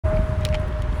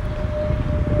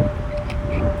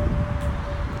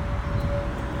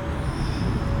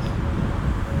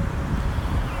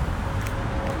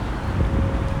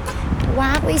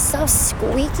always so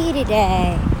squeaky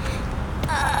today.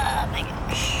 Oh my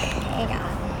gosh. Hang on.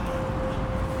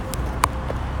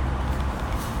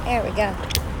 There we go.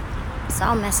 It's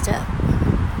all messed up.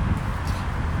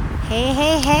 Hey,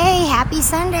 hey, hey. Happy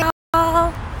Sunday,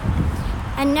 all.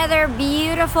 Another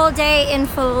beautiful day in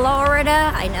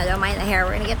Florida. I know, don't mind the hair.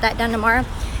 We're going to get that done tomorrow.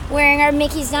 Wearing our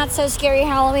Mickey's Not So Scary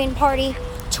Halloween Party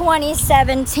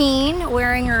 2017.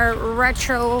 Wearing our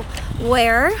retro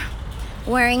wear.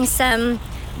 Wearing some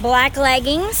black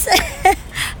leggings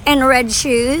and red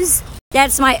shoes.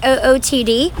 That's my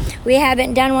OOTD. We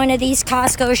haven't done one of these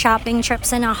Costco shopping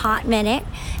trips in a hot minute.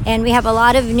 And we have a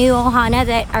lot of new Ohana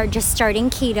that are just starting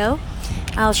keto.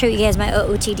 I'll show you guys my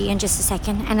OOTD in just a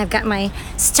second. And I've got my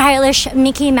stylish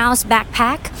Mickey Mouse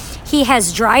backpack. He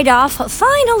has dried off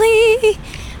finally.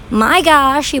 My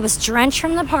gosh, he was drenched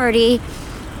from the party.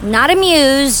 Not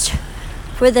amused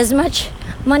with as much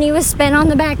money was spent on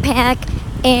the backpack.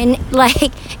 And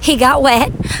like, he got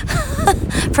wet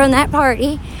from that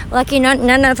party. Lucky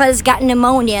none of us got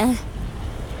pneumonia.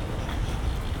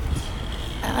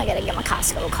 Oh, I gotta get my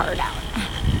Costco card out.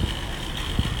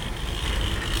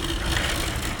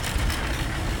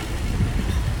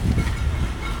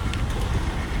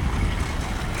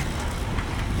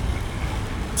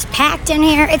 It's packed in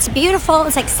here. It's beautiful.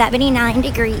 It's like 79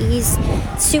 degrees.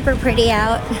 It's super pretty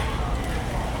out.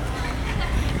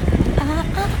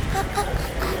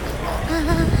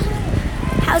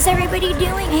 How's everybody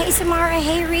doing? Hey Samara,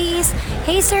 hey Reese,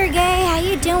 hey Sergey, how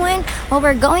you doing? Well,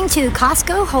 we're going to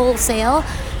Costco Wholesale.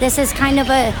 This is kind of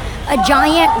a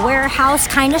giant warehouse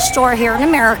kind of store here in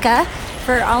America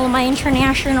for all of my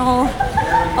international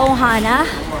Ohana.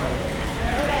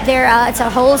 It's a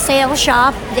wholesale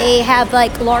shop. They have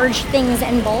like large things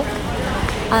in bulk.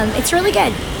 It's really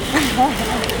good.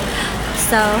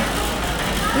 So,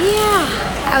 yeah.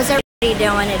 How's everybody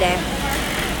doing today?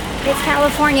 It's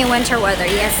California winter weather.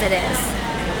 Yes, it is.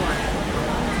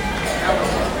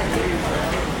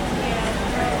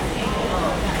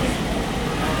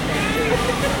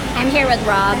 I'm here with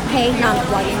Rob. Hey, no, I'm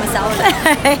vlogging myself.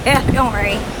 Don't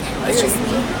worry. It's just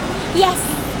me. Yes.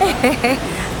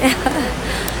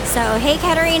 So, hey,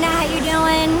 Katerina, how you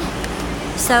doing?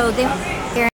 So, they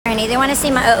want to see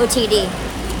my OOTD.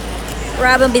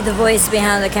 Rob will be the voice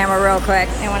behind the camera real quick.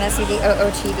 They want to see the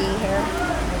OOTD here.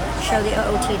 Show the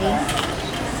OOTD.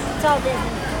 It's all Disney.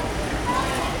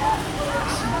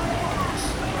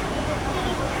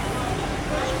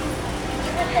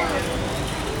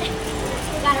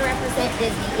 You gotta represent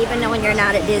Disney, even though when you're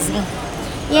not at Disney.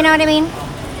 You know what I mean?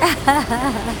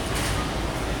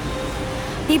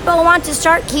 People want to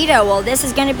start keto. Well, this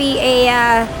is gonna be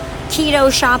a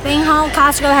keto shopping haul.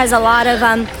 Costco has a lot of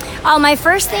my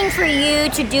first thing for you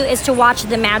to do is to watch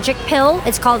The Magic Pill.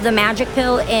 It's called The Magic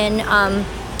Pill in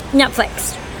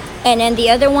Netflix. And then the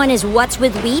other one is What's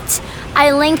with Wheat.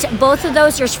 I linked both of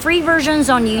those. There's free versions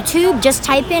on YouTube. Just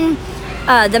type in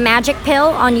The Magic Pill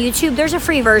on YouTube. There's a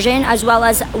free version as well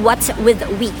as What's with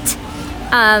Wheat.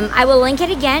 I will link it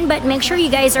again, but make sure you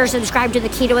guys are subscribed to the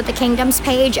Keto with the Kingdoms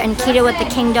page and Keto with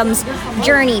the Kingdoms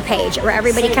Journey page, where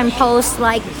everybody can post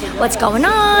like what's going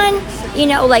on, you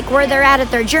know, like where they're at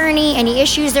their journey, any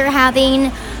issues they're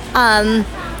having,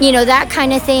 you know, that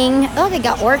kind of thing. Oh, they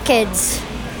got orchids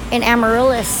in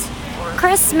Amaryllis.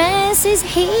 Christmas is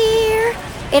here.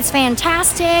 It's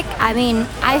fantastic. I mean,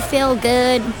 I feel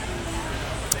good.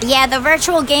 Yeah, the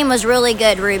virtual game was really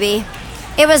good, Ruby.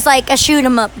 It was like a shoot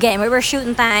 'em up game. We were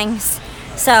shooting things.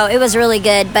 So it was really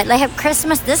good. But they have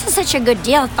Christmas. This is such a good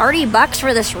deal. $30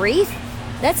 for this wreath.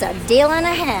 That's a deal and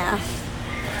a half.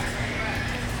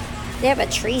 They have a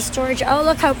tree storage. Oh,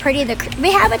 look how pretty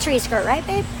we have a tree skirt, right,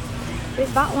 babe? We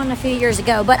bought one a few years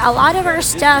ago. But a lot of our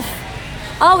stuff.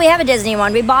 Oh, we have a Disney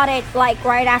one. We bought it like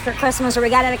right after Christmas, or we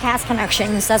got it at Cast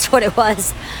Connections. That's what it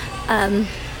was. I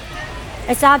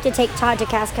still have to take Todd to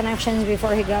Cast Connections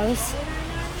before he goes.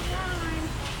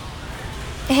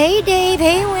 Hey, Dave.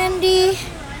 Hey, Wendy.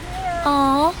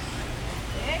 Aw.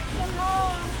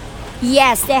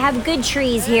 Yes, they have good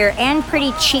trees here and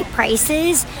pretty cheap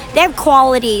prices. They have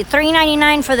quality.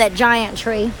 $3.99 for that giant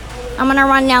tree. I'm going to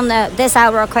run down this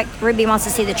aisle real quick. Ruby wants to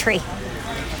see the tree.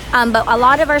 But a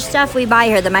lot of our stuff we buy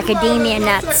here, the macadamia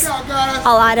nuts,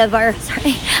 a lot of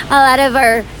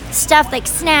our stuff like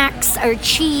snacks or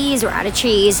cheese, we're out of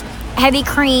cheese, heavy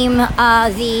cream.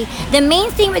 The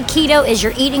main thing with keto is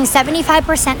you're eating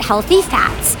 75% healthy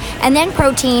fats and then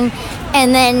protein,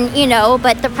 and then, you know,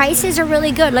 but the prices are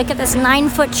really good. Look at this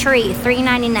 9-foot tree,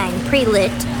 $3.99,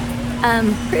 pre-lit.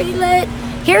 Pretty lit.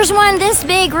 Here's one this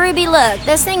big, Ruby, look.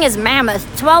 This thing is mammoth,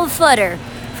 12-footer.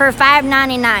 For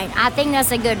 $5.99. I think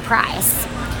that's a good price.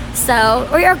 So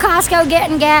we're at Costco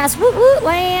getting gas. Woot woot,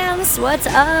 lambs. What's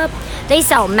up? They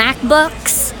sell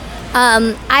MacBooks.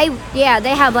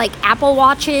 They have like Apple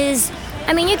Watches.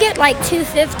 I mean, you get like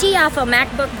 $250 off a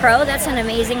MacBook Pro. That's an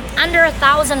amazing, under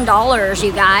 $1,000,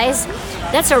 you guys.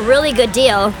 That's a really good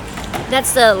deal.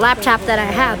 That's the laptop that I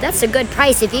have. That's a good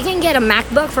price. If you can get a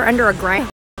MacBook for under $1,000,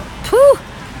 whew,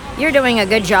 you're doing a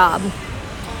good job.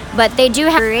 But they do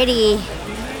have pretty,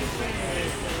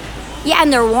 yeah,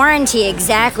 and their warranty,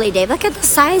 exactly, Dave. Look at the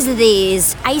size of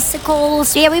these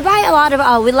icicles. Yeah, we buy a lot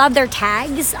of. We love their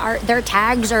tags. Their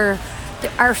tags are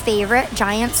our favorite.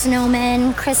 Giant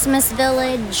snowmen, Christmas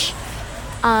village.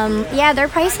 Yeah, their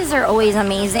prices are always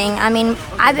amazing. I mean,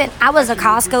 I was a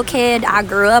Costco kid. I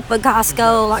grew up with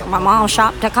Costco. Like my mom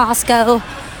shopped at Costco.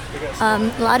 A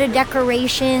lot of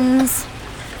decorations.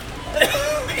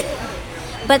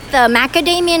 But the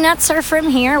macadamia nuts are from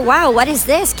here. Wow, what is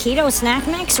this? Keto snack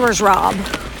mix? Where's Rob?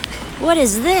 What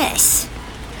is this?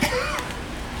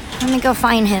 Let me go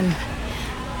find him.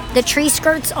 The tree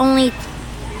skirt's only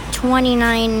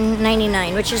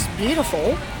 $29.99, which is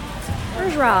beautiful.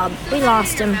 Where's Rob? We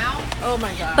lost him. Oh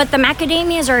my god. But the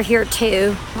macadamias are here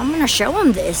too. I'm gonna show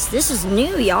him this. This is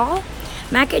new, y'all.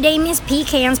 Macadamias,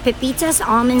 pecans, pepitas,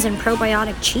 almonds, and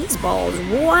probiotic cheese balls.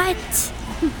 What?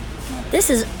 This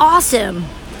is awesome.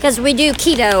 Because we do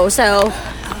keto, so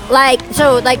like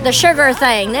the sugar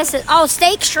thing. This is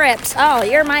steak strips. Oh,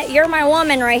 you're my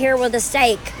woman right here with the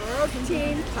steak.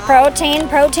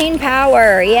 Protein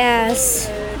power. Yes.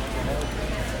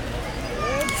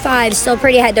 5, still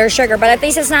pretty high. There's sugar, but at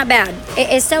least it's not bad.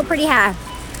 It's still pretty high.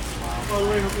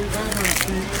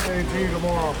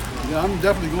 Yeah, I'm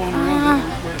definitely going around.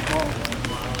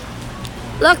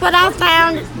 Look what I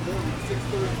found.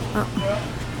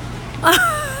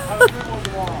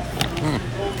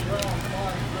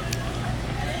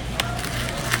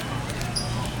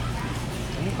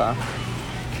 Okay.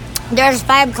 There's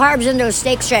 5 carbs in those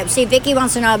steak strips. See, Vicky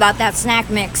wants to know about that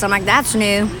snack mix. I'm like, that's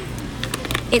new.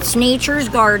 It's Nature's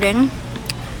Garden.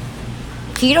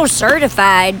 Keto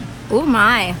certified. Oh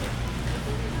my.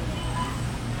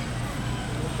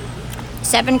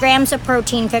 7 grams of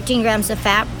protein, 15 grams of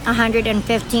fat,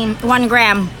 1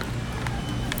 gram.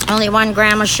 Only 1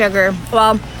 gram of sugar.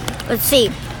 Well, let's see.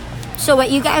 So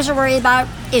what you guys are worried about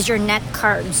is your net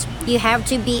carbs. You have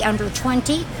to be under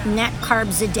 20 net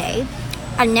carbs a day.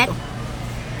 A net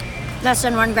less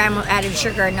than 1 gram of added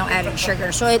sugar and no added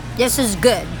sugar. So this is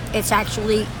good. It's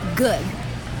actually good.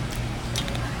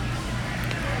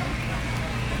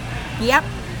 Yep.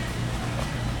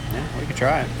 Yeah, we can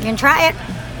try it. You can try it.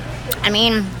 I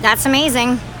mean, that's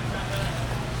amazing.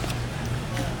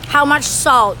 How much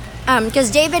salt?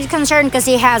 Because David's concerned because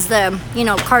he has the,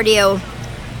 cardio.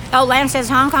 Oh, Lance says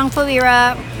Hong Kong food. You're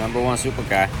a #1 super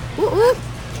guy.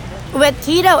 With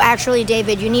keto, actually,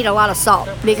 David, you need a lot of salt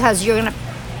because you're gonna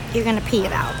pee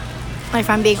it out. If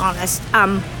I'm being honest,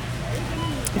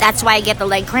 that's why I get the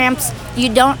leg cramps. You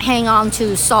don't hang on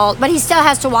to salt, but he still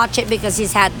has to watch it because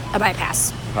he's had a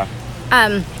bypass. Okay.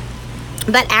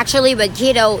 But actually, with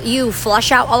keto, you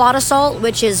flush out a lot of salt,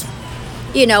 which is,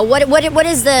 what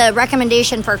is the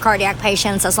recommendation for cardiac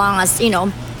patients as long as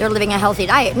they're living a healthy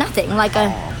diet? Nothing.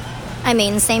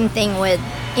 Same thing with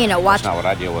watch. That's not what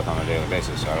I deal with on a daily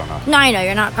basis, so I don't know. No, I know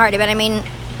you're not cardio, but I mean,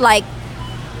 I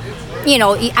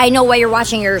know why you're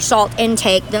watching your salt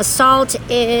intake. The salt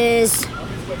is.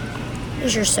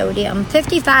 Here's your sodium,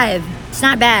 55. It's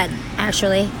not bad,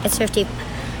 actually. It's 50.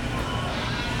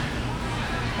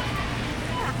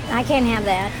 I can't have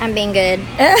that. I'm being good.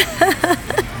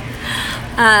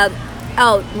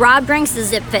 Rob drinks the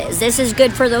Zip Fizz. This is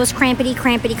good for those crampy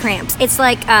cramps. It's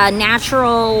like a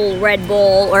natural Red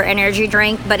Bull or energy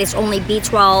drink, but it's only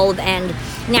B12 and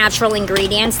natural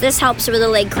ingredients. This helps with the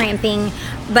leg cramping,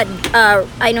 but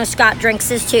I know Scott drinks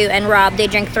this too, and Rob, they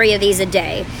drink 3 of these a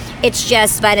day. It's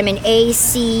just vitamin A,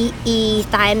 C, E,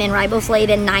 thiamine,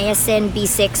 riboflavin, niacin,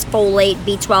 B6, folate,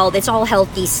 B12. It's all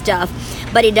healthy stuff.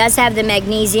 But it does have the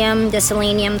magnesium, the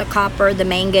selenium, the copper, the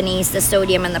manganese, the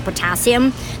sodium, and the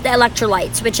potassium. The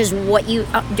electrolytes, which is what you,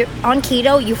 on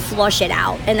keto, you flush it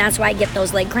out. And that's why I get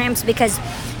those leg cramps, because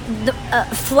the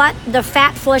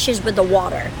fat flushes with the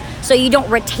water. So you don't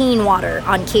retain water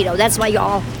on keto. That's why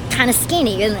y'all kind of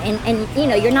skinny and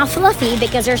you're not fluffy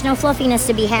because there's no fluffiness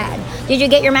to be had. Did you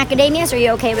get your macadamias? Are you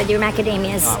okay with your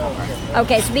macadamias?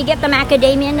 Okay, so we get the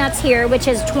macadamia nuts here, which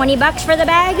is $20 for the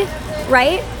bag,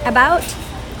 right? About?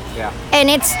 Yeah. And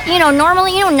it's,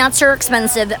 normally, nuts are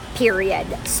expensive, period.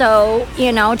 So,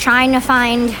 trying to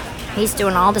find, he's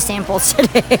doing all the samples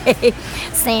today.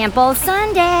 Sample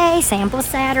Sunday, sample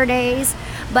Saturdays.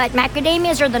 But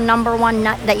macadamias are the #1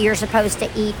 nut that you're supposed to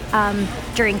eat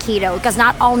during keto, because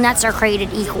not all nuts are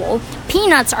created equal.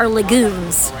 Peanuts are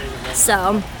legumes.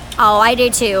 So, I do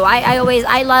too. I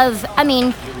love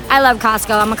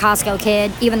Costco. I'm a Costco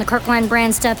kid. Even the Kirkland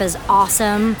brand stuff is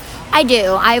awesome. I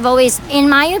do. I've always, in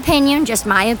my opinion, just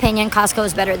my opinion, Costco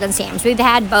is better than Sam's. We've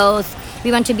had both.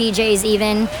 We went to BJ's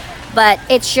even. But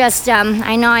it's just,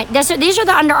 I know, these are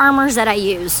the Under Armours that I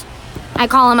use. I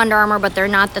call them Under Armour, but they're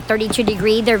not the 32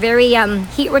 degree. They're very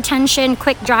heat retention,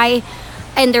 quick dry,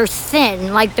 and they're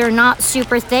thin. Like, they're not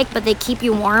super thick, but they keep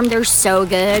you warm. They're so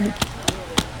good.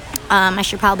 I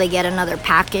should probably get another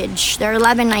package. They're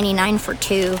 $11.99 for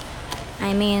 2.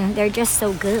 I mean, they're just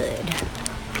so good.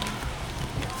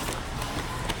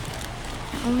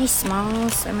 Only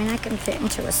smalls. I mean, I can fit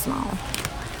into a small.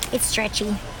 It's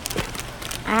stretchy.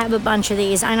 I have a bunch of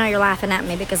these. I know you're laughing at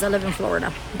me because I live in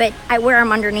Florida, but I wear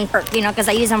them underneath work, because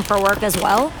I use them for work as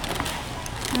well.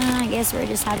 I guess we're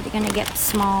just going to get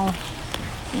small.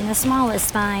 And the small is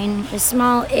fine. The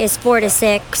small is 4 to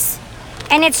 6,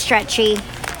 and it's stretchy.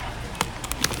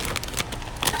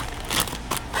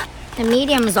 The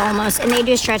medium's almost, and they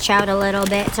do stretch out a little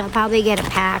bit, so I'll probably get a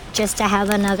pack just to have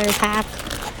another pack.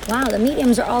 Wow, the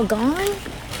mediums are all gone.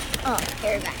 Oh,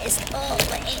 here, guys. Oh,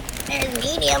 wait. There's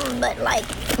medium, but, like,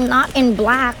 not in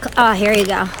black. Oh, here you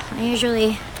go. I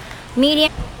usually...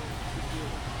 medium.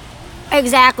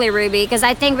 Exactly, Ruby, because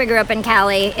I think we grew up in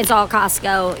Cali. It's all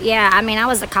Costco. Yeah, I mean, I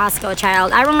was a Costco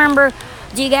child. I remember...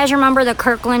 Do you guys remember the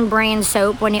Kirkland brand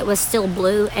soap when it was still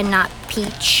blue and not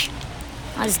peach?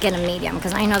 I'll just get a medium,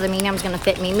 because I know the medium's going to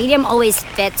fit me. Medium always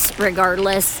fits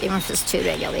regardless. Even if it's too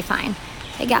big, it'll be fine.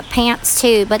 They got pants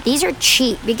too, but these are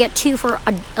cheap. You get 2 for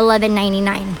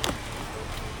 $11.99.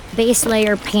 Base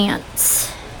layer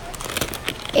pants.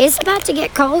 It's about to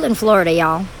get cold in Florida,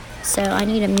 y'all. So I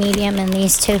need a medium in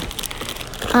these two.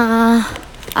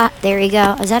 There you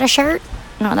go. Is that a shirt?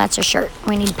 No, that's a shirt.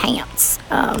 We need pants.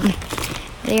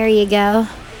 There you go.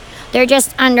 They're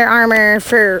just Under Armour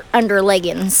for under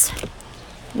leggings.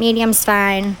 Medium's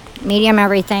fine. Medium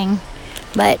everything.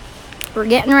 But we're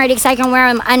getting ready because I can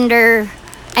wear them under,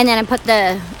 and then I put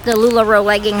the LuLaRoe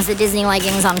leggings, the Disney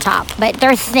leggings on top. But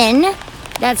they're thin.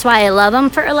 That's why I love them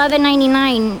for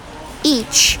 $11.99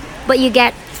 each. But you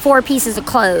get 4 pieces of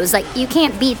clothes. Like, you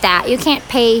can't beat that. You can't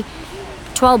pay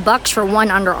 $12 for one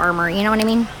Under Armour. You know what I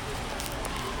mean?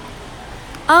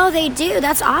 Oh, they do.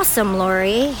 That's awesome,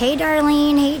 Lori. Hey,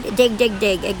 Darlene. Hey,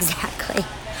 dig. Exactly.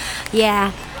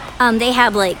 Yeah. They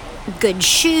have, like, good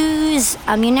shoes.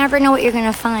 You never know what you're going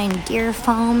to find. Deer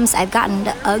foams. I've gotten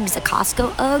the Uggs, the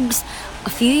Costco Uggs,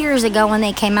 a few years ago when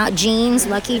they came out. Jeans,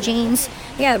 Lucky jeans.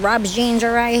 Yeah, Rob's jeans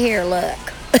are right here.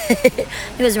 Look.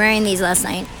 He was wearing these last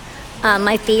night.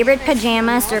 My favorite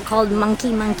pajamas, they're called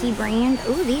Monkey brand.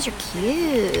 Ooh, these are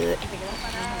cute.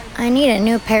 I need a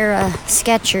new pair of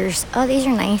Skechers. Oh, these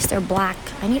are nice. They're black.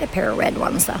 I need a pair of red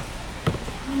ones, though.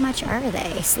 How much are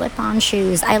they? Slip-on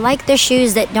shoes. I like the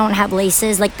shoes that don't have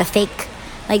laces, like the fake.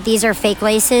 Like, these are fake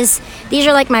laces. These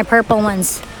are like my purple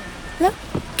ones. Look,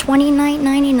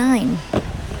 $29.99.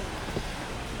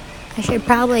 I should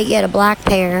probably get a black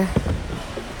pair,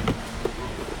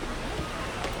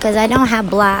 because I don't have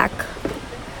black.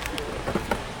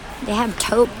 They have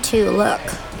taupe too. Look,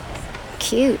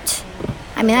 cute.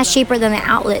 I mean, that's cheaper than the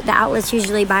outlet. The outlet's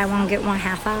usually buy one get one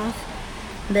half off.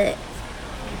 But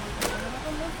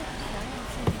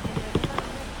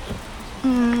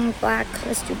black.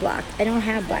 Let's do black. I don't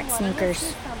have black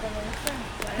sneakers.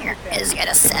 Here, let's get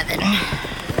a 7.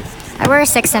 I wear a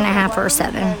 6.5 or a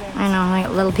 7. I know, like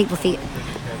little people feet,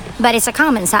 but it's a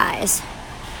common size.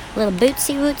 Little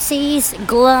bootsy-wootsies,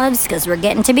 gloves, because we're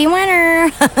getting to be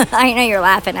winter. I know you're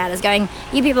laughing at us, going,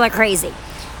 you people are crazy.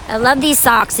 I love these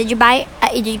socks. Did you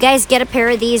guys get a pair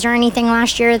of these or anything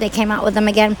last year? They came out with them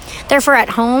again. They're for at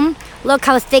home. Look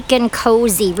how thick and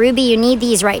cozy. Ruby, you need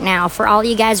these right now for all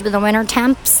you guys with the winter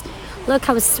temps. Look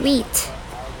how sweet.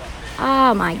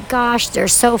 Oh my gosh, they're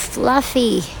so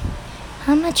fluffy.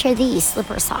 How much are these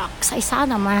slipper socks? I saw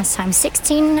them last time.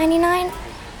 $16.99?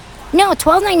 No,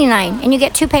 $12.99, and you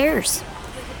get 2 pairs.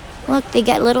 Look, they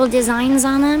get little designs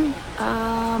on them.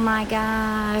 Oh my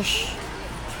gosh.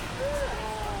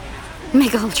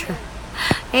 Mega Ultra.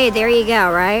 Hey, there you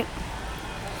go, right?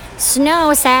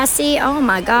 Snow, sassy. Oh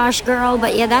my gosh, girl.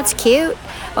 But yeah, that's cute.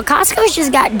 Well, Costco's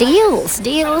just got deals.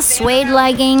 Deals, suede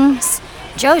leggings.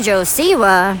 Jojo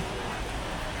Siwa.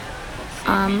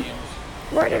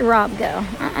 Where did Rob go?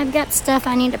 I've got stuff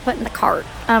I need to put in the cart.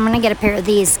 I'm going to get a pair of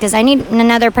these because I need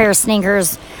another pair of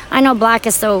sneakers. I know black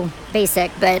is so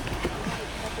basic, but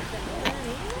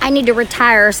I need to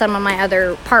retire some of my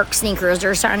other park sneakers.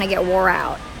 They're starting to get wore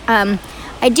out.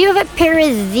 I do have a pair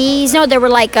of these. No, they were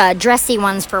like dressy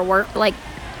ones for work, like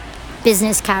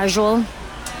business casual.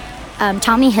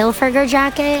 Tommy Hilfiger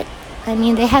jacket. I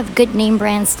mean, they have good name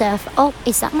brand stuff. Oh,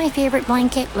 is that my favorite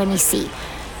blanket? Let me see.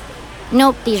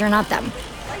 Nope, these are not them.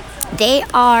 They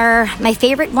are my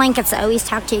favorite blankets I always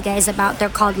talk to you guys about. They're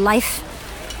called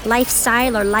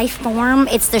Lifestyle or Lifeform.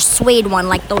 It's the suede one,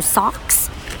 like those socks.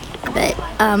 But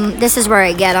this is where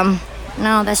I get them.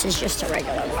 No, this is just a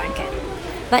regular blanket.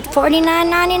 But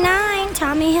 $49.99,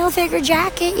 Tommy Hilfiger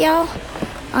jacket, yo.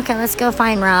 Okay, let's go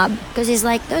find Rob. Because he's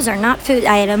like, those are not food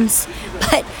items.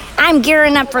 But I'm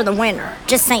gearing up for the winter.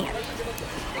 Just saying.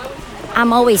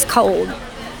 I'm always cold.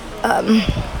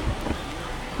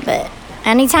 But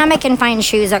anytime I can find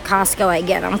shoes at Costco, I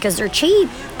get them. Because they're cheap.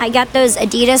 I got those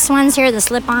Adidas ones here. The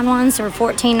slip-on ones are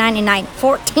 $14.99.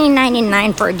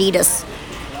 $14.99 for Adidas.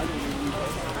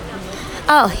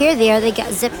 Oh, here they are. They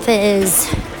got Zip Fizz.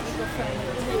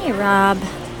 Hey, Rob.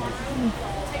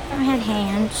 I had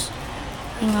hands.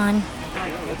 Hang on.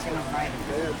 It's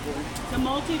a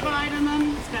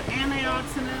multivitamin. It's got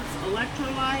antioxidants,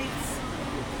 electrolytes.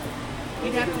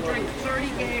 You'd have to drink 30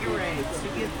 Gatorades to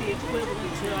get the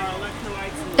equivalent to our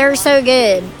electrolytes. They're so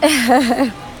good.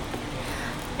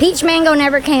 Peach mango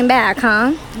never came back,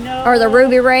 huh? No. Or the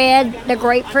ruby red, the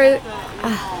grapefruit.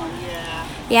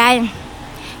 Yeah.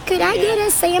 Could I get a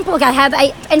sample?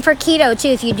 And for keto too,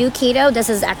 if you do keto, this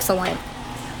is excellent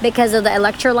because of the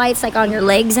electrolytes like on your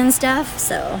legs and stuff.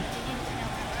 So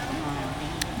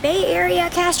Bay Area,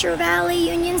 Castro Valley,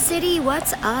 Union City,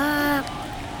 what's up?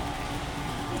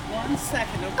 1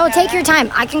 second, okay? Oh, take your time.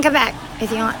 I can come back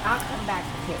if you want. I'll come back.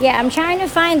 Yeah, I'm trying to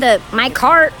find my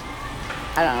cart.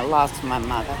 I don't know, lost my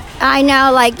mother. I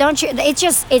know, like, don't you? It's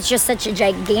just such a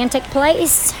gigantic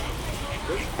place.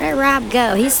 Where'd Rob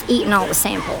go? He's eating all the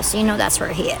samples. You know that's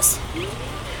where he is.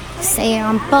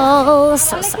 Samples.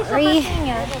 So sorry.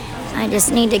 I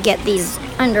just need to get these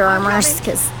Under Armours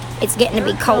because it's getting to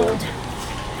be cold.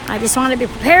 I just want to be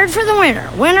prepared for the winter.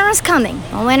 Winter is coming.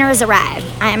 Well, winter has arrived.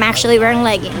 I am actually wearing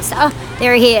leggings. Oh,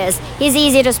 there he is. He's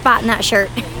easy to spot in that shirt.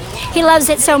 He loves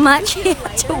it so much he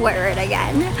had to wear it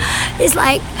again. He's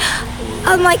like,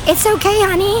 I'm like, it's okay,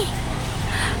 honey.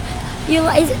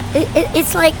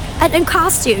 It's like a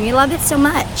costume. You love it so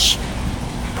much.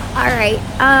 All right.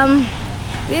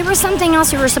 There was something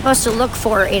else we were supposed to look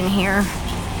for in here.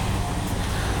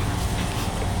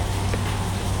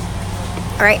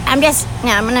 All right. I'm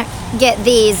gonna get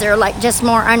these. They're like just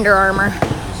more Under Armour.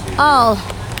 Oh.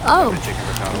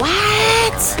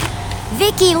 What?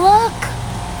 Vicky, look.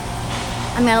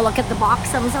 I'm gonna look at the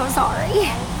box. I'm so sorry.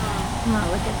 I'm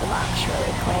gonna look at the box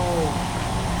really quick.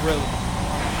 Really?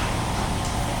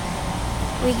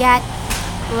 We got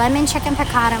lemon chicken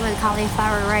piccata with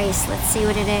cauliflower rice. Let's see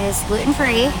what it is.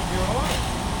 Gluten-free.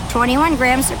 21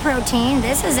 grams of protein.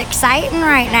 This is exciting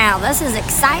right now. This is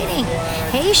exciting.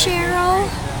 Hey, Cheryl.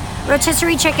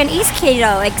 Rotisserie chicken East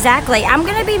Keto. Exactly. I'm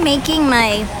going to be making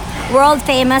my world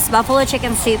famous buffalo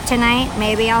chicken soup tonight.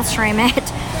 Maybe I'll stream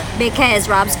it because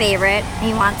Rob's favorite.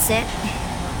 He wants it.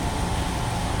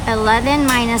 11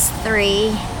 minus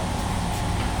 3.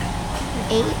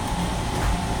 8.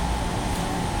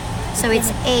 So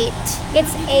it's 8.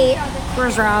 It's 8.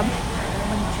 Where's Rob?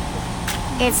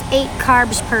 It's 8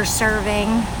 carbs per serving.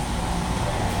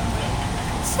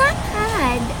 It's not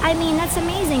bad. I mean, that's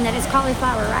amazing that it's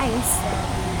cauliflower rice.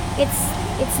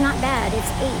 It's not bad.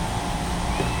 It's 8.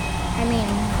 I mean,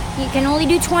 you can only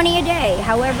do 20 a day.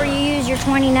 However you use your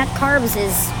 20 net carbs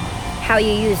is how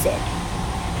you use it.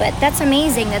 But that's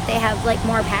amazing that they have like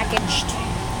more packaged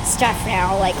stuff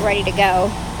now, like ready to go.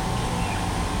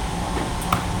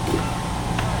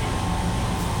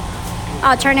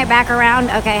 I'll turn it back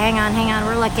around. Okay, hang on.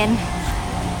 We're looking.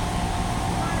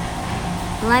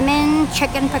 Lemon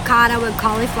chicken piccata with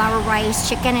cauliflower rice,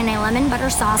 chicken in a lemon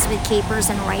butter sauce with capers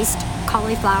and riced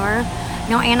cauliflower.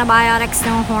 No antibiotics,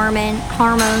 no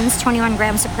hormones, 21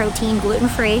 grams of protein,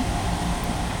 gluten-free.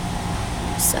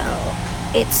 So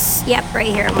it's, yep, right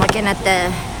here. I'm looking at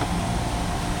the...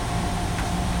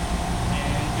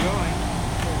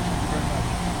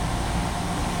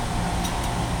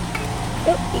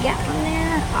 Oh, you got one there?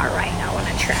 All right, I want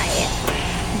to try it.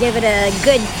 Give it a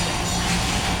good...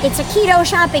 It's a keto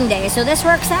shopping day, so this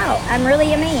works out. I'm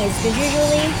really amazed, because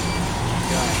usually...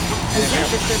 Is it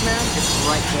interested, ma'am? It's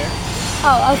right there.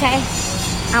 Oh, okay.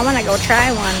 I want to go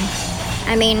try one.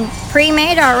 I mean,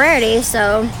 pre-made already,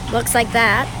 so looks like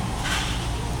that.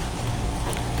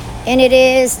 And it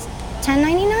is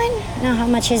 $10.99? No, how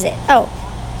much is it? Oh,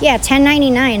 yeah,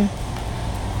 $10.99.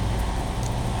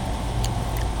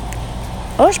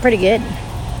 Oh, it's pretty good.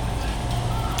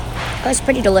 Oh, it's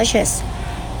pretty delicious.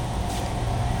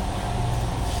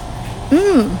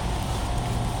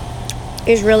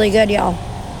 It's really good, y'all.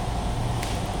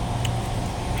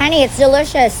 Honey, it's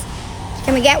delicious.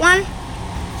 Can we get one?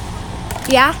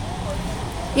 Yeah?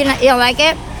 You don't like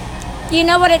it? You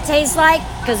know what it tastes like?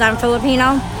 Because I'm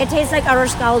Filipino. It tastes like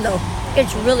arroz caldo.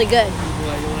 It's really good.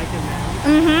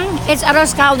 It's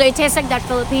arroz caldo. It tastes like that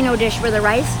Filipino dish for the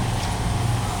rice.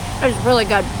 It's really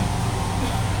good.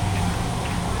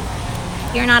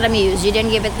 You're not amused. You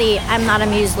didn't give it the I'm not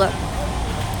amused look.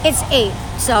 It's 8.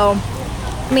 So,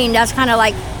 I mean, that's kind of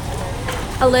like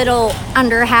a little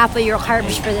under half of your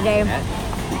carbs for the day.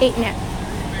 8 net.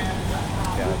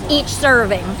 Each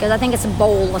serving, because I think it's a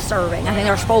bowl of serving. I think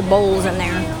there's 4 bowls in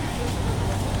there.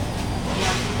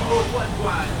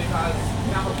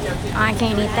 I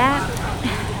can't eat that.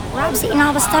 Rob's eating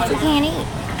all the stuff we can't eat.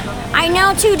 I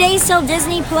know, 2 days till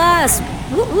Disney Plus.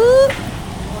 Woo woo.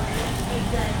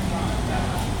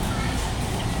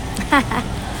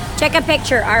 Check a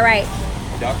picture. All right.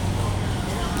 Duck.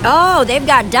 Oh, they've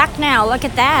got duck now. Look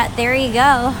at that. There you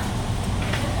go.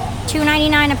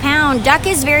 $2.99 a pound. Duck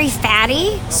is very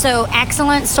fatty, so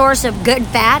excellent source of good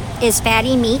fat is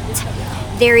fatty meat.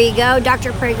 There you go.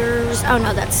 Dr. Prager's. Oh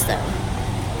no, that's the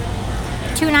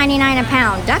 $2.99 a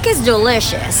pound. Duck is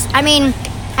delicious. I mean,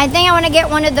 I think I want to get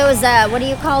one of those. What do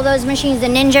you call those machines? The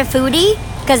Ninja Foodie,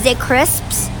 because they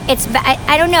crisps. It's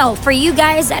I don't know, for you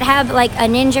guys that have like a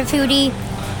Ninja Foodie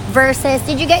versus,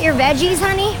 did you get your veggies,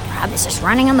 honey? Rob is just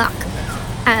running amok.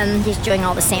 He's doing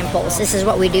all the samples. This is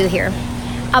what we do here.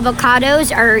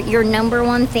 Avocados are your number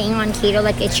one thing on keto,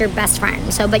 like it's your best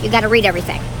friend. So, but you got to read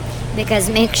everything, because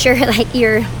make sure like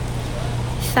you're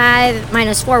 5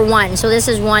 minus 4, 1. So this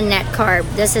is 1 net carb.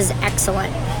 This is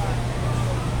excellent.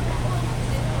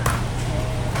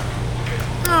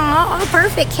 Oh,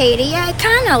 perfect, Katie. Yeah, it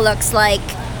kind of looks like,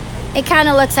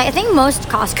 I think most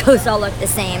Costco's all look the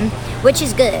same, which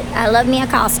is good. I love me a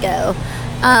Costco.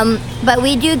 But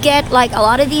we do get like a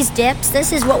lot of these dips.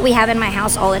 This is what we have in my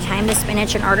house all the time, the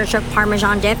spinach and artichoke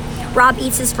Parmesan dip. Rob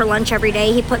eats this for lunch every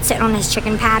day. He puts it on his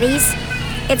chicken patties.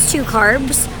 It's 2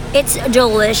 carbs. It's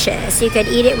delicious. You could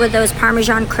eat it with those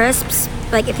Parmesan crisps,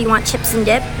 like if you want chips and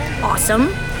dip. Awesome.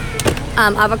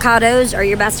 Avocados are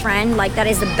your best friend. Like that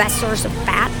is the best source of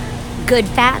fat. Good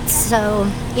fats. So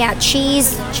yeah,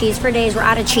 cheese for days. We're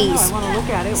out of cheese. I want to look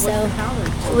at it. So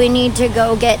we need to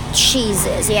go get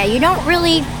cheeses. Yeah, you don't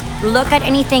really look at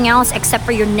anything else except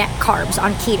for your net carbs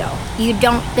on keto. You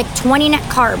don't, like 20 net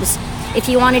carbs. If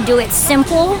you want to do it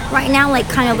simple right now, like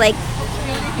kind of like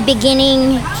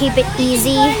beginning, keep it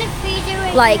easy.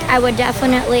 Like I would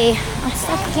definitely,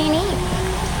 stuff I can't eat.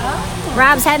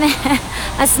 Rob's having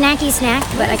a snacky snack,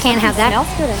 but I can't have that.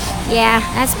 Yeah,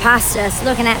 that's pasta. It's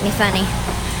looking at me funny.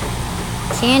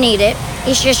 Can't eat it.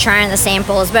 He's just trying the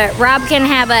samples, but Rob can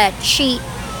have a cheat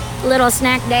little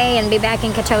snack day and be back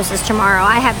in ketosis tomorrow.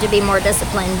 I have to be more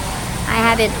disciplined. I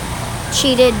haven't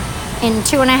cheated in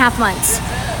 2.5 months,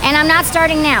 and I'm not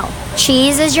starting now.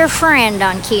 Cheese is your friend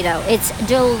on keto. It's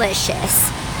delicious.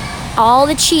 All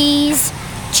the cheese,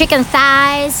 chicken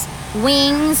thighs,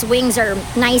 wings. Wings are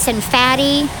nice and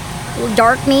fatty.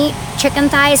 Dark meat, chicken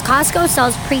thighs. Costco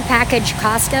sells prepackaged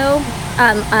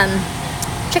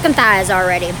chicken thighs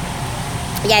already.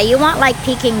 Yeah, you want like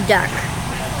Peking duck.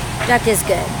 Duck is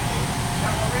good.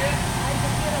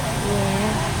 Yeah.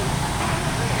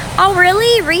 Oh,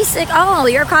 really? Oh,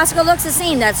 your Costco looks the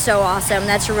same. That's so awesome.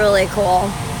 That's really cool.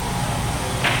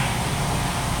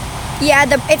 Yeah,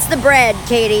 it's the bread,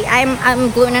 Katie.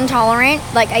 I'm gluten intolerant.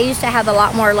 Like I used to have a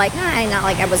lot more like, not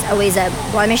like I was always a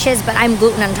blemishes, but I'm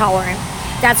gluten intolerant.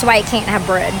 That's why I can't have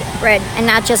bread, and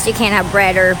not just you can't have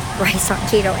bread or rice on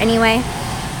keto anyway.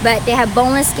 But they have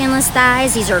boneless, skinless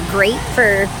thighs. These are great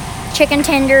for chicken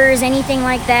tenders, anything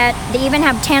like that. They even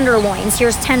have tenderloins.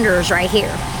 Here's tenders right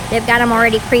here. They've got them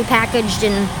already pre-packaged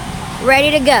and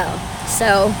ready to go.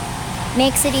 So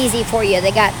makes it easy for you. They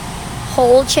got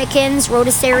whole chickens,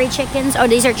 rotisserie chickens. Oh,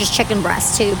 these are just chicken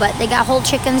breasts too, but they got whole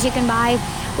chickens you can buy.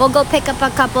 We'll go pick up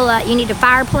a couple. You need a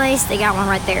fireplace. They got one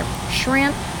right there.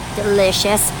 Shrimp,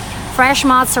 delicious. Fresh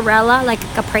mozzarella, like a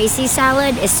caprese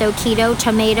salad, is so keto.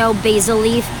 Tomato, basil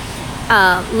leaf,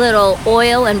 little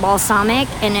oil and balsamic,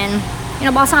 and then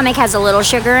balsamic has a little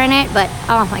sugar in it, but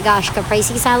oh my gosh,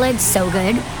 caprese salad, so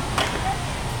good.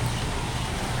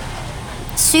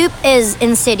 Soup is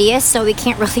insidious, so we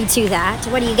can't really do that.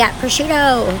 What do you got?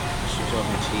 Prosciutto. Prosciutto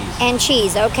and cheese. And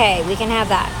cheese. Okay, we can have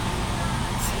that.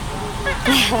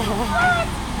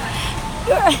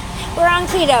 We're on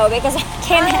keto because I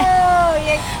can't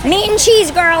have meat and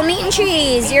cheese, girl. Meat and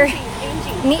cheese. You're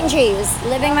meat and cheese.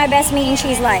 Living my best meat and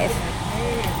cheese life.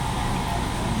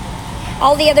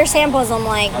 All the other samples, I'm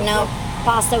like, nope.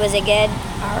 Pasta, was it good?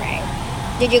 All right.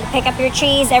 Did you pick up your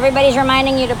cheese? Everybody's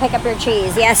reminding you to pick up your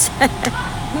cheese. Yes.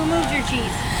 Who moved your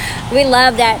cheese? We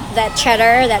love that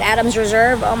cheddar, that Adams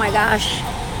Reserve. Oh my gosh.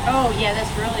 Oh yeah, that's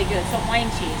really good. So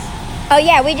wine cheese. Oh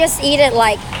yeah, we just eat it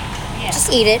like, Yeah.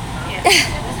 just eat it. Yeah.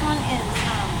 This one is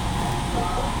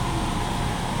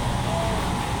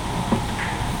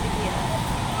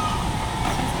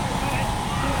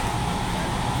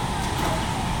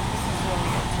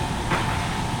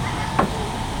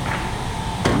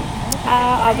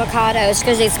Avocados,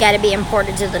 because it's got to be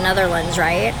imported to the Netherlands,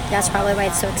 right? That's probably why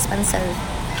it's so expensive.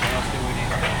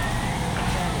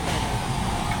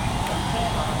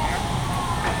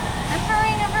 I'm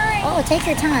hurrying. Oh, take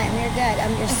your time. You're good.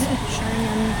 I'm just showing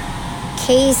them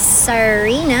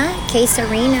Quesarina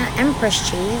Empress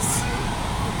cheese.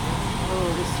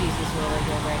 Oh, this cheese is really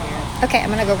good right here. Okay, I'm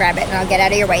gonna go grab it and I'll get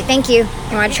out of your way. Thank you.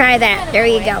 You want to try that? There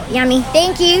you go. Yummy.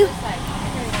 Thank you.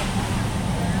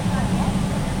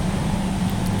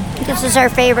 This is our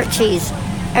favorite cheese.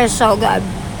 It's so good.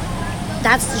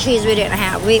 That's the cheese we didn't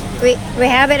have. We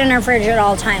have it in our fridge at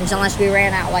all times unless we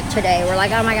ran out like today. We're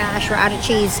like, oh my gosh, we're out of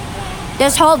cheese.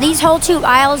 These whole 2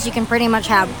 aisles, you can pretty much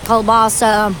have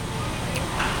kielbasa,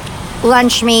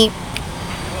 lunch meat,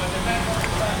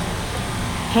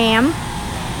 ham,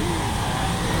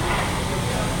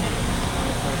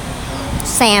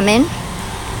 salmon.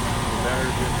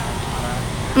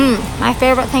 My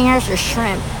favorite thing here is the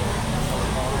shrimp.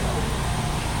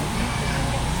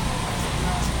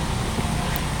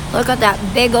 Look at that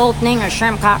big old thing of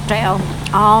shrimp cocktail.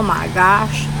 Oh my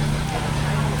gosh.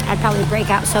 I'd probably break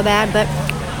out so bad, but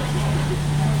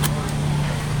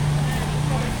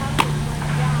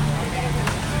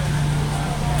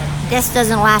this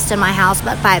doesn't last in my house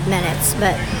but 5 minutes,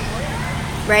 but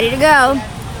ready to go.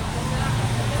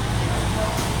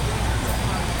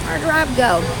 Where'd Rob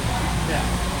go?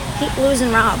 Keep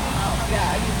losing Rob.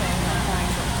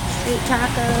 Street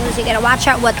tacos. You gotta watch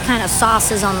out what kind of sauce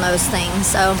is on those things.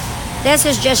 So this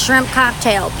is just shrimp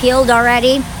cocktail, peeled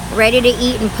already, ready to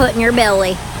eat and put in your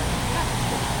belly.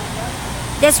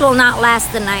 This will not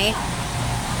last the night.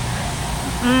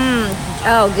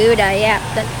 Oh, Gouda, yeah.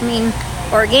 I mean,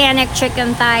 organic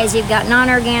chicken thighs. You've got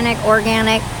non-organic,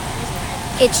 organic.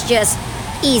 It's just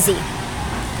easy.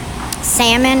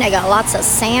 Salmon. I got lots of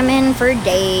salmon for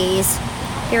days.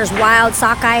 Here's wild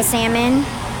sockeye salmon.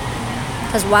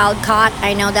 Because wild caught,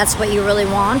 I know that's what you really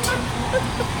want.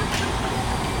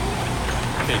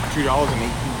 Okay,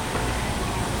 $2.18.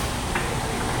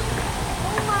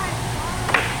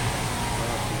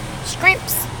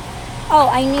 Shrimps. Oh,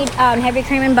 I need heavy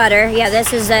cream and butter. Yeah,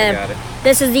 this is Got it.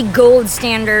 this is the gold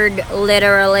standard,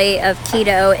 literally, of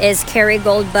keto is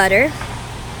Kerrygold butter.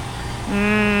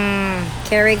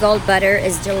 Kerrygold butter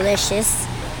is delicious.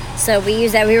 So we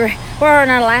use that. We're on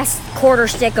our last quarter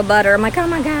stick of butter. I'm like, oh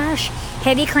my gosh.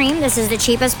 Heavy cream. This is the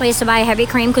cheapest place to buy heavy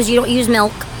cream because you don't use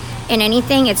milk in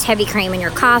anything. It's heavy cream in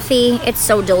your coffee. It's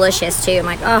so delicious too. I'm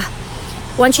like, oh.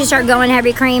 Once you start going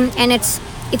heavy cream, and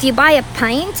if you buy a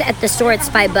pint at the store, it's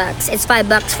 $5. It's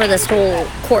 $5 for this whole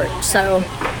quart. So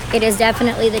it is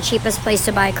definitely the cheapest place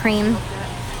to buy cream.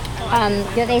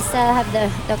 Do they still have the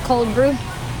cold brew?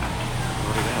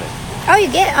 Oh,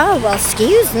 you get, oh, well,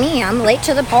 excuse me. I'm late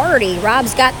to the party.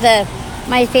 Rob's got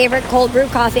my favorite cold brew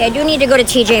coffee. I do need to go to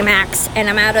TJ Maxx, and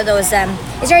I'm out of those. Is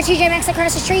there a TJ Maxx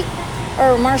across the street?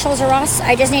 Or Marshall's or Ross?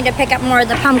 I just need to pick up more of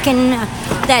the pumpkin,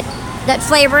 that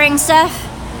flavoring stuff.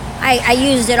 I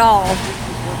used it all.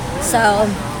 So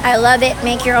I love it.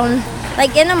 Make your own.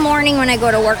 Like in the morning when I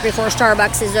go to work before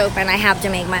Starbucks is open, I have to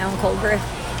make my own cold brew.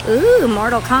 Ooh,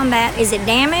 Mortal Kombat. Is it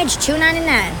damaged?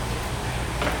 $2.99.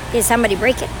 Did somebody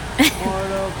break it?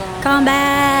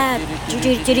 Combat.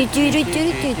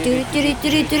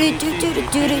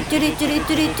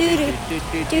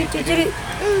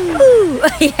 Ooh,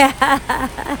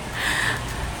 yeah.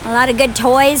 A lot of good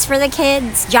toys for the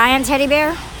kids. Giant teddy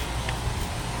bear.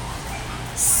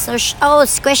 So,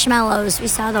 Squishmallows. We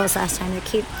saw those last time. They're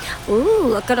cute. Ooh,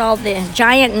 look at all the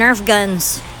giant Nerf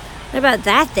guns. What about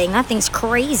that thing? That thing's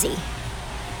crazy.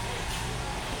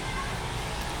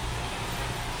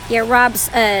 Yeah, Rob's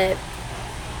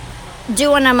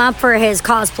doing them up for his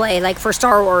cosplay, like for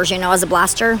Star Wars, you know, as a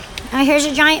blaster. Here's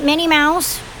a giant Minnie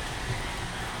Mouse.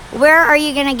 Where are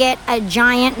you gonna get a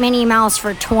giant Minnie Mouse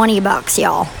for $20,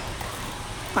 y'all?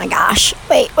 My gosh.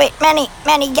 Wait, Minnie,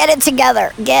 get it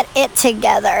together. Get it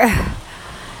together.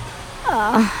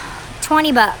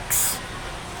 $20.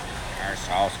 They're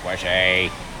so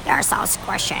squishy. They're so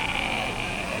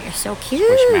squishy. So cute.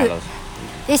 Squishmallows.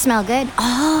 They smell good.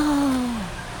 Oh,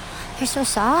 they're so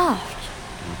soft.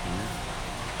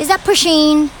 Is that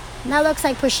Pusheen? That looks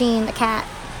like Pusheen, the cat.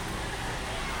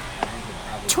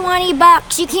 20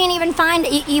 bucks. You can't even find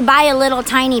it. You buy a little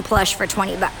tiny plush for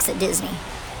 20 bucks at Disney.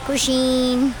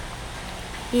 Pusheen.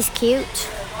 He's cute.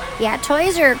 Yeah,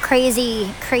 toys are crazy.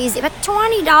 But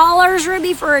 $20,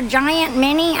 Ruby, for a giant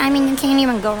mini? I mean, you can't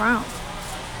even go wrong.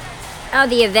 Oh,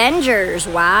 the Avengers.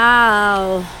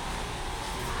 Wow.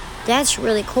 That's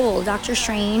really cool. Doctor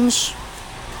Strange.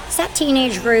 Is that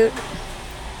Teenage Groot?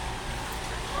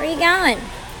 Where are you going?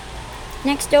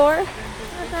 Next door?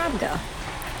 Where'd Rob go?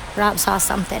 Rob saw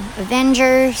something.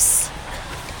 Avengers.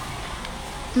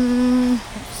 Let's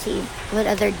see what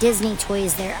other Disney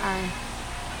toys there are.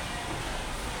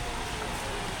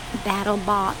 Battle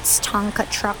bots, Tonka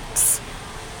trucks.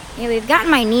 Yeah, we've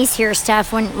gotten my niece here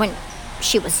stuff when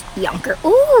she was younger.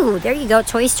 Ooh, there you go.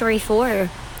 Toy Story 4.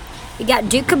 You got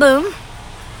Duke Kaboom,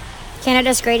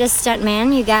 Canada's Greatest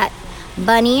Stuntman. You got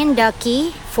Bunny and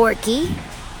Ducky, Forky.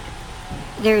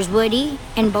 There's Woody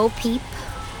and Bo Peep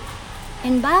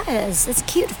and Buzz. It's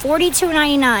cute.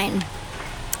 $42.99.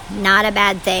 Not a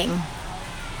bad thing.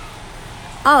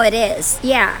 Oh, it is.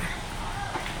 Yeah.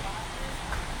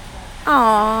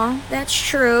 Aw, that's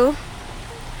true.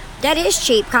 That is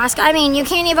cheap, COSTCO. I mean, you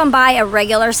can't even buy a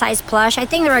regular size plush. I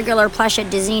think the regular plush at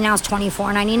Disney now is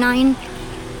 $24.99.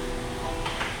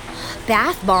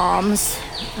 Bath bombs.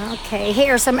 Okay,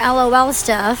 here's some LOL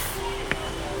stuff.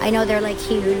 I know they're like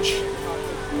huge.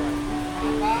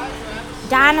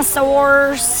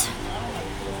 Dinosaurs.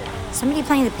 Somebody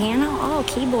playing the piano? Oh,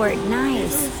 keyboard.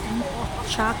 Nice.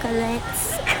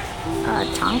 Chocolates.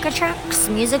 Tonka trucks.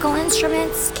 Musical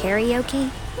instruments. Karaoke.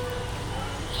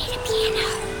 You need a piano.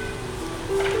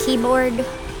 Keyboard.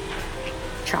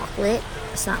 Chocolate.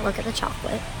 Let's not look at the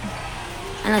chocolate.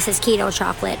 Unless it's keto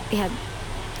chocolate. We have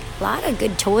a lot of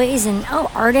good toys. And, oh,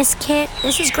 artist kit.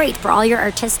 This is great for all your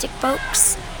artistic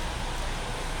folks.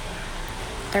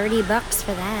 30 bucks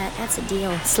for that. That's a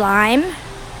deal. Slime.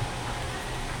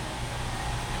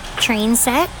 Train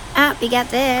set. Ah, we got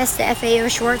this. The FAO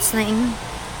Schwartz thing.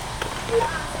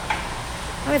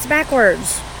 Oh, it's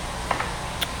backwards.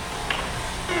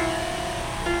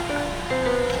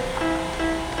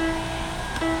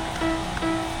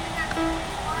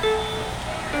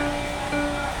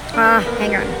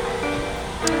 Hang on.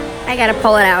 I gotta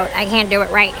pull it out. I can't do it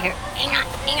right here. Hang on.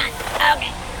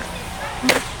 Okay.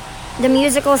 The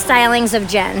musical stylings of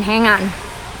Jen. Hang on.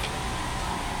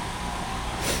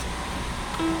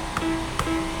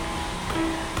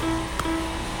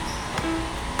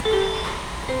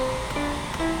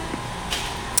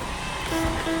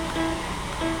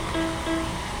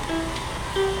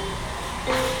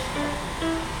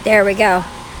 There we go.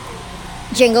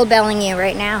 Jingle belling you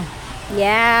right now.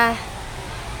 Yeah.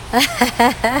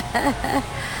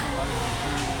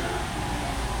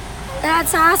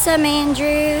 That's awesome,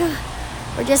 Andrew.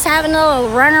 We're just having a little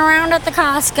run around at the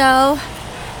Costco.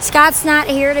 Scott's not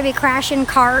here to be crashing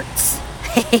carts.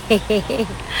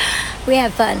 We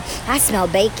have fun. I smell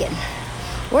bacon.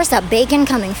 Where's that bacon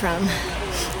coming from?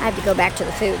 I have to go back to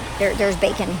the food. There's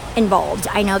bacon involved.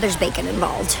 I know there's bacon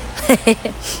involved.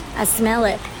 I smell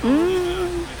it.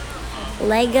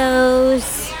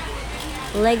 Legos.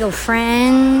 Lego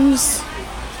friends.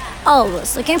 Oh, I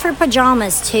was looking for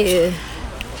pajamas too.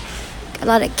 Got a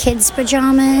lot of kids'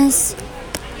 pajamas.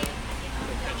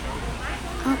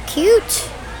 Oh, cute.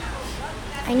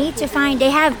 I need to find, they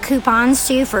have coupons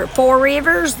too for 4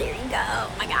 Rivers. There you go.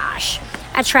 Oh my gosh.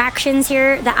 Attractions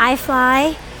here. The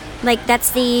iFly. Like, that's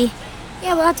the,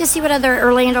 yeah, we'll have to see what other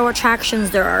Orlando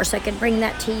attractions there are so I can bring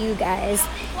that to you guys.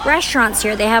 Restaurants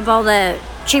here, they have all the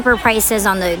cheaper prices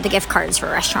on the gift cards for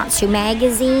restaurants too.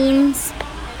 Magazines.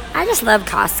 I just love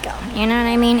Costco. You know what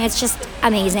I mean? It's just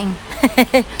amazing.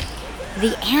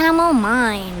 The Animal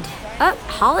Mind. Oh,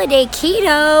 holiday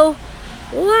keto.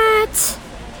 What?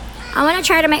 I want to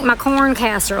try to make my corn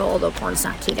casserole, although corn's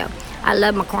not keto. I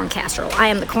love my corn casserole. I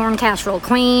am the corn casserole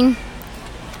queen.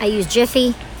 I use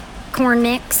Jiffy corn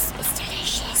mix. It's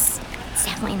delicious. It's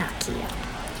definitely not keto.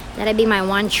 That'd be my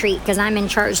one treat because I'm in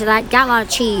charge of that. Got a lot of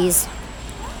cheese.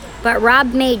 But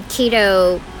Rob made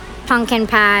keto pumpkin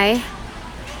pie.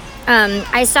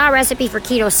 I saw a recipe for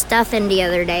keto stuffing the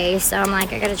other day, so I'm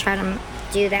like, I gotta try to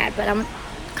do that. But I'm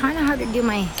kind of hard to do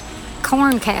my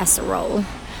corn casserole.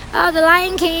 Oh, The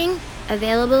Lion King,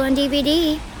 available on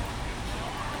DVD.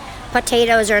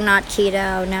 Potatoes are not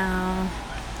keto, no.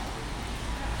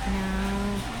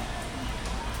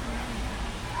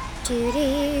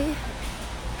 Duty.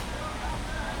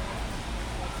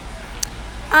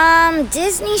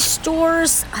 Disney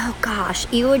stores, oh gosh,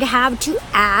 you would have to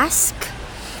ask.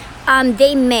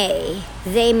 They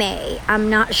may, I'm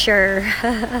not sure.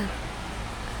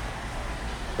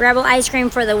 Rebel ice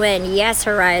cream for the win. Yes,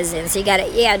 Horizon. So you got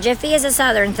it. Yeah, Jiffy is a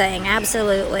southern thing.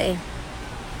 Absolutely.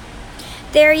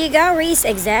 There you go, Reese.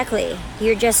 Exactly.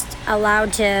 You're just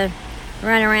allowed to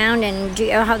run around and do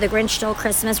how the Grinch stole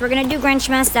Christmas. We're going to do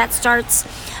Grinchmas. That starts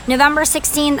November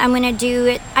 16th. I'm going to do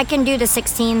it. I can do the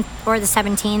 16th or the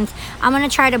 17th. I'm going to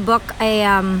try to book a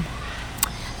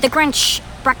the Grinch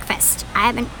breakfast. I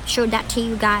haven't showed that to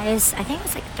you guys. I think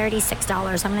it's like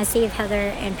 $36. I'm going to see if Heather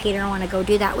and Peter want to go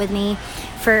do that with me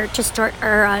to start,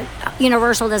 or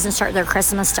Universal doesn't start their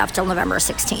Christmas stuff till November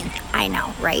 16th. I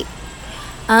know, right?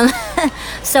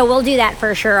 So we'll do that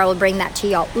for sure. I will bring that to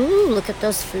y'all. Ooh, look at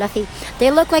those fluffy.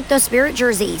 They look like those Spirit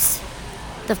jerseys.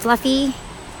 The fluffy.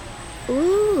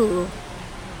 Ooh.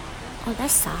 Oh,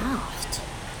 that's soft.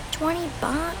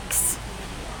 $20.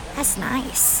 That's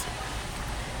nice.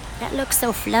 That looks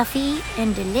so fluffy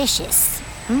and delicious.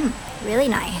 Really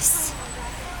nice.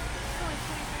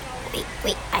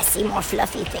 Wait, I see more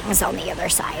fluffy things on the other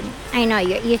side. I know,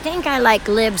 you think I like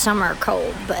live somewhere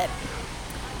cold, but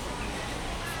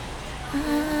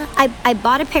I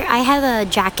bought a pair. I have a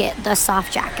jacket, the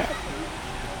soft jacket.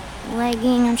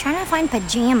 Legging. I'm trying to find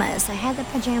pajamas. I had the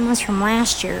pajamas from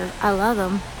last year. I love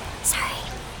them. Sorry.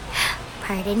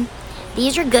 Pardon.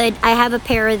 These are good. I have a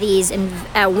pair of these in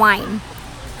wine.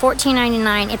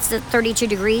 $14.99. It's the 32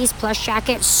 degrees plus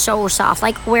jacket. So soft,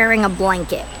 like wearing a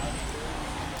blanket.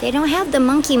 They don't have the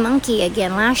monkey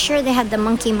again. Last year they had the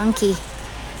monkey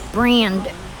brand.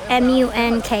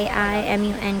 Munki.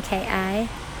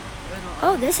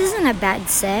 Oh, this isn't a bad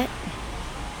set.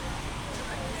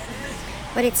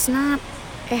 But it's not.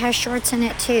 It has shorts in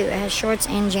it too. It has shorts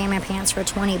and jammy pants for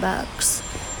 $20.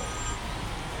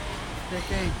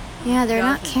 Yeah, they're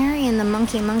not carrying the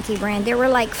monkey brand. They were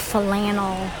like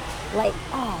flannel. Like,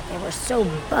 oh, they were so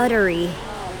buttery.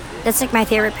 That's like my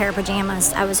favorite pair of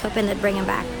pajamas. I was hoping they'd bring them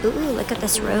back. Ooh, look at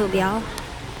this robe, y'all.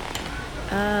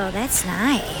 Oh, that's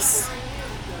nice.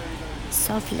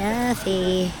 So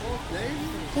fluffy.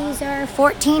 These are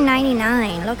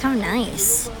 $14.99. Look how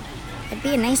nice. It'd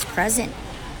be a nice present.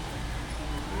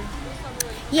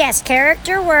 Yes,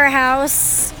 Character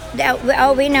Warehouse.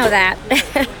 Oh, we know that.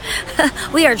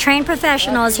 We are trained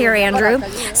professionals here, Andrew.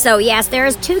 So, yes,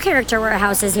 there's 2 Character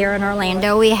Warehouses here in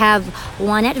Orlando. We have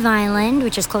one at Vineland,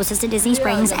 which is closest to Disney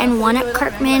Springs, and one at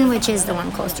Kirkman, which is the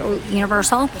one close to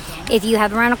Universal. If you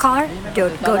have a rental car, go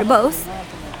to both.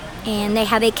 And they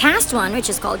have a cast one, which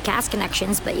is called Cast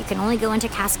Connections, but you can only go into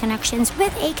Cast Connections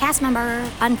with a cast member,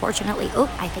 unfortunately. Oh,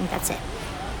 I think that's it.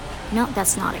 No,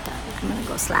 that's not it. I'm going to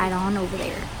go slide on over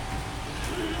there.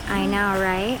 I know,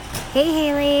 right? Hey,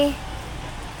 Haley.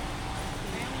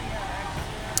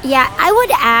 Yeah, I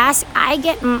would ask. I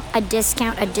get a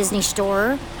discount at Disney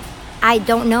Store. I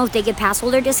don't know if they get pass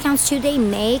holder discounts too. They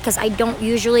may, because I don't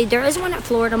usually. There is one at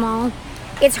Florida Mall.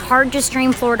 It's hard to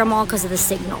stream Florida Mall because of the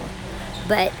signal.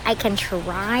 But I can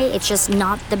try. It's just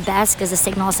not the best because the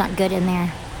signal is not good in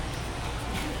there.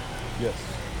 Yes.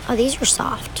 Oh, these are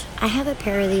soft. I have a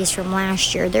pair of these from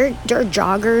last year. They're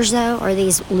joggers though, or are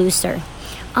these looser?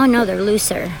 Oh no, they're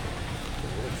looser.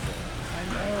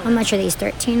 How much are these?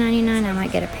 $13.99. I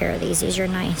might get a pair of these. These are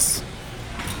nice.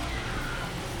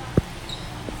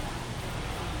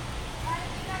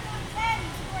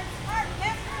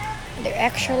 They're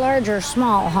extra large or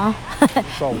small, huh? I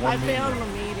found a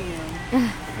medium.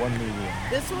 One medium.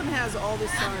 This one has all the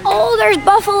size. Oh, there's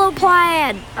buffalo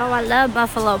plaid. Oh, I love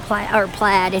buffalo plaid, or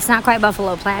plaid. It's not quite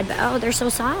buffalo plaid, but oh, they're so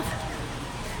soft.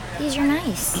 These are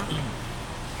nice.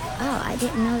 Oh, I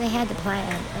didn't know they had the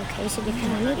plaid. Okay, so they come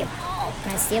in medium.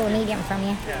 Can I steal a medium from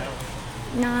you?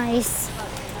 Nice.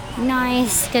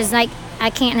 Nice, because like I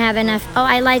can't have enough. Oh,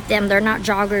 I like them. They're not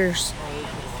joggers.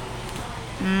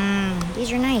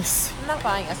 These are nice. I'm not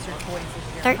buying Esther toys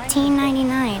this year.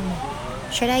 $13.99.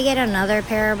 Should I get another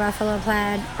pair of buffalo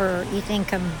plaid, or you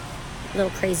think I'm a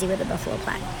little crazy with the buffalo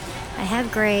plaid? I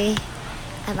have gray.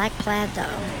 I like plaid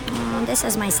though. This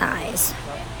is my size.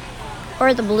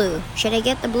 Or the blue. Should I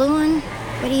get the blue one?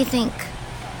 What do you think?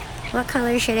 What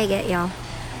color should I get, y'all?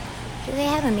 Do they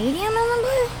have a medium on the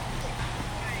blue?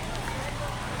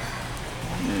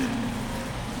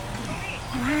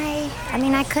 Why? I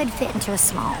mean, I could fit into a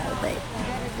small, but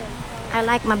I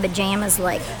like my pajamas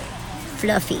like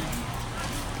fluffy.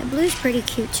 The blue's pretty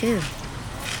cute too.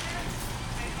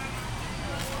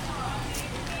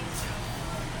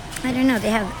 I don't know. They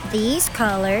have these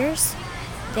colors.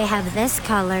 They have this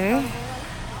color.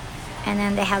 And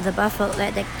then they have the buffalo,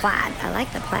 the plaid. I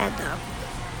like the plaid though.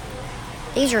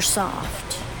 These are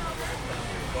soft.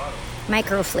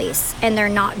 Micro fleece. And they're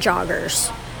not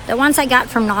joggers. The ones I got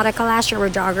from Nautica last year were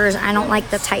joggers. I don't like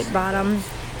the tight bottom.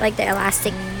 Like the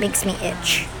elastic makes me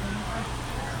itch.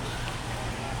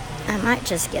 I might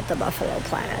just get the buffalo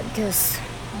plaid because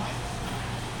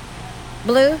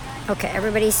blue. Okay,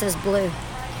 everybody says blue.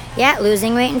 Yeah,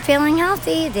 losing weight and feeling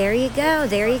healthy. There you go.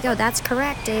 There you go. That's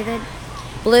correct, David.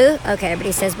 Blue. Okay,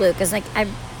 everybody says blue because like I'm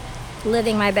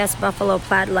living my best buffalo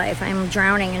plaid life. I'm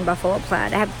drowning in buffalo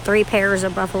plaid. I have 3 pairs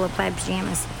of buffalo plaid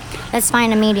pajamas. Let's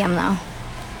find a medium though.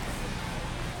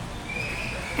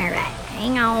 All right,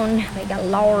 hang on. We got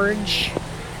large,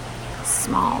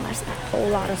 small. There's a whole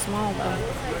lot of small though.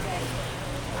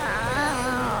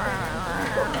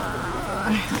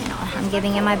 I know. I'm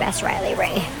giving you my best, Ryleigh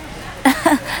Rey.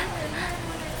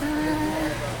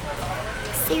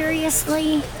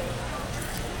 Seriously?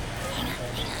 Hang on.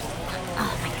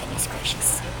 Oh my goodness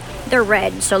gracious. They're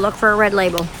red, so look for a red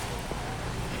label.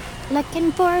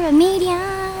 Looking for a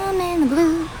medium in the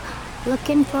blue.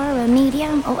 Looking for a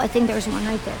medium. Oh, I think there's one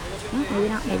right there. No, maybe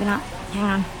not, maybe not. Hang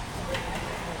on.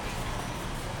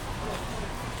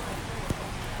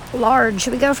 Large.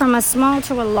 We go from a small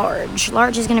to a large.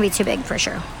 Large is going to be too big for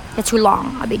sure. It's too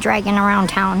long. I'll be dragging around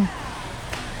town.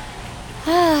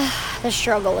 The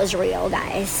struggle is real,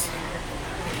 guys.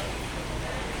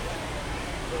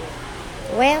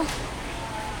 Well,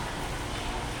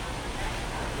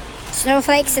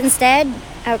 snowflakes instead?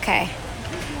 Okay.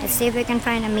 Let's see if we can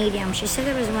find a medium. She said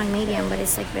there was one medium, but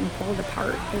it's like been pulled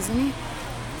apart, isn't it?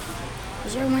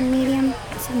 Is there one medium?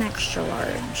 It's an extra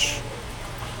large.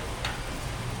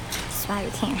 That's why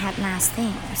we can't have nice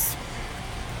things.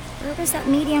 Where was that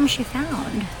medium she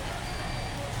found?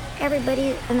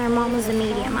 Everybody and their mom was a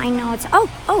medium. I know it's...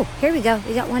 Oh, here we go.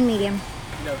 We got one medium.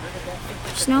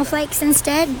 Snowflakes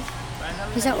instead?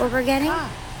 Is that what we're getting?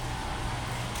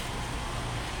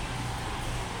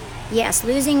 Yes,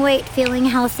 losing weight, feeling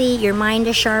healthy, your mind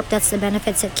is sharp. That's the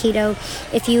benefits of keto.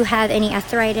 If you have any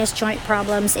arthritis, joint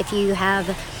problems, if you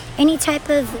have any type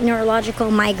of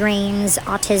neurological migraines,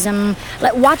 autism,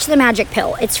 watch The Magic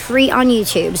Pill. It's free on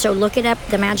YouTube, so look it up,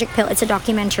 The Magic Pill. It's a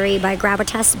documentary by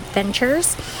Gravitas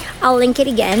Ventures. I'll link it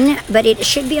again, but it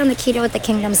should be on the Keto at the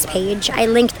Kingdoms page. I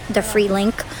linked the free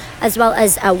link, as well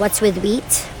as What's with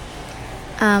Wheat.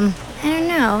 I don't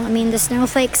know. I mean, the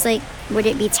snowflakes, like, would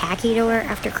it be tacky to wear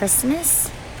after Christmas?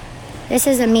 This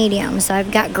is a medium, so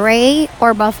I've got gray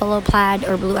or buffalo plaid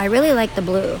or blue. I really like the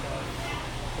blue.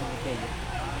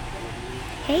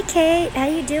 Hey Kate, how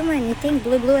you doing? You think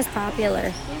blue is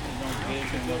popular?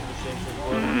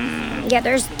 Yeah,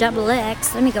 there's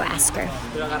XX. Let me go ask her.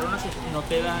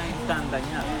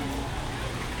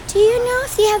 Do you know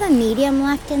if you have a medium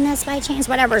left in this by chance?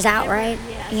 Whatever's out, right?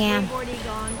 Yes, Yeah. we've already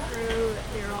gone through.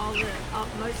 They're all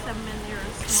most of them in there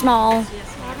are Small. Yes,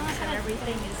 ma'am. So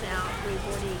everything is out.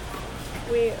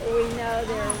 We know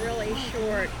they're really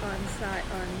short on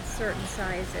certain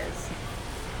sizes.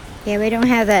 Yeah, we don't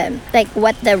have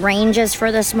what the range is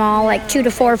for the small, like 2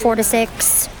 to 4, 4 to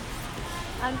 6.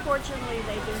 Unfortunately,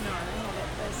 they do not have it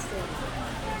listed.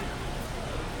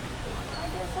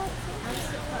 I'm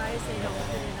surprised they don't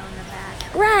put it on the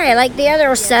back. Right, like the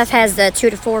other stuff has the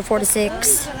 2 to 4, 4 to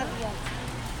 6.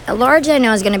 A large I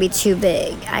know is going to be too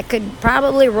big. I could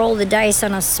probably roll the dice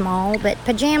on a small, but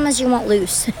pajamas you won't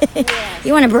loose.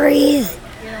 You want to breathe.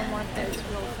 You don't want those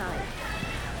real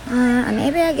tight.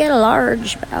 Maybe I get a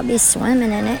large, but I'll be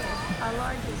swimming in it. A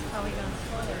large is probably going to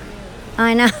swallow you.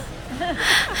 I know.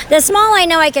 The small I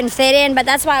know I can fit in, but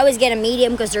that's why I always get a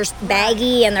medium because they're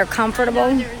baggy and they're comfortable.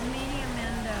 There's medium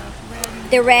and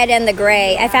red. The red and the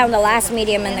gray. I found the last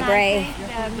medium in the gray.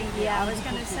 I was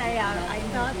going to say, I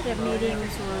thought the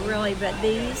mediums were really, but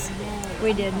these,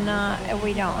 we don't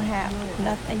have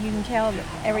nothing. You can tell that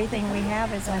everything we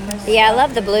have is almost. Yeah, I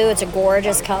love the blue. It's a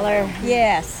gorgeous color.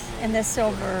 Yes, and the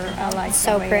silver, I like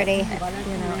So the way pretty. It,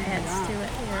 adds to it.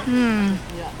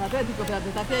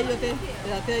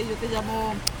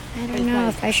 I don't know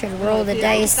if I should roll the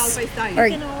dice or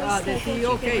You can always take it,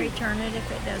 you can return it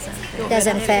if it doesn't fit.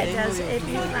 Doesn't fit. If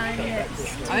you find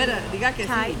it's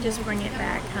tight, just bring it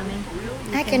back, honey.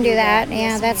 I can do that.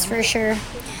 Yeah, that's for sure.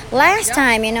 Last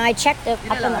time, I checked up in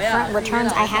the front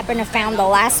returns. I happened to found the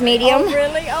last medium.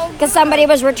 Really? Oh, Because somebody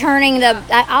was returning the.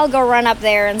 I'll go run up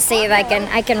there and see if I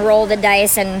can roll the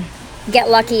dice and get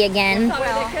lucky again.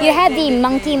 You had the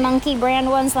monkey brand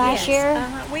ones last year.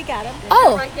 we got them.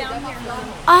 Oh. Right down here.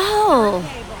 Oh,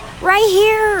 right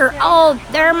here. Oh,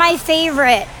 they're my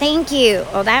favorite. Thank you.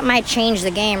 Oh, that might change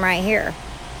the game right here.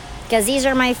 Because these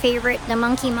are my favorite, the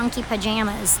monkey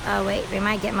pajamas. Oh, wait, we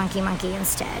might get monkey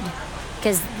instead.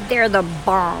 Because they're the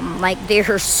bomb. Like,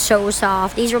 they're so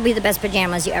soft. These will be the best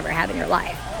pajamas you ever have in your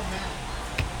life.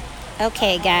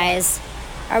 Okay, guys.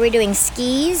 Are we doing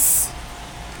skis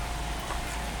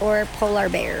or polar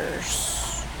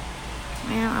bears?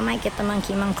 Well, I might get the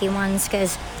monkey ones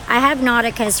because I have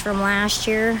Nauticas from last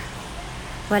year,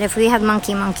 but if we have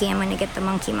Monkey, I'm gonna get the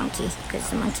Monkey because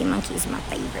the Monkey is my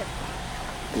favorite.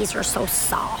 These are so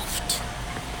soft.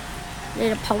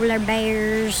 Little polar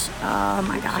bears. Oh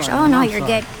my gosh. Oh no, you're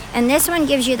good. And this one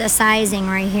gives you the sizing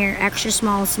right here. Extra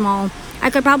small, small. I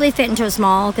could probably fit into a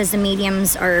small because the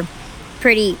mediums are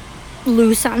pretty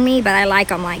loose on me, but I like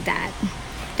them like that.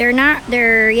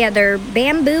 They're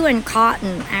bamboo and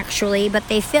cotton actually, but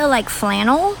they feel like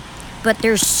flannel, but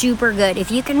they're super good. If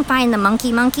you can find the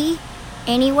Monkey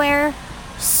anywhere,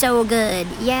 so good.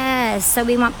 Yes, so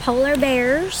we want polar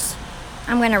bears.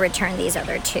 I'm gonna return these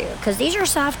other two because these are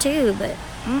soft too, but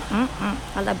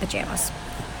I love pajamas.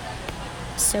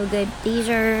 So good. These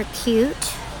are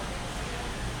cute.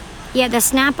 Yeah, the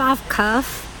snap off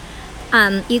cuff,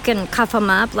 you can cuff them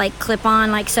up, like clip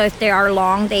on, like so if they are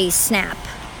long, they snap,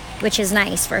 which is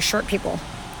nice for short people.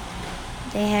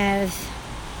 They have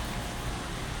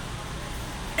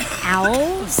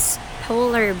owls,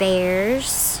 polar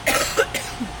bears,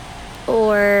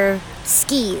 or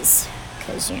skis.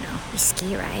 Because, you know, we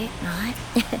ski, right? Not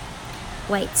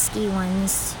white ski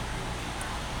ones.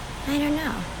 I don't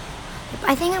know.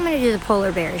 I think I'm going to do the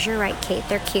polar bears. You're right, Kate.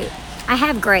 They're cute. I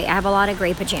have gray. I have a lot of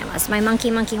gray pajamas. My monkey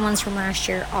ones from last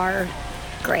year are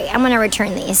gray. I'm going to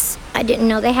return these. I didn't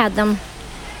know they had them.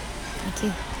 Thank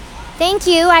you. Thank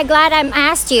you. I'm glad I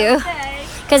asked you.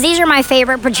 Because these are my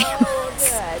favorite pajamas.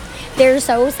 Oh, they're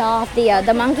so soft.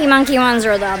 The monkey ones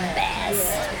are the best.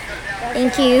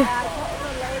 Thank you.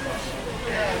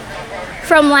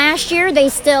 From last year, they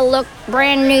still look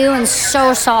brand new and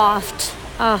so soft.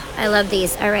 Oh, I love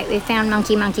these. All right, we found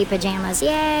monkey pajamas.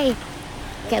 Yay!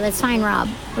 Okay, let's find Rob.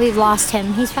 We've lost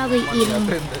him. He's probably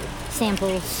eating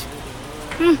samples.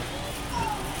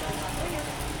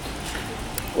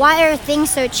 Why are things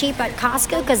so cheap at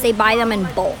Costco? Because they buy them in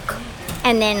bulk.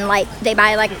 And then, like, they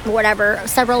buy, like, whatever,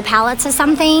 several pallets of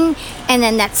something, and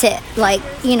then that's it. Like,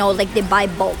 you know, like, they buy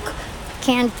bulk.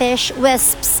 Canned fish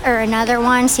wisps are another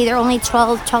one. See, they're only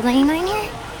 $12.99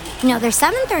 here. No, they're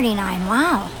 $7.39.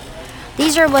 Wow.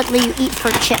 These are what you eat for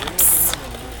chips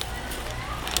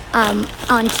on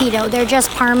keto. They're just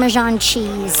Parmesan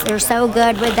cheese. They're so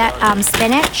good with that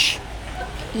spinach.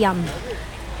 Yum.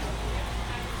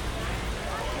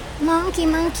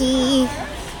 Monkey.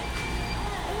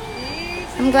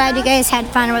 I'm glad you guys had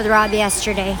fun with Rob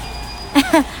yesterday.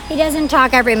 He doesn't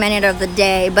talk every minute of the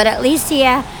day, but at least he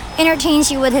entertains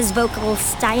you with his vocal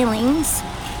stylings.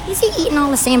 Is he eating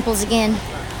all the samples again?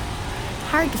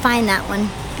 Hard to find that one.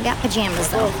 I got pajamas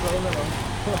though.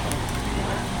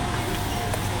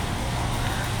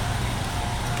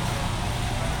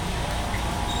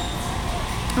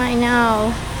 I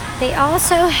know. They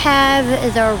also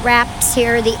have the wraps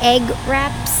here, the egg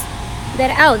wraps.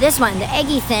 This one, the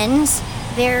eggy thins.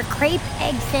 They're crepe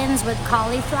egg thins with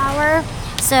cauliflower.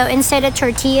 So instead of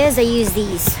tortillas, I use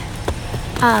these.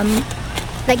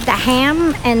 Like the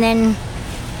ham and then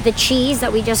the cheese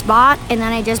that we just bought, and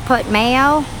then I just put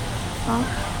mayo. Well,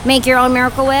 make your own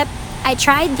Miracle Whip. I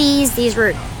tried these. These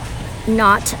were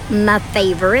not my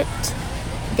favorite.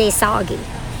 They soggy.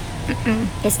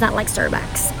 It's not like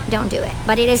Starbucks. Don't do it.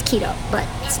 But it is keto, but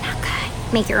it's not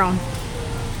good. Make your own.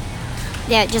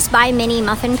 Yeah, just buy mini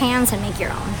muffin pans and make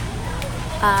your own.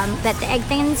 But the egg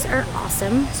thins are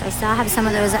awesome. So I still have some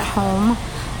of those at home.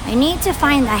 I need to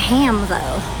find the ham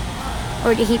though.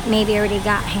 Or he maybe already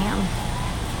got ham.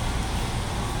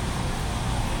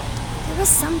 There was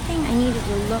something I needed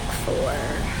to look for.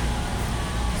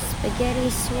 Spaghetti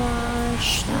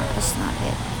swash. No, that's not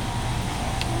it.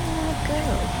 Where did it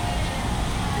go?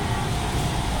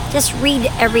 Just read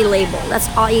every label. That's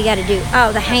all you gotta do.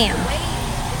 Oh, the ham.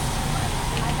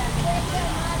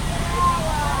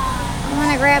 I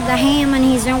wanna grab the ham and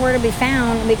he's nowhere to be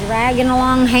found. I'll be dragging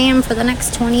along ham for the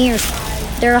next 20 years.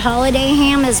 Their holiday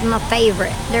ham is my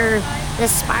favorite. They're the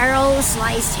spiral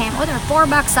sliced ham. Oh, they're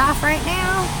 $4 off right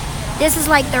now. This is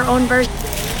like their own version.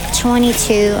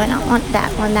 22. I don't want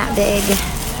that one that big.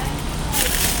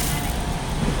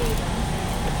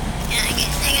 I get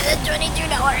a $22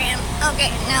 ham. Okay,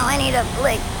 now I need a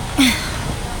like.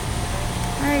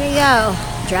 Where'd he go?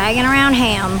 Dragging around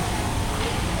ham.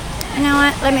 You know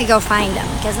what? Let me go find him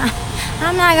because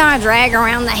I'm not gonna drag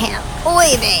around the ham.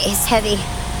 Oy vey, it's heavy.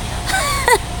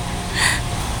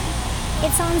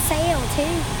 It's on sale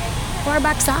too.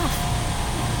 $4 off.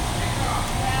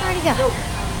 Where'd he go?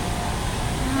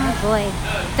 Oh boy.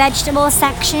 Vegetable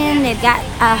section. They've got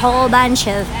a whole bunch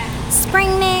of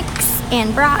spring mix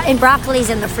and broccoli's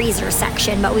in the freezer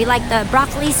section. But we like the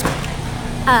broccolis,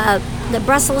 the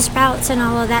Brussels sprouts and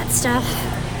all of that stuff.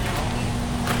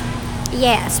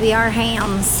 Yes, we are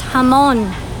hams.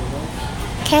 Hamon.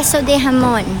 queso de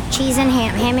jamon, cheese and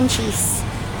ham, ham and cheese.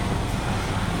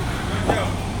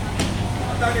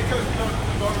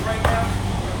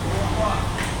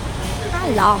 I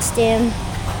lost him.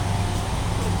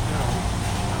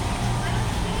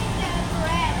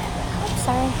 Oops,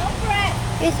 sorry.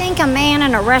 You think a man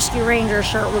in a Rescue Ranger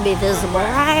shirt would be visible,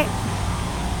 right?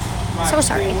 So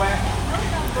sorry.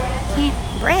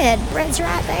 Bread's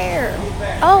right there.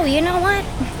 Oh, you know what?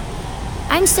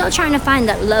 I'm still trying to find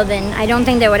that lovin'. I don't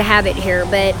think they would have it here,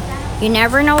 but you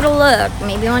never know to look.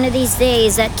 Maybe one of these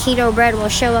days that keto bread will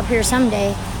show up here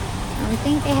someday. I don't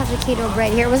think they have the keto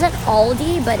bread here. Was it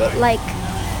Aldi? But it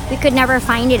we could never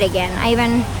find it again. I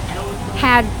even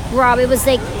had Rob. It was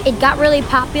it got really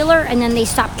popular and then they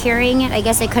stopped carrying it. I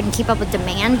guess they couldn't keep up with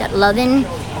demand. That lovin',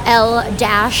 L''L''OVEN.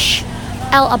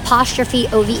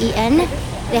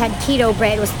 They had keto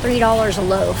bread. It was $3 a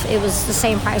loaf. It was the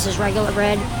same price as regular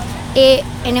bread.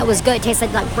 And it was good. It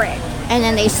tasted like bread. And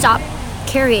then they stopped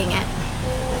carrying it.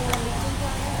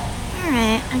 All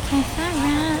right. Okay. Hi,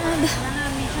 Rob.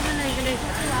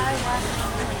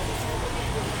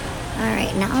 All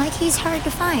right. Not like he's hard to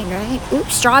find, right?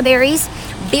 Oops. Strawberries.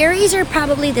 Berries are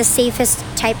probably the safest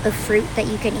type of fruit that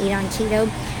you can eat on keto.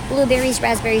 Blueberries,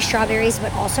 raspberries, strawberries,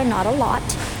 but also not a lot.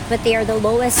 But they are the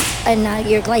lowest in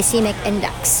your glycemic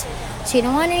index. So you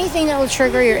don't want anything that will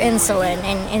trigger your insulin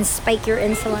and spike your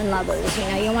insulin levels. You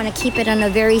know, you want to keep it on a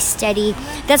very steady.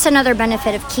 That's another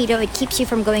benefit of keto. It keeps you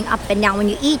from going up and down. When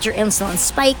you eat, your insulin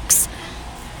spikes,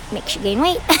 makes you gain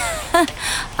weight.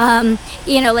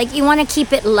 You know, you want to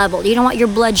keep it leveled. You don't want your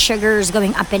blood sugars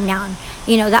going up and down.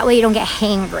 You know, that way you don't get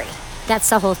hangry. That's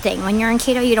the whole thing. When you're on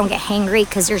keto, you don't get hangry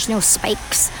because there's no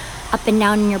spikes up and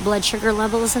down in your blood sugar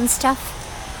levels and stuff.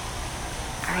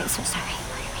 All right, so sorry.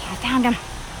 I found them.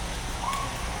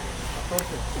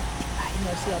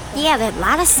 Yeah, there are a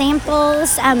lot of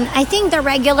samples. I think the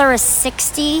regular is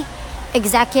 60.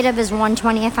 Executive is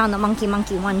 120. I found the monkey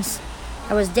ones.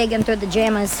 I was digging through the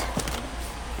jammas.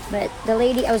 But the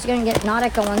lady, I was going to get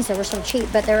Nautica ones. They were so cheap.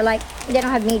 But they were they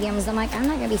don't have mediums. I'm like, I'm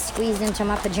not going to be squeezed into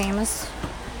my pajamas.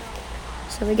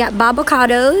 So we got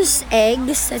avocados,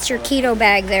 eggs. That's your keto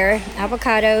bag there.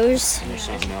 Avocados. And there's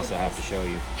something else I have to show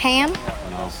you. Ham.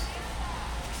 No.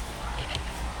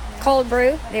 Cold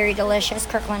brew, very delicious,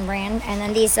 Kirkland brand. And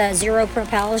then these Zero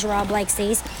Propels, Rob likes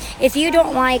these. If you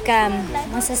don't like,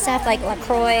 what's this stuff, like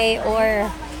LaCroix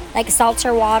or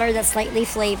seltzer water that's lightly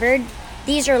flavored,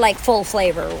 these are full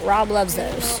flavor. Rob loves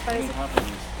those.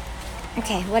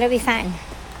 Okay, what did we find?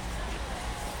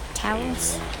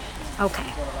 Towels?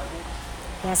 Okay.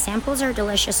 Yeah, samples are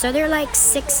delicious. So they're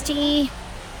 60,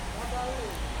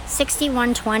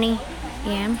 120.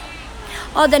 Yeah.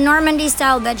 Oh, the Normandy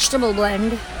style vegetable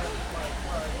blend.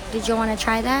 Did you want to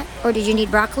try that? Or did you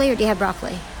need broccoli, or do you have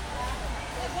broccoli?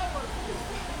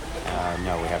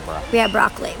 No, we have broccoli. We have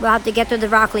broccoli. We'll have to get through the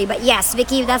broccoli. But yes,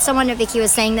 Vicky, that's the one that Vicky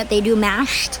was saying that they do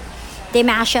mashed. They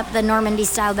mash up the Normandy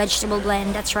style vegetable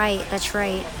blend. That's right. That's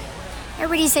right.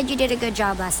 Everybody said you did a good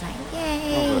job last night.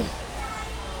 Yay. Oh,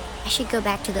 I should go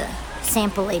back to the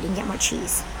sample lady and get more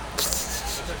cheese.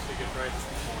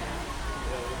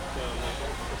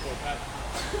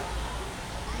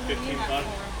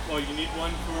 Well, you need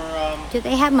one for, Do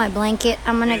they have my blanket?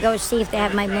 I'm going to go see if they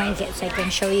have my blanket so I can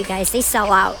show you guys. They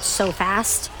sell out so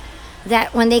fast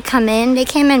that when they come in, they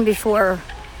came in before,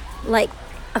 a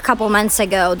couple months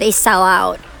ago. They sell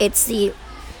out. It's the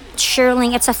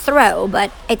shearling. It's a throw,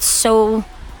 but it's so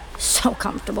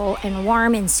comfortable and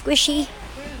warm and squishy.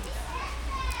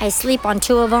 I sleep on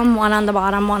two of them, one on the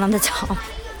bottom, one on the top.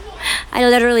 I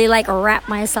literally wrap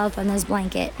myself in this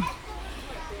blanket.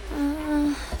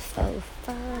 Faux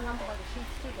fur.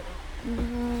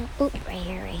 Oh, right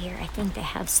here. I think they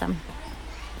have some.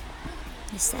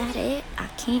 Is that it? I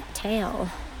can't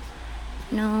tell.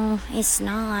 No, it's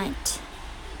not.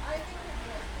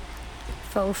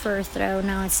 Faux fur throw.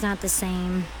 No, it's not the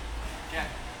same.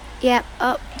 Yep.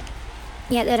 Oh,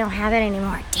 yeah, they don't have it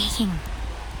anymore. Dang.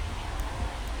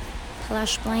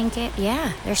 Plush blanket.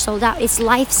 Yeah, they're sold out. It's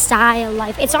lifestyle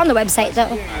life. It's on the website though.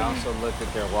 I also looked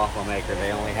at their waffle maker.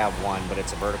 They only have one, but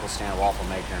it's a vertical stand waffle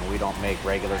maker, and we don't make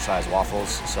regular size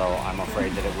waffles, so I'm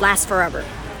afraid that it would Last forever.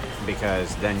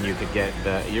 because then you could get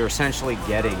you're essentially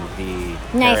getting the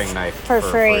paring knife for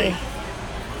free.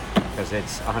 Because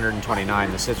it's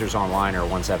 $129. The scissors online are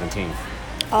 $117.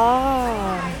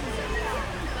 Oh.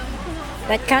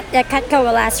 But the Cutco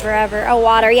will last forever. Oh,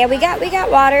 water. Yeah, we got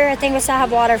water. I think we still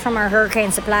have water from our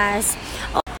hurricane supplies.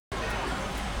 Oh.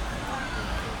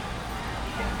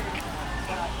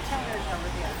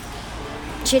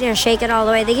 She didn't shake it all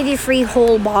the way. They give you free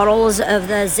whole bottles of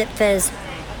the Zip Fizz.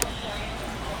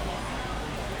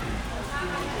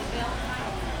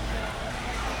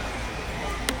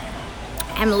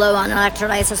 I'm low on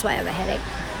electrolytes, that's why I have a headache.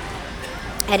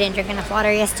 I didn't drink enough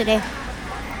water yesterday.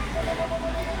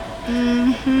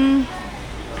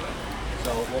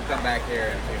 So we'll come back here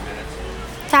in a few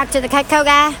minutes. Talk to the COSTCO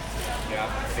guy.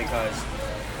 Yeah, because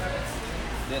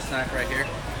this knife right here.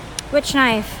 Which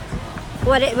knife?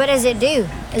 What does it do?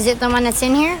 Is it the one that's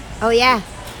in here? Oh yeah.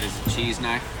 It's a cheese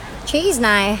knife. Cheese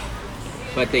knife.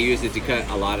 But they use it to cut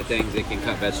a lot of things. It can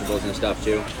cut vegetables and stuff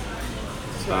too.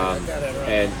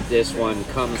 And this one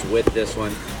comes with this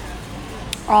one.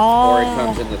 Oh. Or it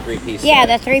comes in the 3-piece Yeah,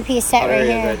 set. the 3-piece set right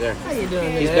here. Right there. How you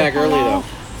doing? He's back early though.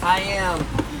 I am.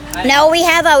 No,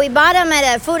 we bought them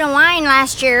at a Food and Wine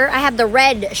last year. I have the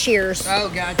red shears. Oh,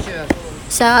 gotcha.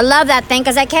 So I love that thing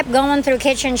because I kept going through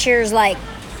kitchen shears like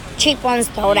cheap ones,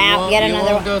 throw it out, get another You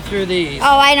one. won't go through these. Oh,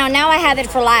 I know. Now I have it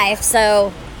for life.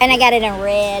 So, and I got it in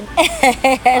red.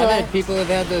 I've had people have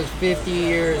had those 50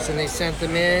 years and they sent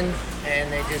them in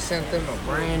and they just sent them a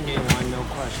brand new one, no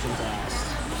questions asked.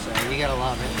 So you gotta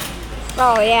love it.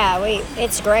 Oh yeah,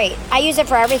 it's great. I use it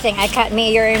for everything.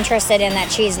 You're interested in that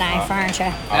cheese knife, aren't you?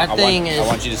 That thing is. I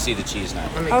want you to see the cheese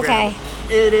knife. Let me Okay. grab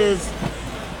it. It is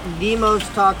the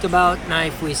most talked about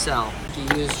knife we sell.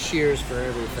 You use shears for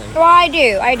everything. Well, I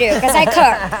do, because I cook,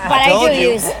 but I told do you.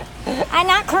 use. I'm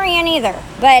not Korean either,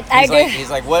 but I do. He's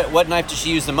like, what knife does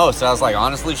she use the most? I was like,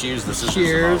 honestly, she used the scissors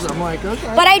Shears. the most. I'm like,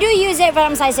 okay. But I do use it when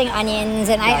I'm slicing onions,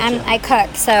 and Gotcha. I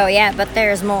cook. So yeah, but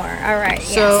there's more. All right.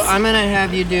 So yes. I'm gonna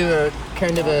have you do a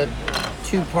kind of a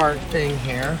two-part thing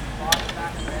here.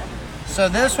 So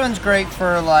this one's great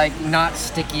for like not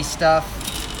sticky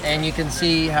stuff, and you can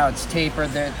see how it's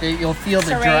tapered. You'll feel the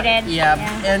Serrated, yeah,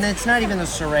 yeah. and it's not even the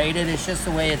serrated. It's just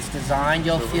the way it's designed.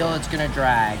 You'll feel it's gonna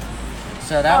drag.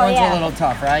 So that Oh, one's yeah. a little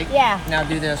tough, right? Yeah. Now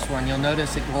do this one. You'll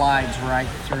notice it glides right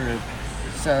through.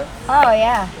 So Oh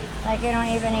yeah, like you don't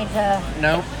even need to.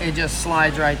 nope, it just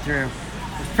slides right through.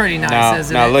 It's pretty nice, Now,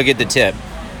 isn't now it? look at the tip.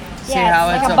 See Yeah, how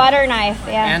it's it's like a butter knife.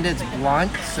 Yeah. and it's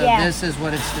blunt, so Yeah. this is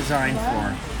what it's designed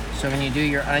for. So when you do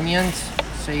your onions,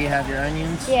 so you have your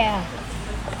onions, Yeah.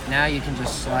 now you can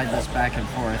just slide this back and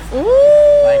forth. Ooh.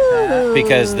 Like that.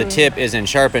 Because the tip isn't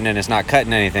sharpened and it's not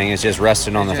cutting anything. It's just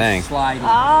resting on the Just thing. sliding.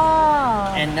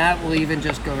 Oh. And that will even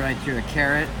just go right through a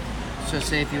carrot. So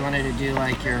say if you wanted to do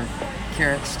like your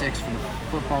carrot sticks for the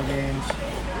football games.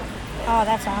 Oh,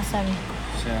 that's awesome.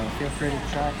 So feel free to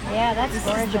try. Yeah, that's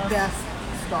gorgeous. This is the best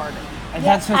starter. And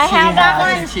Yeah, that's what I she have that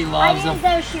has, one. and she loves I them. use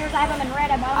those shears. I have them in red.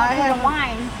 I bought I them for have- the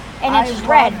wine, and I it's just love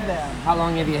red. them. How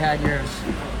long have you had yours?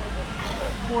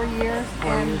 4 years,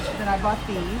 and then I bought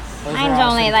these. Those Mine's are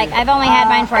only awesome, like too. I've only had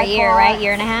mine for a I year, bought- right?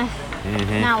 Year and a half.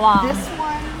 Not long. This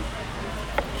one,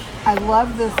 I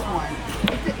love this one.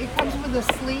 It comes with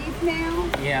a sleeve now.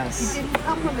 It Yes. didn't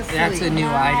come with a sleeve. That's a new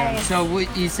item. Nice. So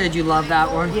you said you love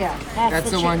that one? Yeah.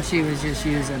 That's the one she was just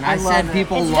using. I I love said it.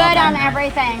 people It's love good on it.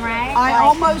 everything, right? I Like-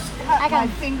 almost cut I can- my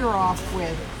finger off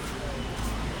with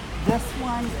this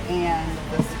one and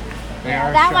this one. They Yeah,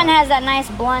 are that sharp. one has that nice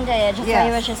blunt edge. That's what he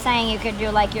Yes. was just saying. You could do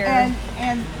like your.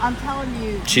 And I'm telling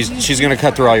you, She's gonna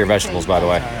cut through all your vegetables, by the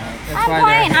way. That's I'm why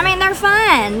fine. they're- I mean, they're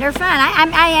fun. They're fun.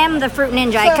 I am the fruit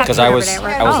ninja. I cut Because fruit I over was there,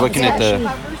 right? I was Oh, looking yeah. at the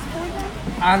covers for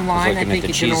them. Online, I looking at think the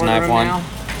you cheese can order knife them one now.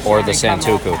 or the They come all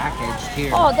Santoku. packaged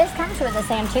here. Oh, this comes with the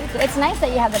Santoku. It's nice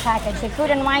that you have the package. The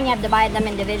food and wine, you have to buy them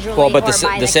individually. Well, but or the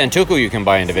buy Santoku you can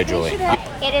buy individually.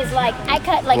 It is like I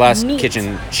cut like Glass meat.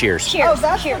 kitchen shears. Cheers. Oh,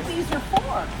 that's cheers. what these are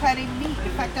for, cutting meat.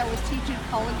 In fact, I was teaching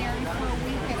culinary for a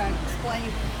week, and I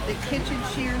explained that kitchen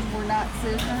shears were not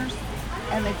scissors,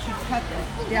 and that you cut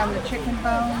down the chicken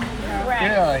bone. You know. Right.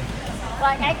 Really?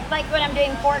 Like when I'm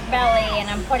doing pork belly and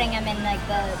I'm putting them in like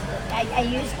I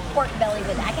use pork belly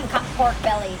with I can cut pork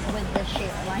belly with the shear.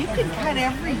 Like You can cut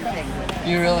everything with it.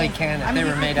 You really can. If I they mean,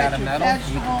 were you made can out of cut metal, your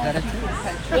you can cut it vegetables, too. you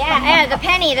can cut your yeah,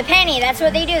 the penny. That's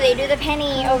what they do. They do the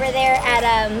penny over there at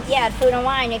at Food and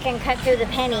Wine. You can cut through the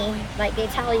penny. Like they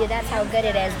tell you that's how good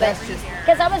it is. But That's just-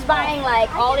 because I was buying like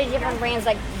all these different brands,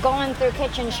 like going through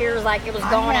kitchen shears like it was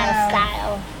going out of have-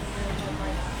 style.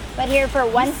 But here for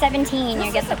 $117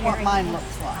 you This get the isn't what paring. mine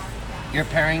looks like. Your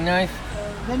paring knife?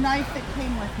 The knife that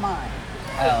came with mine.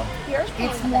 Oh. Yours came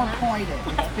It's with more that. pointed.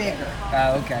 It's bigger.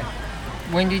 Oh, okay.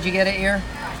 When did you get it here?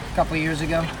 A couple years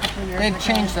ago? years They've ago.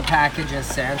 changed the packages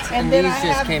since, and then these I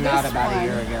just have came out this about a one.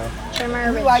 year ago. Trimmer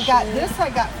Ooh, with I got shears. this. I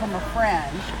got from a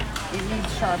friend. It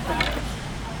needs sharpening.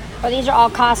 Oh, these are all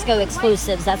Costco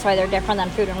exclusives. That's why they're different than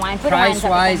Food and Wine. Food and Wine's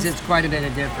Price-wise, everything. it's quite a bit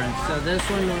of difference. So this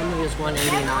one normally is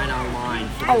 $189 online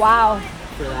Oh wow.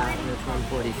 for that, and it's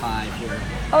 $145 here.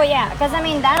 Oh yeah, because I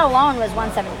mean that alone was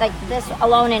 170. Like this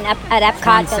alone at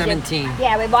Epcot. 117.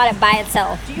 Yeah, we bought it by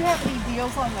itself. Do you have any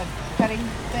deals on the cutting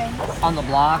things? On the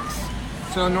blocks,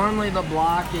 So normally the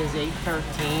block is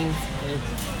 $8.13. It's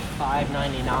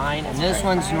 $5.99, and this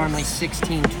one's normally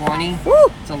 $16.20.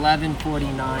 It's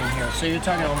 $11.49 here. So you're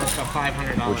talking almost a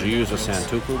 $500. Would you use a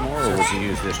Santoku more, or would you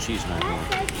use this cheese knife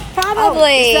more?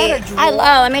 Probably. Oh, is that a drawer?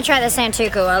 let me try the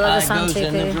Santoku. I love the It goes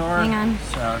in the Santoku. drawer. Hang on.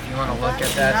 So if you want to look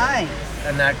at that, Nice.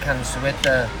 and that comes with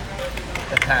the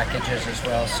packages as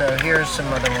well. So here's some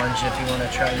other ones if you want to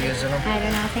try using them. I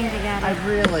don't know. I think they got I it.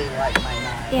 really like my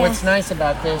knife. Yeah. What's nice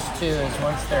about this too is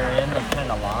once they're in, they kind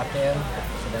of lock in,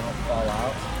 so they don't fall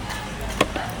out.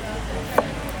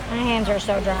 My hands are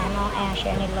so dry. I'm all ashy.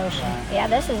 I need lotion. Yeah,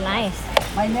 this is nice.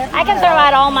 My nephew I can had throw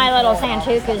out a- all my little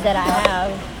Santokus that I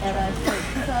have.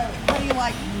 So, how do you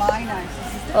like my knives?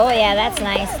 Oh yeah, that's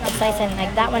nice. It's nice and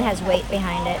like that one has weight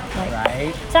behind it. Like,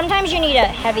 Right? sometimes you need a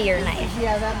heavier knife,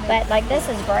 Yeah, that makes but like this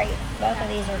is great. Both of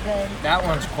these are good. That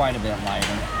one's quite a bit lighter.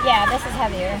 Yeah, this is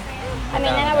heavier. I mean,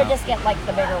 then I would Without a just get like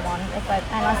the bigger one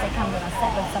unless it comes in a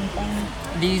set with something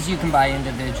These you can buy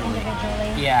individually.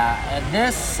 individually. Yeah,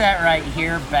 this set right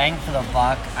here, bang for the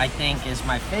buck, I think is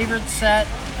my favorite set.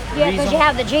 Yeah, because Reason- you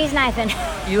have the cheese knife in.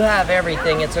 You have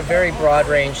everything. It's a very broad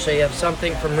range. So you have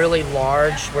something from really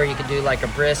large where you could do like a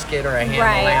brisket or a ham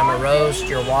Right. lamb or roast,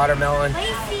 your watermelon.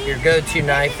 Your go-to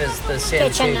knife is the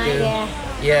Kitchen knife, Santoku. yeah.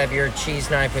 You have your cheese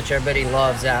knife, which everybody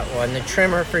loves that one. The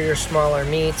trimmer for your smaller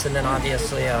meats, and then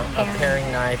obviously a paring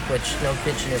knife, which no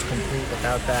kitchen is complete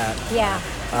without that. Yeah.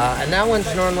 And that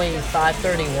one's normally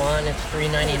 $5.31. It's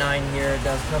 $3.99 here. It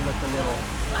does come with a little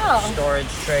Oh, storage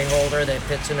tray holder that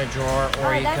fits in a drawer, or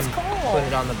Oh, you that's can cool. put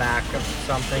it on the back of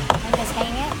something. and just hang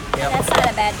it. Yep. That's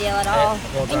not a bad deal at all.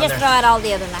 holds And on just there. throw out all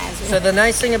the other knives. So the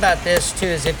nice thing about this too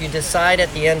is if you decide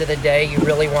at the end of the day you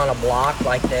really want a block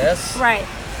like this, Right.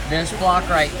 this block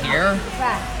right here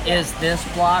Right. is this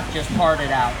block just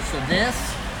parted out. So this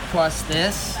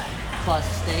plus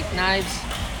steak knives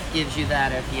gives you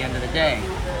that at the end of the day.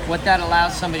 What that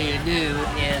allows somebody to do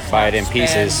is Buy it not in spend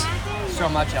pieces. so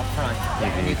much up front,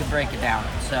 and you can break it down.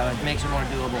 So it makes it more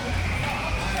doable,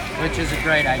 which is a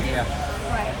great idea.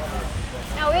 Right.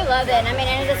 No, we love it. I mean,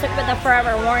 and just with the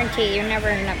forever warranty, you're never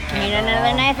gonna need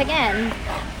another knife again.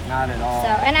 Not at all. So,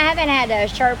 and I haven't had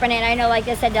to sharpen it. I know, like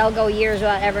I said, they'll go years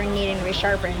without ever needing to be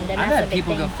sharpened. And I've that's a had big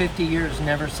people thing. go 50 years,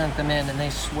 never sent them in, and they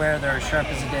swear they're as sharp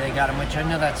as the day they got them, which I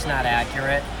know that's not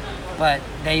accurate, but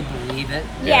they believe it.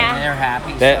 Yeah. And they're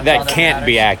happy. so That that's all can't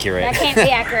be matters. accurate. That can't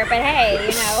be accurate, but hey,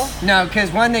 you know. No,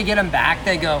 because when they get them back,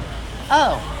 they go,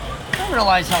 oh, I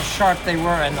realize how sharp they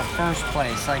were in the first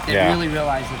place. Like, they Yeah. really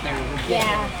realize that they were ridiculously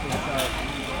sharp.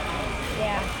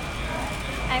 Yeah.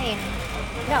 I mean,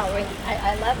 no,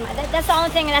 I love my. That's the only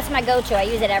thing. That's my go-to. I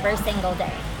use it every single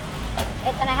day.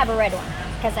 And I have a red one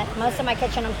because most of my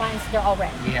kitchen appliances they're all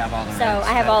red. You have all the So reds.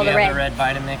 I have all You the have red. the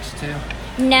red Vitamix too?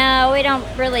 No, we don't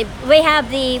really. We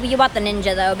have you bought the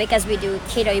Ninja though because we do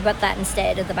keto. You bought that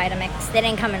instead of the Vitamix. They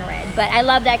didn't come in red, but I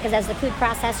love that because as the food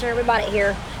processor, we bought it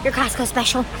here. Your Costco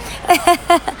special.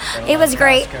 It was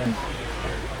great. Costco.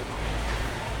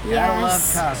 Gotta love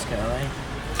Yes. Costco, eh?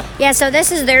 Yeah, so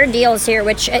this is their deals here,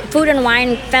 which Food and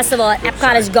Wine Festival at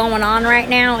Epcot is going on right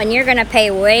now, and you're going to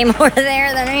pay way more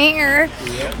there than here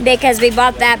because we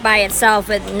bought that by itself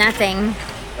with nothing.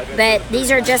 But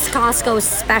these are just Costco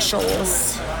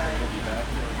specials.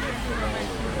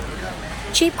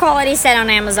 Cheap quality set on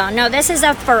Amazon. No, this is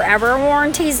a forever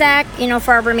warranty, Zach. You know,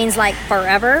 forever means like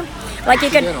forever. Like you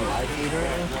could.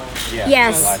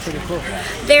 Yes. Pretty cool.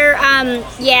 They're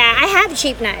yeah, I have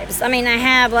cheap knives. I mean,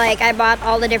 I bought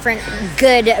all the different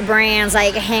good brands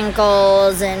like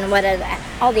Henkel's and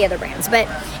all the other brands, but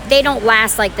they don't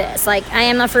last like this. Like I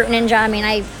am a fruit ninja. I mean,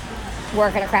 I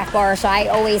work at a craft bar, so I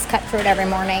always cut fruit every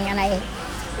morning. And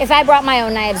if I brought my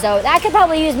own knives though, I could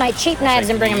probably use my cheap knives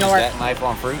and bring them to work. That knife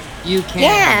on fruit? You can.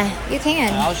 Yeah, you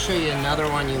can. I'll show you another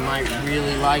one you might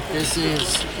really like. This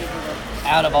is,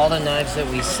 out of all the knives that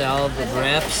we sell, the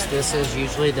reps, this is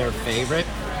usually their favorite.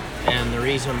 And the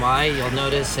reason why, you'll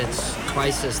notice it's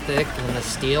twice as thick in the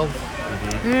steel.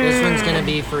 This one's going to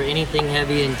be for anything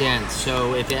heavy and dense.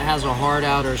 So if it has a hard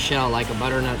outer shell, like a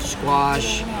butternut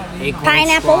squash, acorn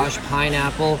Pineapple. squash,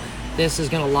 pineapple, this is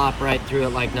going to lop right through it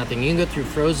like nothing. You can go through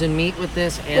frozen meat with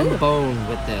this and bone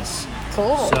with this.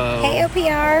 Cool. So-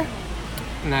 KOPR.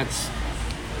 And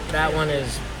that one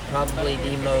is probably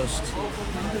the most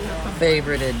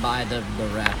favorited by the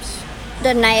reps.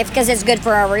 The knife, because it's good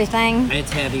for everything.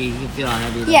 It's heavy. You feel how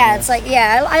heavy that Yeah, is. it's like,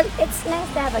 it's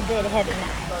nice to have a good heavy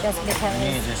knife, just You can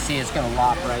because. just see it's going to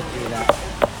lop right through that.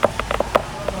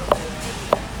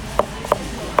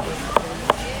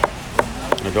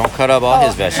 Don't cut up all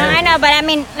his vegetables. I know, but I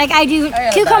mean, like I do got a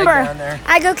bag cucumber. down there.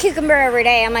 I go cucumber every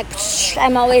day. I'm like,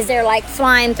 I'm always there, like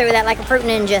flying through that like a fruit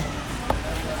ninja.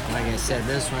 Like I said,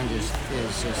 this one just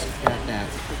is just got that.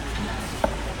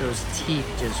 Those teeth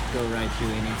just go right through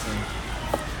anything.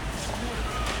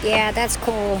 Yeah, that's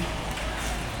cool.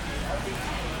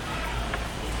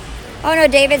 Oh no,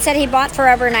 David said he bought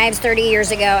Forever knives 30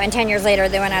 years ago, and 10 years later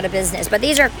they went out of business. But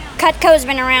these are, Cutco's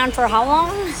been around for how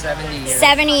long? 70 years.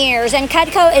 70 years. And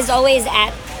Cutco is always at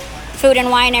Food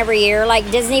and Wine every year. Like,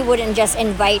 Disney wouldn't just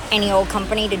invite any old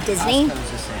company to Disney.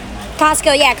 Costco's the same way.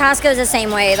 Costco, yeah, Costco's the same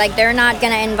way. Like, they're not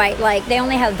going to invite, like, they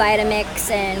only have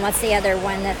Vitamix and what's the other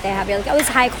one that they have? Like, always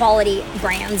high quality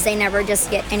brands. They never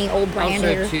just get any old brand Also,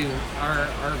 here. too, our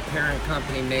parent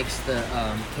company makes the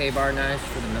K-bar knives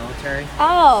for the military.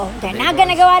 Oh, they're not going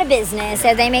to go out of business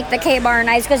if they make the K-bar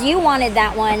knives, because you wanted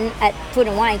that one at Food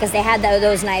and Wine, because they had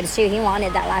those knives too. He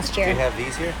wanted that last year. Do you have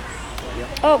these here?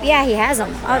 Oh, yeah, he has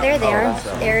them. Oh, there they are. that's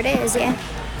them. There it is, yeah.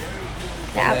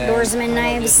 The outdoorsman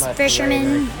knives, my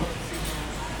fisherman.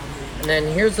 And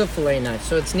then here's the fillet knife.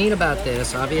 So what's neat about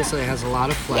this, obviously it has a lot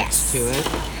of Yes. flex to it.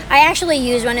 I actually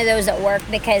use one of those at work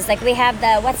because, like, we have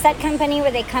the, what's that company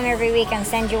where they come every week and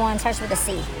send you one? Starts with a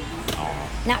C.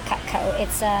 Not Cutco.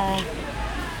 It's, oh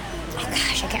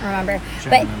gosh, I can't remember.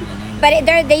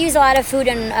 But they use a lot of food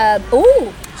and, a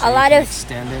lot of,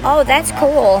 oh, that's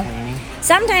cool.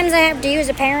 Sometimes I have to use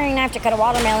a paring knife to cut a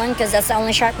watermelon because that's the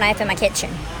only sharp knife in my kitchen.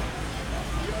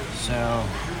 So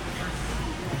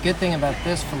the good thing about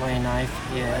this fillet knife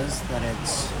is that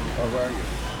it's, let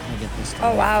me get this to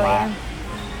Oh, lay wow, flat.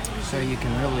 yeah. So you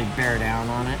can really bear down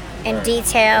on it. And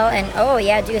detail and, oh,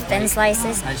 yeah, do thin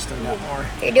slices. I still got more.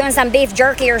 You're doing some beef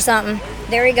jerky or something.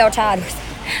 There you go, Todd.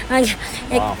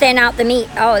 Wow. Thin out the meat.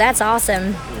 Oh, that's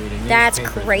awesome. Reading That's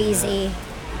newspapers crazy.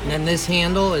 And then this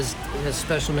handle is a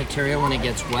special material. When it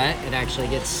gets wet, it actually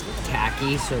gets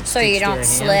tacky, so it So sticks you to your don't hand.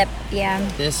 slip.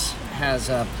 Yeah. This has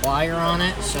a plier on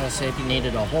it, so say if you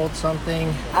needed to hold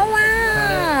something, Oh,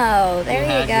 wow. There you you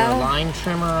have your go. line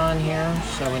trimmer on here,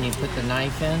 so when you put the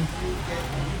knife in,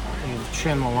 you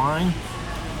trim the line,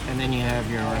 and then you have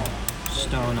your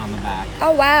stone on the back.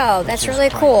 Oh, wow. That's is really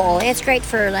quite cool. nice. It's great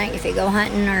for, like, if you go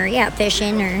hunting or, yeah,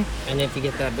 fishing or... And if you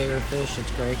get that bigger fish,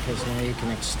 it's great because now you can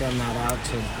extend that out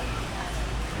to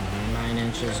 9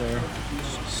 inches there.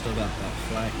 Still got that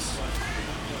flex.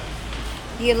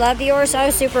 You love yours? Oh,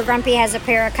 Super Grumpy has a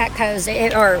pair of Cutco's,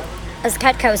 or a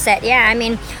Cutco set. Yeah, I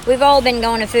mean, we've all been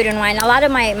going to Food and Wine. A lot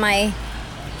of my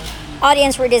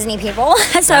audience were Disney people.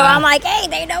 So I'm like, hey,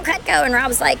 they know Cutco. And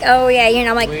Rob's like, oh, yeah, you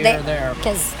know, I'm like, We are there.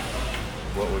 Because...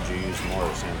 What would you use more,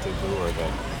 the Santuku or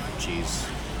the cheese?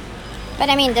 But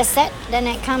I mean, the set, doesn't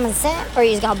it come in set? Or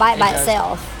you just gonna buy it by does.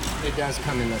 itself? It does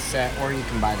come in the set, or you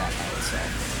can buy that by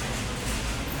itself.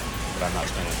 But I'm not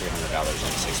spending $300 on a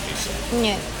 6-piece set.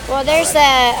 No. Well, there's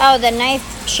the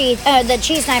knife sheath, the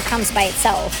cheese knife comes by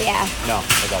itself, yeah. No,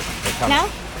 it doesn't. It comes, No?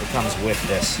 It comes with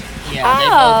this. Yeah, they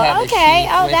both have Oh, the okay.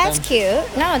 sheath Oh, with that's them.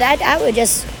 cute. No, that I would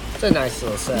just It's a nice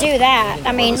little set. do that.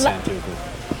 I mean, Or the Santuku.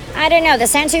 I don't know. The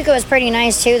Santuku is pretty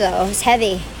nice too, though. It's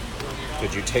heavy.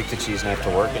 Could you take the cheese knife to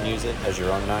work and use it as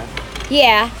your own knife?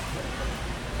 Yeah.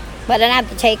 But I'd have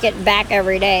to take it back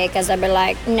every day because I'd be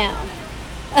like, no.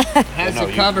 It has No,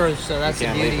 the you- cover, so that's the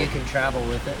can't beauty. leave You it. can travel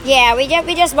with it. Yeah, we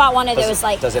just bought one of those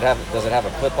like. Does it have a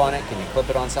clip on it? Can you clip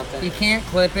it on something? You can't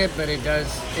clip it, but it does.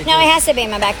 No, it has to be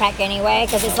in my backpack anyway,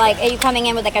 because it's like you coming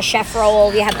in with like a chef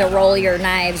roll. You have to roll your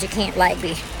knives. You can't like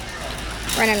be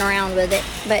running around with it.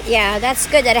 But yeah, that's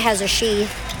good that it has a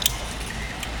sheath.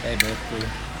 They both do.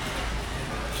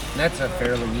 That's a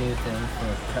fairly new thing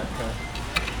for Cutco.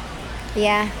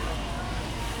 Yeah.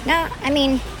 No, I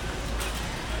mean,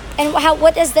 and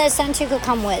what does the Santuku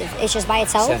come with? It's just by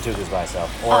itself. Santuku's by itself,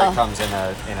 or Oh. it comes in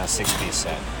a 6-piece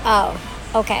set. Oh,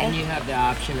 okay. And you have the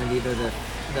option of either the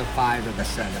 5 or the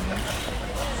 7. Man,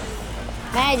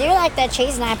 I do like that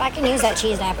cheese knife. I can use that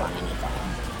cheese knife on anything.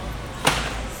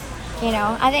 You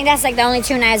know, I think that's like the only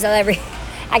 2 knives I'll ever.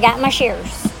 I got my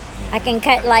shears. I can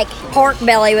cut like pork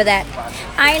belly with that.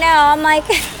 I know. I'm like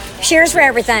shears for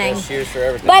everything. Shears for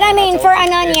everything. But I mean, That's for all-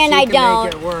 an onion, you I can don't.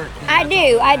 make it work, I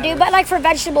do. But like for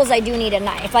vegetables, I do need a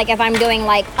knife. Like if I'm doing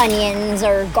like onions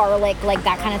or garlic, like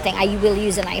that kind of thing, I will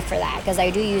use a knife for that because I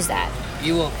do use that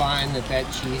You will find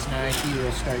that cheese knife you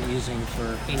will start using for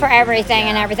anything. for everything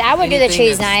and Yeah. everything. I would do the Anything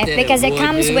cheese that's- knife that because it would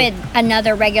comes do. with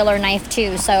another regular knife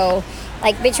too. So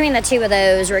like between the 2 of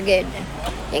those, we're good.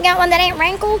 You got one that ain't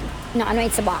wrinkled? No, I know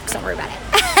it's a box. Don't worry about it.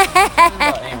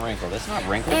 It ain't wrinkled. It's not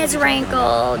wrinkled. It's What are you talking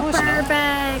about? wrinkled. No, it's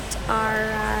not. Perfect. All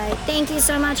right. Thank you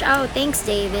so much. Oh, thanks,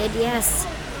 David. Yes.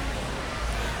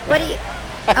 What do you?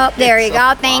 Oh, there you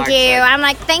go. Thank box. you. I'm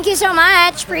like, thank you so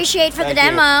much. Appreciate for the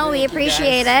Thank you. demo. We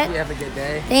appreciate You it. have a good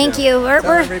day. Thank you. Tell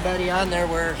We're everybody on there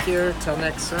we're here till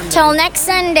next Sunday. till next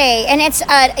Sunday, and it's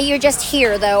you're just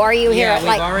here though. Are you here? Yeah, at, we've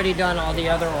like already done all the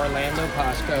other Orlando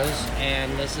Costco's,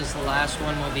 and this is the last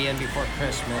one we'll be in before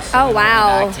Christmas. So Oh, we won't be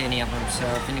wow. back to any of them. So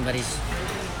if anybody's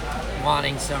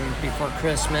wanting some before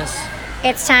Christmas,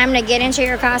 it's time to get into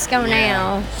your Costco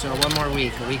now. yeah. So one more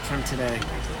week, a week from today.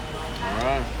 All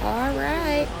right. All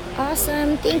right.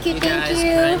 Awesome. Thank you. guys Thank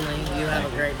you. kindly. You have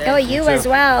a great day. Oh, you as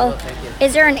well. Thank you.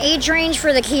 Is there an age range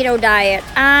for the keto diet?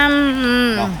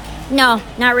 No,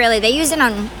 not really. They use it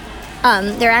on.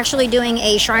 They're actually doing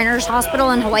a Shriners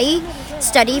Hospital in Hawaii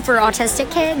study for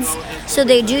autistic kids, so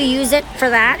they do use it for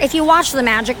that. If you watch The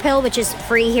Magic Pill, which is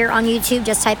free here on YouTube,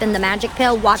 just type in The Magic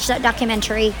Pill. Watch that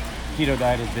documentary. Keto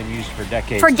diet has been used for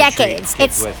decades. For to treat decades,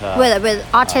 kids it's with with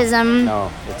autism.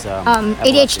 no, it's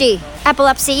ADHD,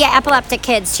 epilepsy, yeah, epileptic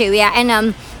kids too, yeah.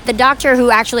 And the doctor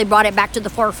who actually brought it back to the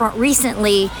forefront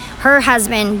recently, her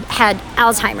husband had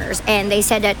Alzheimer's, and they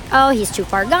said that, oh, he's too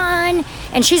far gone,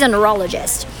 and she's a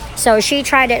neurologist. So she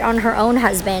tried it on her own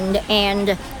husband,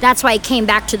 and that's why it came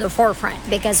back to the forefront,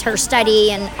 because her study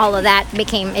and all of that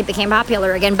became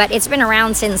popular again. But it's been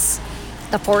around since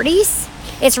the 40s.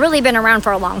 It's really been around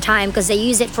for a long time because they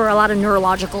use it for a lot of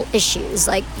neurological issues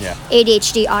like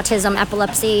ADHD, autism,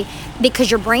 epilepsy, because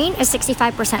your brain is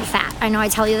 65% fat. I know I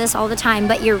tell you this all the time,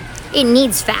 but it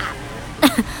needs fat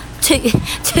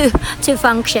to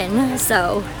function.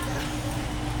 So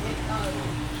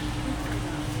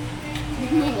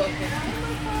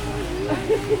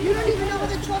You don't even know what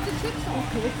the chocolate chips are.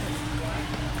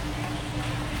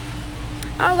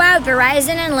 oh wow,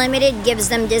 Verizon Unlimited gives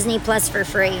them Disney Plus for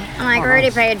free. I'm like,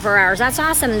 already paid for ours. That's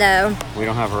awesome though. We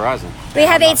don't have Verizon. We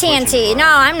have I'm not AT&T. switching to No,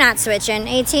 Verizon. I'm not switching.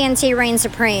 AT&T reigns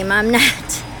supreme. I'm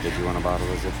not. Did you want a bottle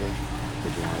of Zip Fizz?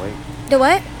 Did you want to wait? The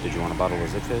what? Did you want a bottle of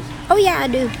Zip Fizz? Oh yeah, I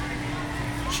do.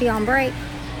 She on break.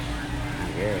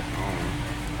 Yeah.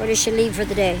 Or does she leave for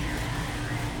the day?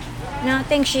 No, I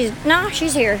think she's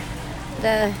here.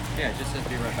 Yeah, it just says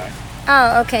be right back.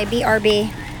 Oh, okay,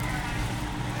 BRB.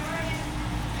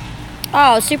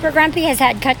 Oh, Super Grumpy has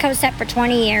had Cutco set for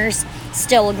 20 years.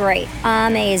 Still great.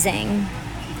 Amazing.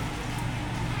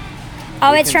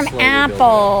 Oh, We it's can from slowly build it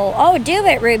Apple. Oh, do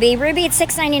it, Ruby. Ruby, it's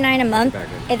 $6.99 a month.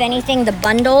 If anything, the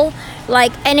bundle.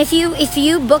 And if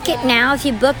you book it now, if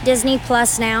you book Disney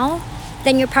Plus now,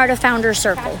 then you're part of Founder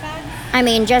Circle. I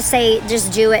mean, just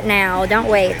do it now. Don't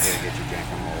wait.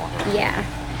 Yeah.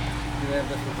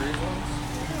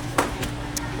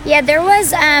 Yeah, there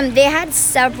was, they had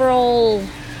several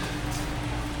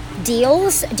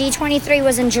deals. D23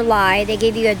 was in July. They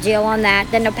gave you a deal on that.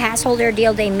 Then the pass holder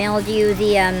deal, they mailed you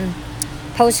the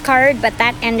postcard, but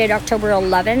that ended October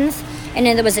 11th. And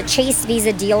then there was a Chase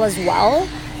Visa deal as well.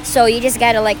 So you just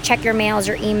gotta check your mails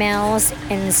or emails.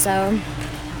 And so...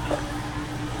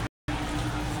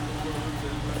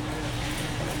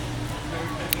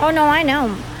 Oh no, I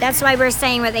know. That's why we're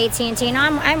staying with AT&T. No,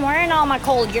 I'm wearing all my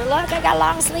cold gear. Look, I got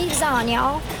long sleeves on,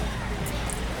 y'all.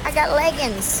 I got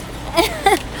leggings.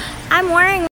 I'm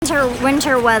wearing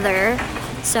winter weather,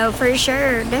 so for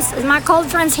sure. This is my cold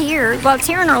front's here. Well, it's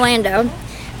here in Orlando,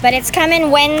 but it's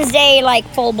coming Wednesday,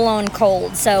 full blown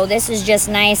cold. So this is just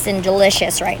nice and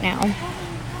delicious right now.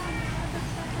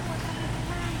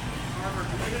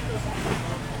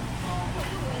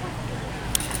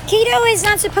 Keto is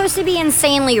not supposed to be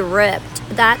insanely ripped.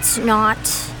 That's not,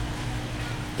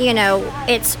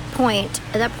 its point.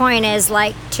 The point is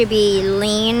to be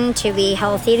lean, to be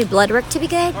healthy, to blood work to be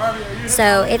good.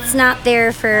 So it's not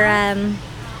there for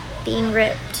being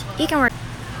ripped. You can work.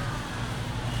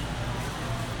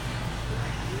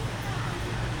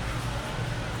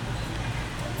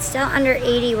 Still under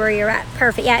 80 where you're at.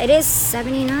 Perfect. Yeah, it is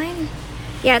 79.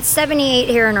 Yeah, it's 78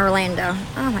 here in Orlando.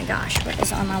 Oh my gosh, what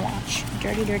is on my watch?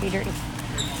 Dirty, dirty, dirty.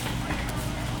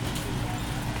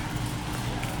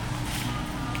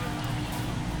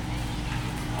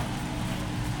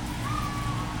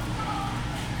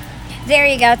 There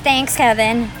you go. Thanks,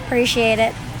 Kevin. Appreciate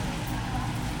it.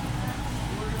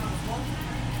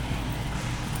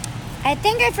 I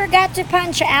think I forgot to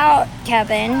punch out,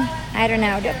 Kevin. I don't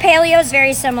know. Paleo is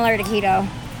very similar to keto.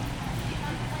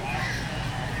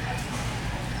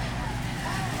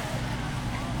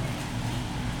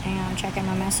 Hang on, I'm checking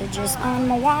my messages on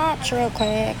my watch real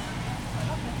quick.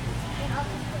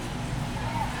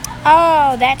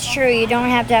 Oh, that's true. You don't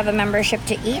have to have a membership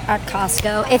to eat at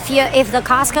Costco. If the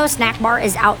Costco snack bar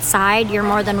is outside, you're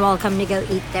more than welcome to go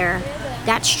eat there.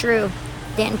 That's true.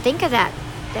 Didn't think of that.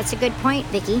 That's a good point,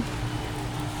 Vicky.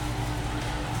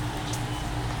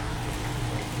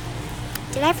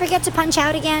 Did I forget to punch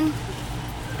out again?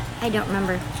 I don't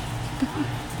remember.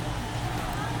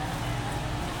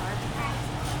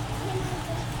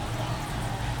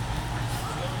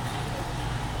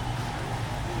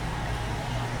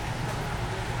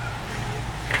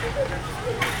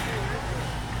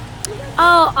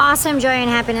 Oh, awesome, joy and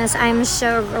happiness. I'm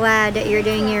so glad that you're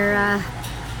doing your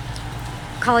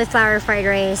cauliflower fried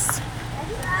rice.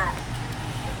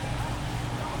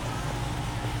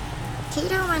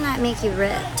 Keto will not make you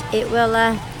ripped. It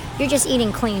will, you're just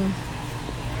eating clean.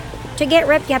 To get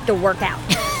ripped, you have to work out.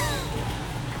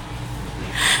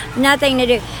 Nothing to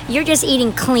do. You're just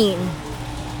eating clean.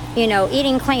 You know,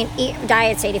 eating clean,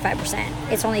 diet's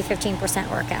 85%. It's only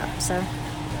 15% workout, so.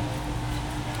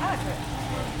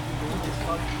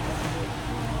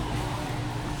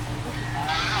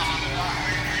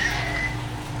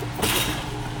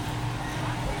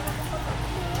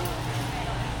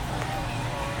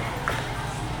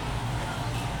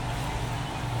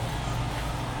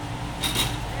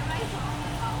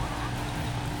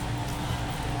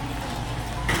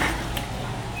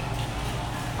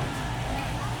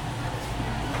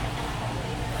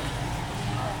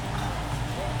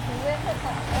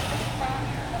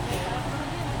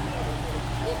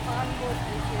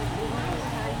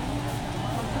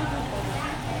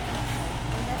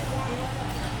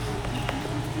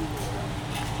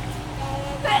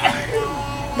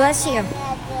 Bless you.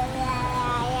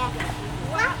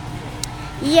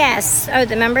 Yes. Oh,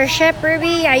 the membership, Ruby.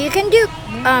 Yeah, you can do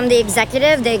the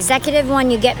executive. The executive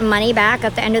one, you get money back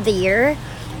at the end of the year.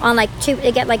 On like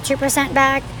they get like 2%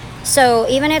 back. So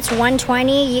even it's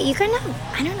 120, you can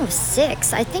have, I don't know,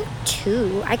 6. I think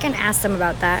 2. I can ask them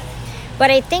about that. But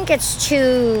I think it's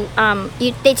 2.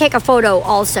 They take a photo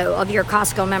also of your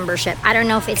Costco membership. I don't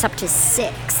know if it's up to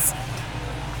 6.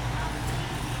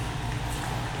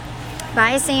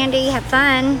 Bye, Sandy. Have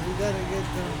fun.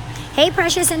 Hey,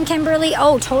 Precious and Kimberly.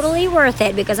 Oh, totally worth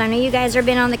it because I know you guys have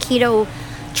been on the keto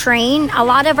train. A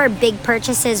lot of our big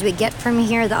purchases we get from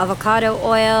here, the avocado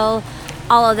oil,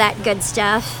 all of that good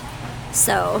stuff.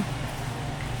 So.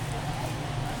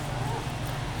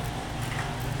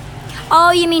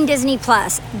 Oh, you mean Disney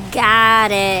Plus.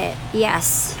 Got it.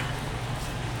 Yes.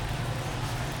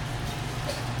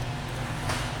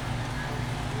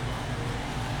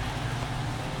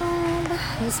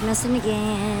 He's missing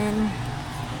again.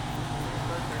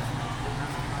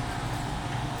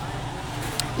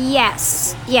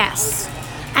 Yes, yes.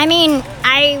 I mean,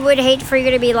 I would hate for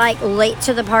you to be like late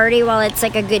to the party while it's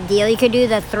like a good deal. You could do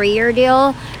the 3-year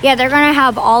deal. Yeah, they're gonna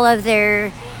have all of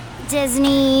their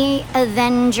Disney,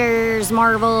 Avengers,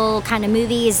 Marvel kind of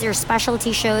movies. There's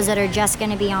specialty shows that are just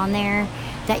gonna be on there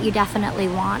that you definitely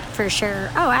want for sure.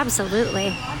 Oh,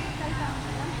 absolutely.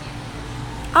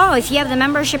 Oh, if you have the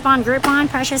membership on Groupon,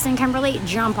 Precious and Kimberly,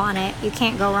 jump on it. You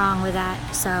can't go wrong with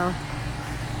that, so.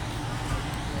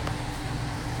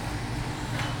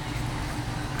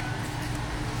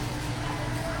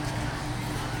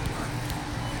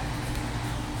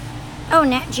 Oh,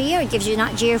 Nat Geo, it gives you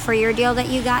Nat Geo for your deal that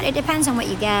you got. It depends on what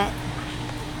you get.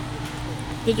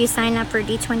 Did you sign up for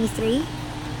D23?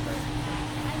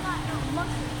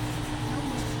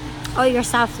 Oh, you're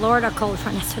South Florida cold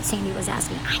front. That's what Sandy was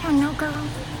asking. I don't know, girl.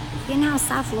 You know how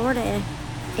South Florida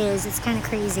is. It's kind of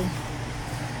crazy.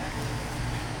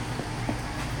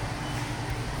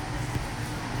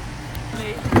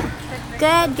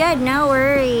 Good, good. No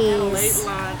worries. Late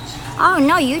lunch. Oh,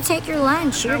 no, you take your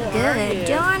lunch. You're good.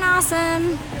 Doing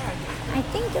awesome. I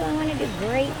think I want to do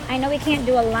grape. I know we can't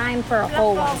do a lime for a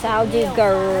whole one, so I'll do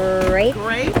grape.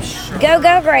 Grape? Sure. Go,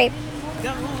 go, grape.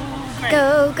 Go, grape.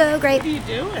 Go, go, grape. What are you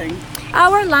doing? Oh,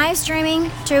 we're live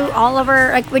streaming to all of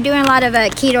our, like, we're doing a lot of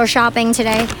keto shopping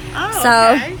today. Oh,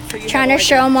 so, okay. So trying to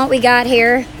show them what we got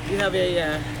here. You have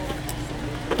a,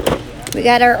 We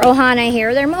got our Ohana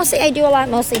here. They're mostly, I do a lot,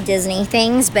 mostly Disney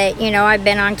things, but, you know, I've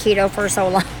been on keto for so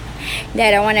long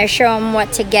that I want to show them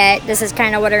what to get. This is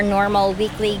kind of what our normal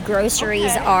weekly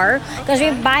groceries are. Because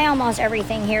we buy almost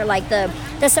everything here, like the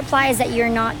supplies that you're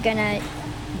not going to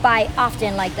buy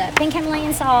often, like the pink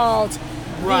Himalayan salt,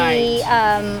 the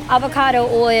avocado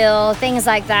oil, things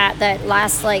like that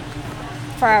last like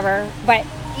forever. But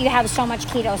you have so much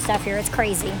keto stuff here, it's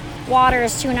crazy. Water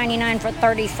is $2.99 for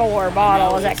 34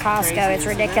 bottles at Costco. Crazy, it's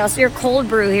ridiculous. Your cold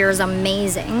brew here is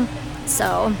amazing.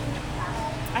 So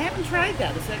I haven't tried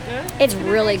that. Is that good? it's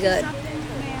really good.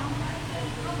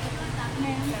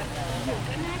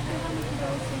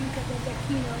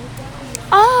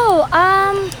 Oh,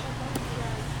 I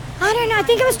don't know. I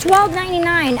think it was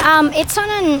 $12.99. It's on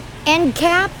an end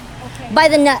cap by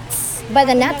the nuts. By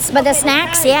the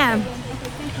snacks, yeah.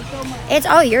 It's,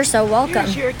 oh, you're so welcome.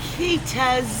 Here's your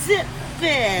Keto zip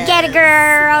fish. Get it,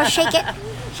 girl. Shake it.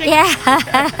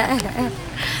 Yeah.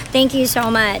 Thank you so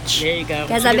much. There you go.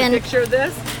 Because You I've get a been. picture of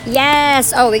this?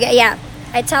 Yes. Oh, we got, yeah.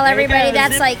 I tell There you everybody go,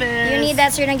 that's zip like, fizz. you need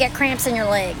that so you don't get cramps in your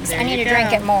legs. There I need you to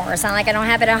drink go. it more. It's not like I don't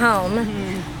have it at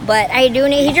home. But I do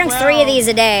need, he drinks 3 of these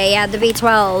a day. Yeah, the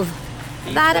B12. All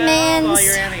Vitamins.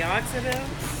 your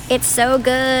antioxidants. It's so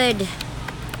good.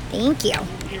 Thank you.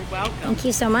 You're welcome. Thank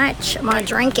you so much. I'm gonna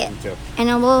drink it. And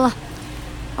I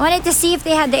wanted to see if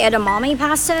they had the edamame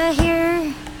pasta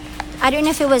here. I don't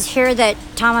know if it was here that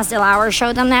Thomas DeLauer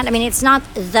showed them that. I mean, it's not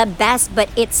the best, but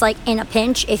it's like in a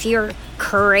pinch if you're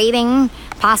craving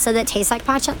pasta that tastes like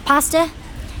pasta. I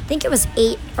think it was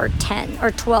 8 or 10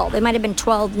 or 12. It might have been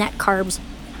 12 net carbs.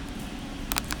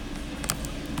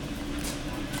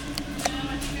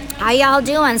 How y'all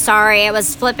doing? Sorry, I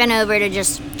was flipping over to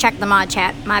just check the mod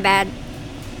chat. My bad.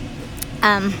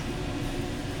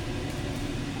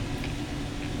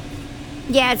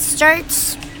 Yeah, it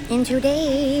starts in 2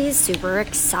 days. Super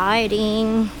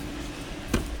exciting.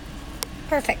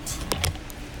 Perfect.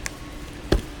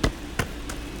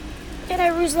 Did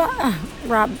I lose?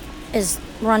 Rob is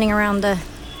running around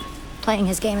playing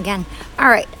his game again. All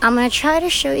right, I'm gonna try to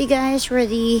show you guys where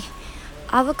the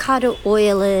avocado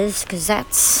oil is, because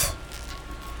that's,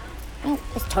 oh,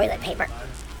 it's toilet paper.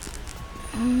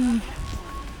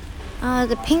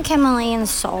 The pink Himalayan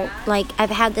salt, like I've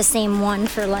had the same one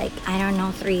for like, I don't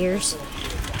know, 3 years.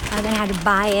 I haven't had to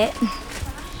buy it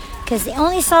because the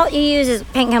only salt you use is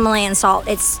pink Himalayan salt.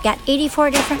 It's got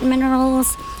 84 different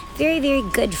minerals. Very, very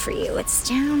good for you. It's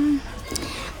down.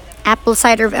 Apple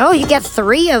cider. Oh, you get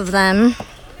 3 of them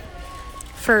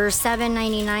for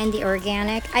 $7.99. The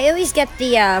organic. I always get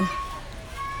the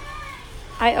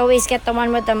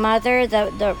one with the mother.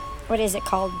 The what is it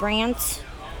called? Brandt.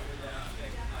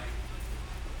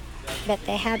 But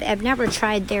they have. I've never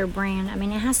tried their brand. I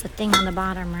mean, it has the thing on the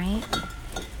bottom, right?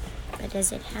 But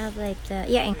does it have like the,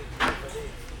 yeah.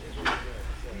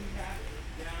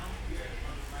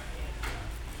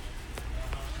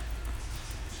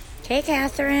 Okay,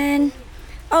 Catherine.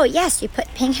 Oh, yes, you put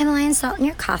pink Himalayan salt in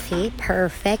your coffee.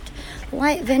 Perfect.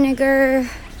 White vinegar.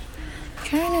 I'm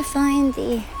trying to find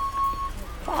the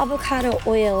avocado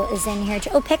oil is in here too.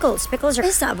 Oh, pickles. Pickles are,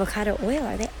 is avocado oil?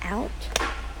 Are they out?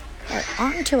 Or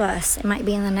on to us? It might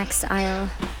be in the next aisle.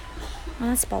 Oh,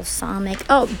 that's balsamic.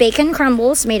 Oh, bacon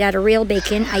crumbles made out of real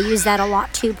bacon. I use that a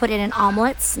lot too. Put it in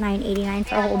omelets, $9.89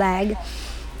 for a whole bag.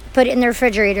 Put it in the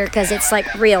refrigerator because it's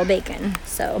like real bacon.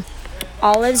 So,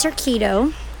 olives are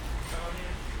keto.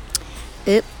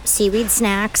 Oop, seaweed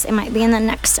snacks. It might be in the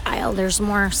next aisle. There's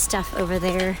more stuff over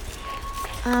there.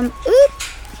 Oop.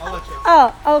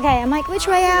 Oh, okay. I'm like, which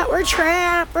way out? We're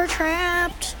trapped. We're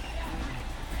trapped.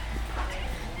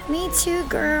 Me too,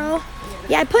 girl.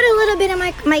 Yeah, I put a little bit of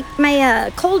my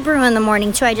cold brew in the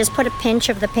morning too. I just put a pinch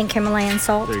of the pink Himalayan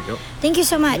salt. There you go. Thank you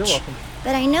so much. You're welcome.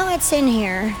 But I know it's in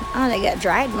here. Oh, they got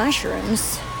dried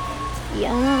mushrooms.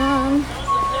 Yum.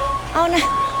 Oh no.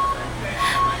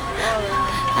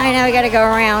 I know we gotta go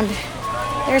around.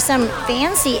 There's some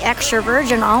fancy extra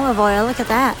virgin olive oil. Look at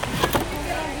that.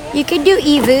 You could do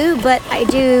Evu, but I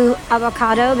do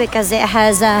avocado because it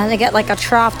has, they get like a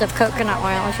trough of coconut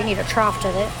oil if you need a trough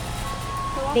of it.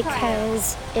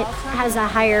 Because it has a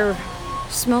higher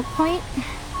smoke point.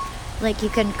 Like you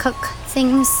can cook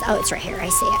things. Oh, it's right here. I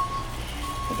see it.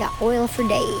 We got oil for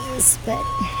days, but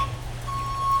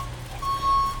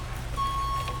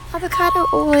avocado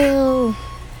oil.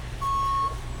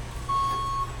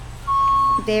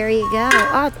 There you go.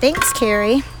 Oh, thanks,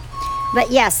 Carrie.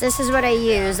 But yes, this is what I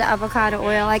use, the avocado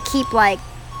oil. I keep like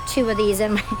 2 of these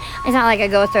in my, it's not like I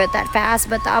go through it that fast,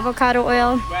 but the avocado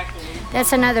oil,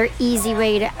 that's another easy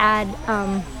way to add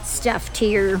stuff to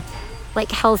your, like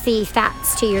healthy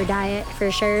fats to your diet for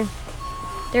sure.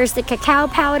 There's the cacao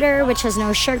powder, which has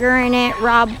no sugar in it.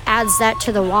 Rob adds that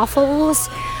to the waffles.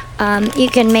 You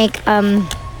can make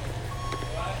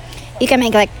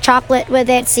like chocolate with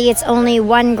it. See, it's only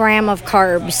 1 gram of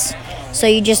carbs. So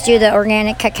you just do the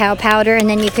organic cacao powder, and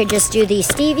then you could just do the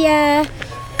stevia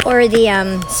or the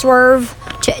swerve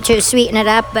to sweeten it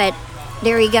up. But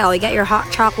there you go. You got your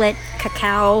hot chocolate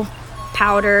cacao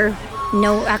powder.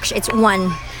 No, actually, it's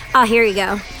 1. Oh, here you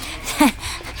go.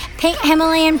 Pink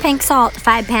Himalayan pink salt,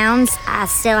 5 pounds. I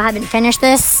still haven't finished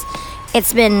this.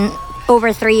 It's been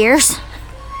over 3 years.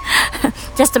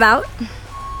 Just about.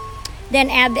 Then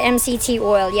add the MCT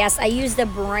oil. Yes, I use the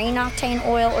brain octane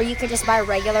oil, or you could just buy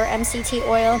regular MCT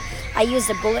oil. I use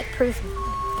the Bulletproof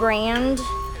brand.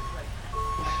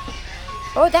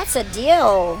 Oh, that's a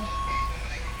deal.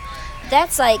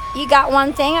 That's like, you got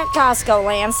one thing at Costco,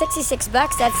 Lamb. $66,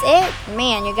 that's it.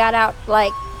 Man, you got out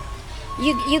like,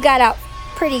 you got out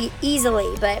pretty easily,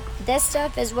 but this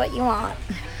stuff is what you want.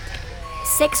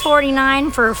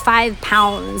 $6.49 for 5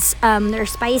 pounds. Their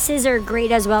spices are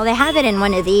great as well. They have it in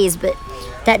one of these, but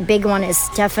that big one is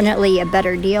definitely a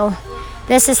better deal.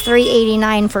 This is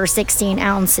 $3.89 for 16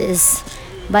 ounces.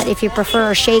 But if you prefer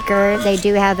a shaker, they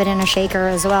do have it in a shaker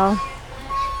as well.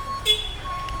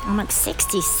 I'm like,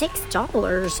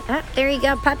 $66. Oh, there you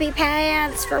go, puppy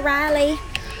pads for Ryleigh.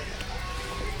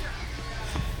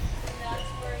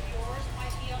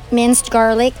 Minced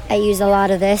garlic. I use a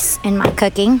lot of this in my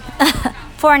cooking.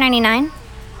 $4.99.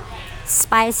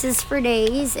 Spices for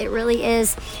days. It really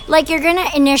is. Like, you're gonna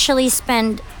initially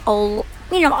spend a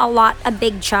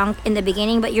big chunk in the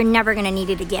beginning, but you're never gonna need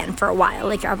it again for a while.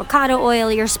 Like your avocado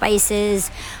oil, your spices,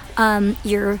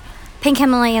 your pink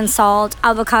Himalayan salt,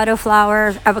 almond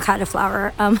flour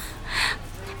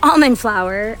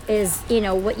is,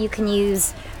 what you can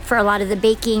use for a lot of the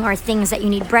baking or things that you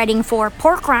need breading for.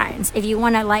 Pork rinds, if you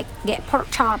want to like get pork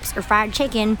chops or fried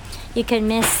chicken, you can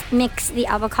mix the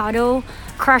avocado,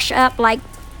 crush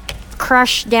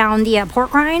down the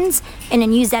pork rinds, and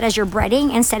then use that as your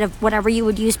breading instead of whatever you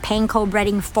would use panko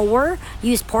breading for.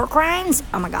 Use pork rinds.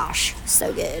 Oh my gosh,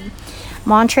 so good.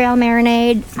 Montreal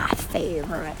marinade, my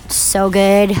favorite. So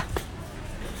good.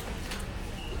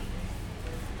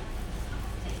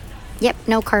 Yep,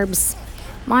 no carbs.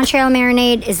 Montreal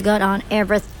marinade is good on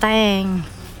everything.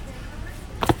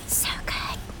 So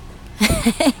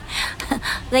good.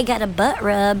 They got a butt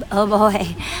rub. Oh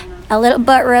boy. A little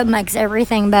butt rub makes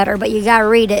everything better, but you gotta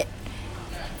read it.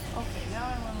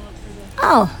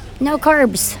 Oh, no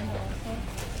carbs.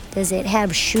 Does it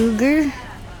have sugar?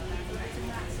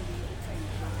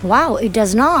 Wow, it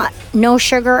does not. No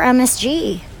sugar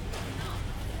MSG.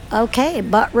 Okay,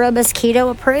 butt rub is keto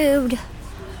approved.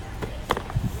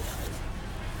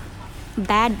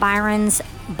 Bad Byron's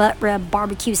butt rub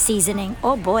barbecue seasoning.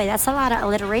 Oh boy, that's a lot of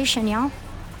alliteration, y'all.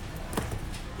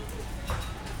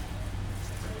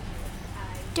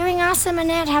 Doing awesome,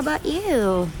 Annette. How about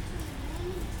you?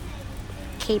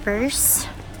 Capers.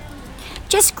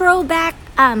 Just scroll back,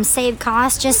 save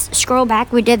cost. Just scroll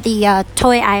back. We did the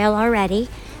toy aisle already.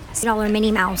 $6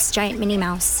 Minnie Mouse, giant Minnie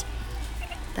Mouse.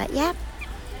 But yeah.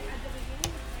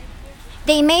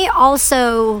 They may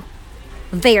also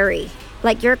vary.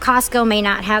 Like your Costco may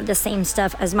not have the same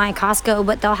stuff as my Costco,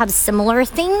 but they'll have similar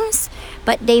things,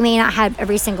 but they may not have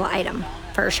every single item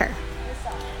for sure.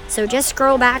 So just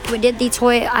scroll back. We did the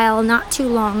toy aisle not too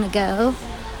long ago.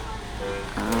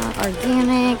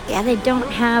 Organic. Yeah, they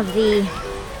don't have the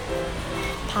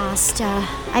pasta.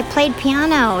 I played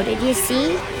piano. Did you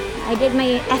see? I did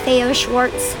my FAO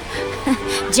Schwartz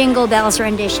Jingle Bells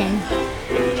rendition.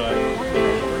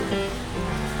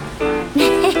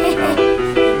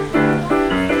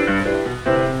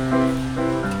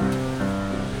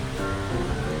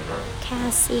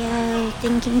 Casio,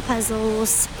 thinking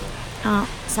puzzles. Oh,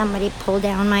 somebody pulled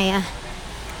down my,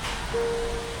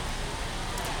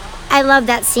 I love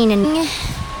that scene in... You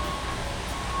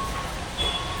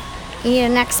need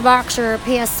an Xbox or a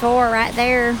PS4 right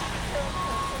there.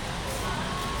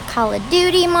 Call of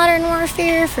Duty Modern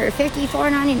Warfare for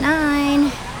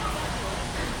 $54.99.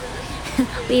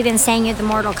 We even sang you the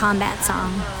Mortal Kombat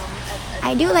song.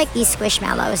 I do like these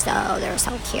Squishmallows though. They're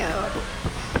so cute.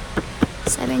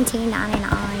 $17.99.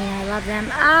 I love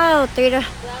them. Oh,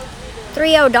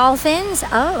 3-0 Dolphins.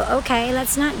 Oh, okay.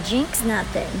 Let's not jinx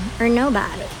nothing or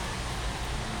nobody.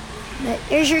 But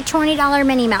here's your $20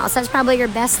 Minnie Mouse. That's probably your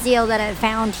best deal that I've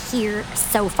found here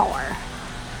so far.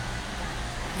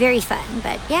 Very fun.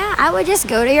 But yeah, I would just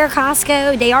go to your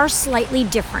Costco. They are slightly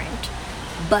different,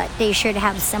 but they should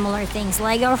have similar things.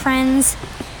 Lego Friends.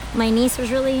 My niece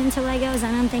was really into Legos.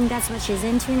 I don't think that's what she's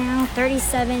into now.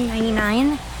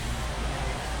 $37.99.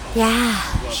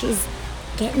 Yeah, she's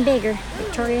getting bigger.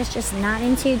 Victoria's just not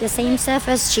into the same stuff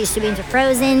as she used to be into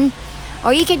Frozen.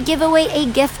 Or you could give away a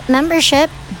gift membership.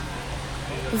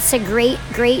 It's a great,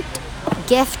 great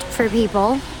gift for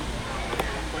people.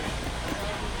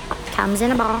 Comes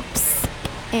in a box.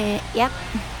 Yep.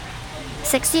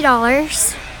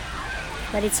 $60.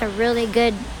 But it's a really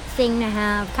good thing to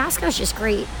have. Costco's just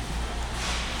great.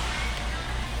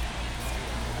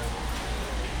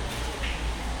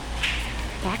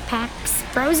 Backpacks.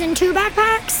 Frozen 2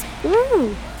 backpacks.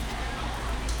 Ooh.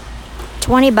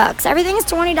 $20. Everything's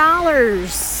 $20.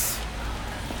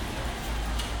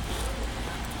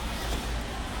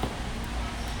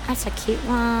 That's a cute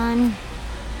one.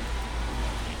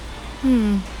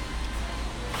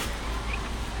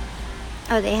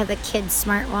 Oh, they have a kid's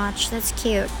smartwatch. That's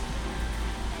cute.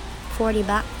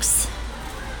 $40.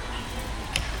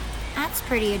 That's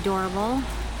pretty adorable.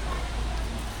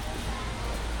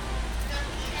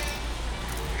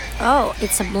 Oh,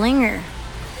 it's a blinger.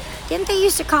 Didn't they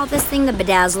used to call this thing the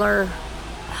bedazzler?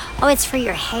 Oh, it's for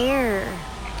your hair.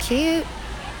 Cute.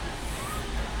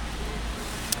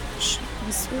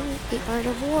 The Art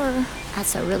of War.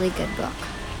 That's a really good book.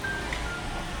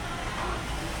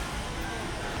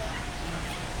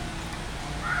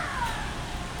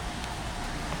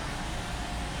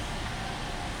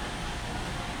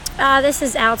 This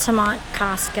is Altamont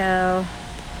Costco.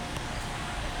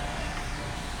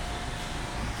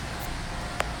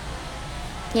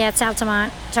 Yeah, it's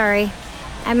Altamont. Sorry.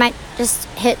 I might just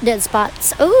hit dead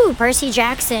spots. Ooh, Percy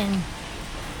Jackson.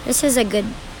 This is a good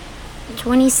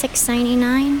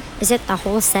 $26.99. Is it the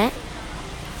whole set?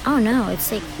 Oh no,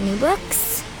 it's like new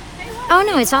books. Oh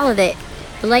no, it's all of it.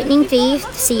 The Lightning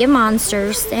Thief, Sea of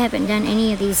Monsters. They haven't done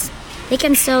any of these. They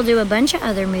can still do a bunch of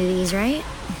other movies, right?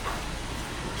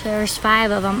 So there's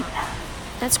 5 of them.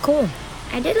 That's cool.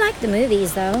 I did like the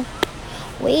movies though.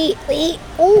 Wait.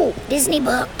 Oh, Disney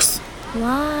books.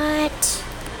 What?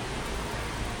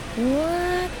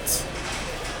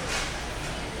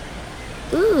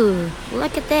 Ooh,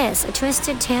 look at this. A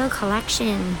Twisted Tale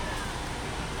collection.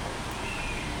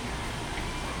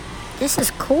 This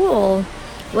is cool.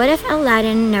 What if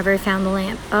Aladdin never found the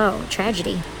lamp? Oh,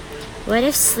 tragedy. What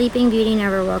if Sleeping Beauty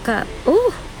never woke up?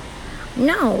 Ooh,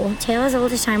 no. Tale as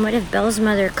old as time. What if Belle's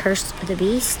mother cursed the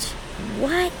beast?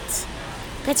 What?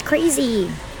 That's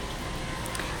crazy.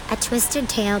 A Twisted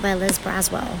Tale by Liz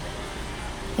Braswell.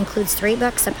 Includes 3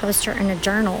 books, a poster, and a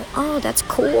journal. Oh, that's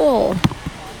cool.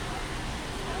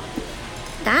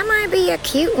 That might be a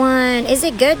cute one. Is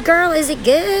it good, girl? Is it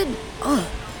good? Oh,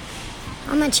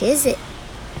 how much is it?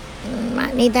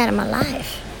 Might need that in my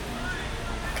life.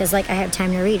 Because, like, I have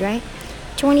time to read, right?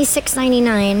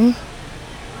 $26.99.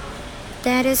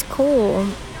 That is cool.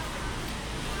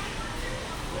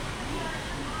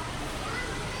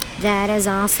 That is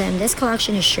awesome. This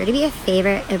collection is sure to be a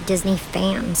favorite of Disney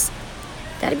fans.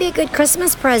 That'd be a good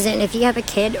Christmas present if you have a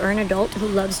kid or an adult who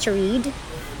loves to read.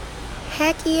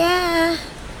 Heck yeah.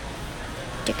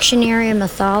 Dictionary of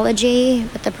Mythology.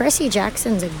 But the Percy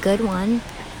Jackson's a good one.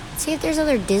 Let's see if there's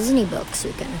other Disney books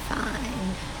we can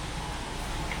find.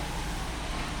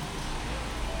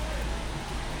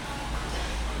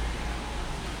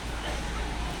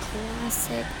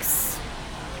 Classics.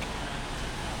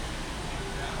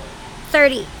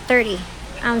 30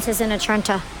 ounces in a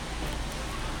Trenta.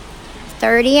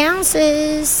 30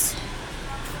 ounces.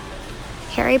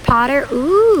 Harry Potter.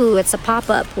 Ooh, it's a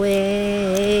pop-up.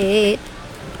 Wait.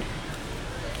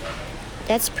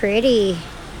 That's pretty.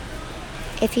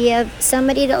 If you have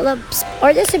somebody that loves...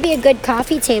 Or this would be a good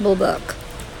coffee table book.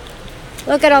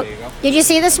 Look at all... Did you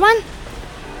see this one?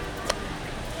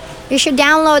 You should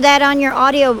download that on your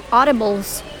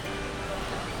audibles.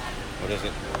 What is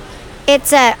it?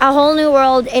 It's a whole new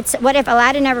world. It's what if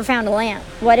Aladdin never found a lamp?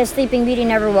 What if Sleeping Beauty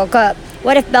never woke up?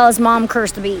 What if Bella's mom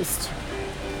cursed the beast?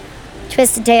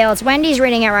 Twisted Tale. It's Wendy's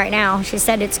reading it right now. She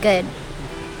said it's good.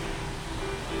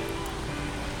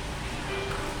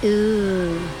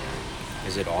 Ooh.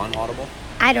 Is it on Audible?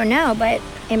 I don't know, but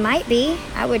it might be.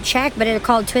 I would check, but it's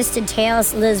called Twisted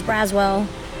Tales, Liz Braswell.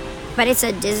 But it's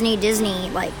a Disney,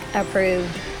 like,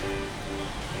 approved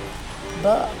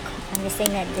book. I'm just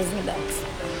saying that Disney books.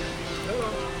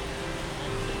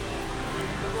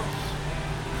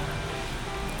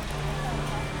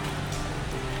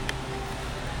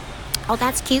 Oh,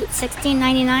 that's cute.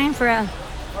 $16.99 for a...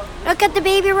 Look at the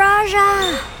baby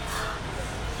Raja.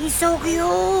 He's so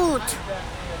cute.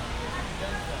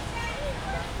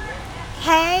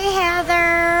 Hey,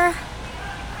 Heather.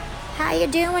 How you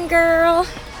doing, girl?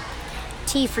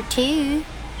 Tea for 2.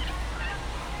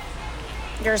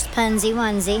 There's Punsy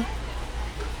Onesie.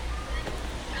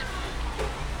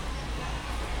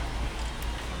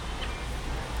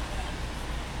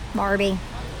 Barbie.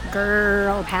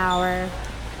 Girl power.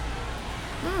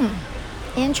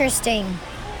 Interesting.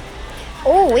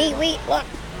 Oh, wait, look.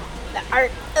 The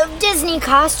art of Disney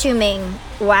costuming.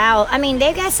 Wow. I mean,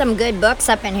 they've got some good books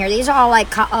up in here. These are all like,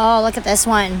 oh, look at this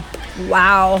one.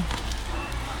 Wow.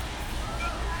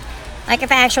 Like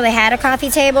if I actually had a coffee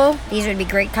table, these would be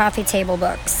great coffee table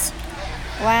books.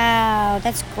 Wow,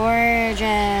 that's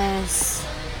gorgeous.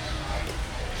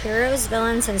 Heroes,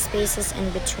 villains, and spaces in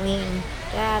between.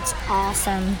 That's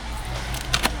awesome.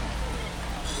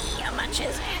 How much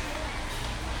is it?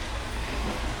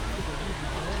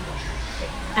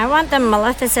 I want the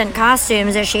Maleficent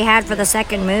costumes that she had for the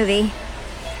second movie.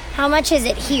 How much is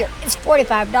it here? It's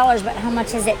 $45, but how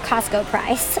much is it Costco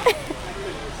price?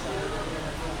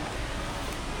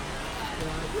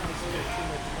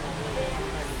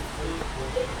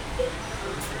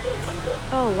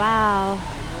 Oh, wow.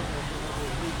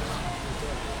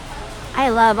 I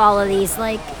love all of these,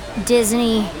 like,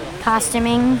 Disney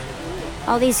costuming.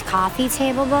 All these coffee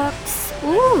table books.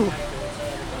 Ooh.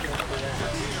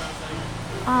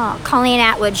 Oh, Colleen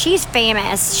Atwood. She's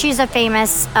famous. She's a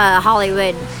famous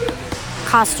Hollywood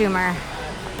costumer.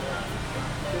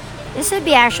 This would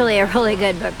be actually a really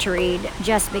good book to read,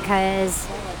 just because.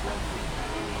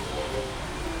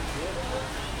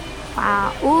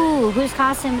 Wow. Ooh, whose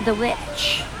costume? The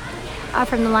Witch. Oh,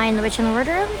 from The Lion, the Witch, and the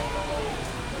Wardrobe?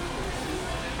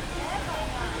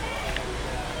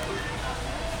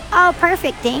 Oh,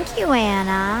 perfect. Thank you,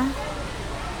 Anna.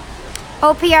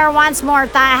 OPR wants more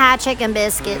thigh-high chicken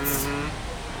biscuits.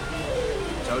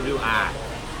 So do I.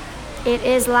 It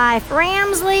is life.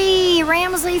 Ramsley!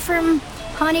 Ramsley from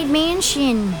Haunted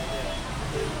Mansion.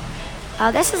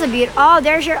 Oh, this is a beautiful... Oh,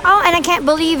 there's your... Oh, and I can't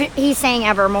believe he's saying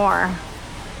Evermore.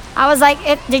 I was like,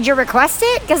 did you request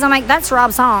it? Because I'm like, that's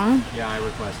Rob's song. Yeah, I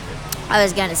requested it. I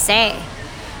was going to say.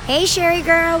 Hey, Sherry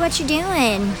girl, what you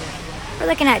doing? We're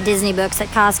looking at Disney books at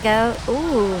Costco.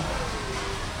 Ooh.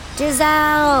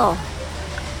 Giselle.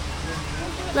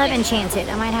 Love Enchanted.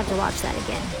 I might have to watch that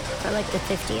again for like the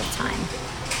 50th time.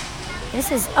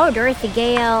 This is, oh, Dorothy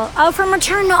Gale. Oh, from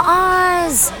Return to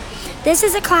Oz. This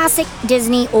is a classic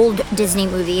old Disney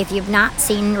movie. If you've not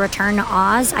seen Return to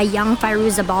Oz, a young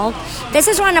Firuza Balk. This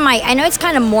is one of my, I know it's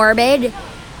kind of morbid.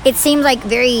 It seems like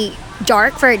very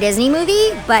dark for a Disney movie,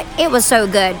 but it was so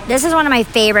good. This is one of my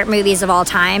favorite movies of all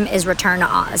time, is Return to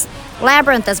Oz.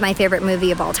 Labyrinth is my favorite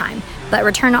movie of all time, but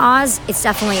Return to Oz, it's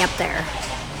definitely up there.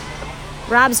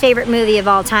 Rob's favorite movie of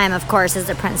all time, of course, is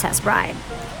The Princess Bride.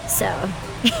 So,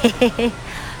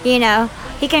 you know,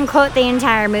 he can quote the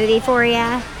entire movie for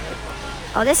you.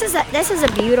 Oh, this is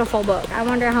a beautiful book. I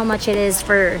wonder how much it is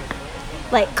for,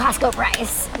 like, Costco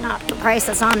price. Not the price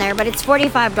that's on there, but it's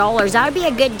 $45. That would be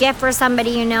a good gift for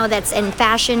somebody you know that's in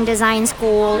fashion design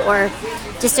school, or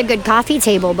just a good coffee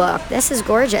table book. This is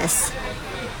gorgeous.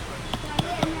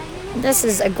 This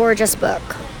is a gorgeous book.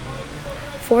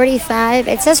 45.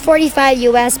 It says 45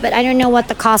 US, but I don't know what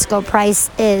the Costco price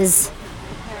is.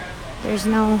 There's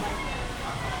no...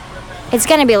 It's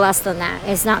going to be less than that.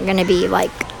 It's not going to be,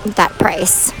 like, that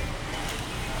price.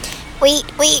 Wait,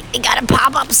 we got a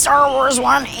pop-up Star Wars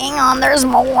one. Hang on, there's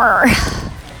more.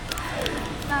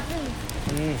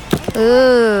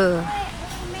 Ooh.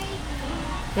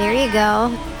 There you go.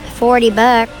 40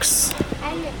 bucks.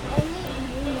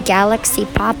 Galaxy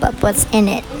pop-up. What's in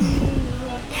it?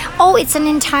 Oh, it's an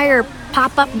entire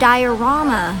pop-up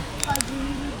diorama.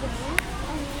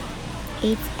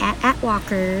 It's at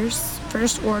Walker's.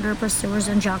 First Order, Pursuers,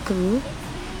 and Jakku.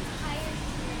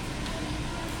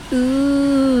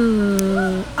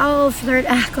 Ooh. Oh,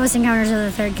 Close Encounters of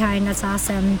the Third Kind. That's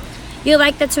awesome. You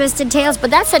like the Twisted Tales? But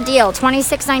that's a deal.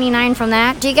 $26.99 from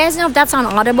that. Do you guys know if that's on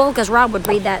Audible? Because Rob would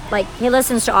read that. Like, he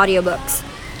listens to audiobooks.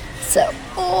 So,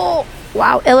 oh,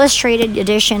 wow. Illustrated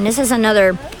edition. This is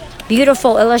another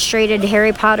beautiful illustrated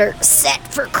Harry Potter set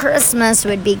for Christmas.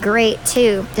 Would be great,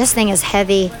 too. This thing is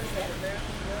heavy.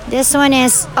 This one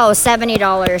is, oh,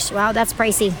 $70. Wow, that's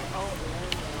pricey.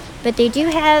 But they do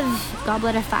have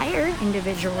Goblet of Fire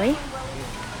individually.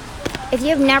 If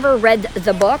you've never read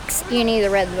the books, you need to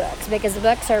read the books, because the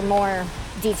books are more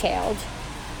detailed.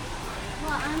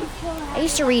 I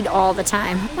used to read all the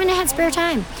time when I had spare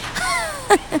time.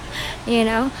 You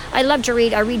know, I love to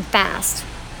read. I read fast.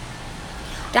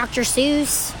 Dr.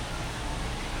 Seuss.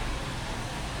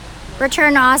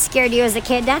 Return to Oz scared you as a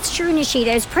kid. That's true,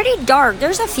 Nishida. It's pretty dark.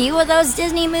 There's a few of those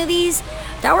Disney movies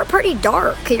that were pretty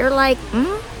dark. You're like,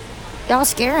 y'all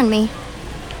scaring me.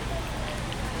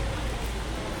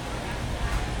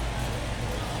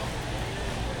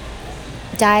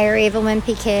 Diary of a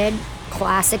Wimpy Kid.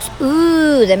 Classics.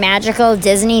 Ooh, the magical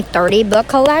Disney 30 book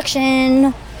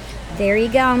collection. There you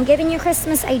go. I'm giving you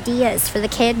Christmas ideas for the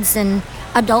kids and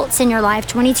adults in your life.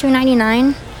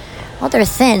 $22.99. Well, they're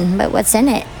thin, but what's in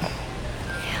it?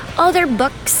 Oh, they're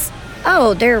books.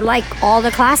 Oh, they're like all the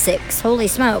classics. Holy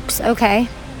smokes. Okay.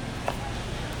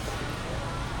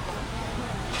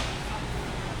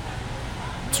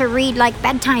 To read like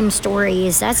bedtime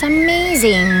stories. That's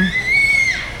amazing.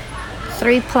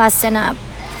 3+ and up.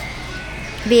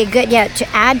 Be a good, yeah, to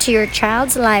add to your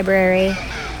child's library.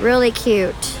 Really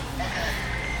cute.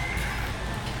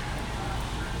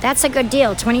 That's a good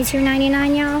deal.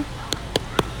 $22.99, y'all.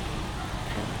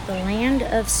 The Land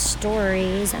of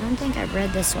Stories. I don't think I've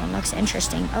read this one. Looks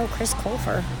interesting. Oh, Chris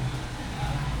Colfer.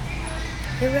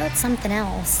 He wrote something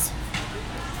else.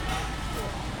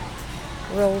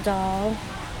 Roald Dahl.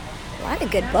 A lot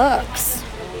of good books.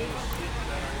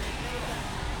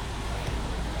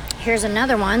 Here's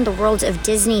another one. The Worlds of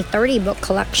Disney 30 book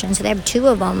collection. So they have 2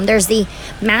 of them. There's the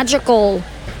magical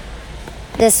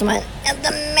This one, and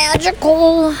the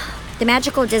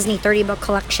Magical Disney 30 book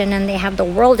collection, and they have the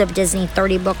World of Disney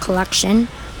 30 book collection.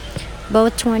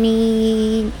 Both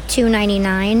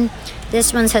 $22.99.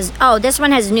 This one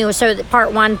has new, so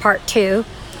part 1, part 2.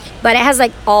 But it has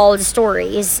like all the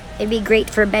stories. It'd be great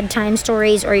for bedtime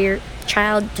stories or your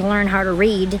child to learn how to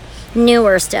read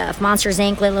newer stuff. Monsters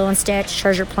Inc., Lilo and Stitch,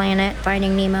 Treasure Planet,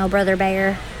 Finding Nemo, Brother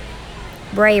Bear,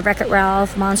 Brave, Wreck-It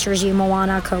Ralph, Monsters U,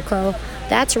 Moana, Coco.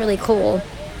 That's really cool.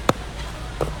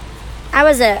 I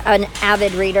was an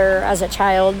avid reader as a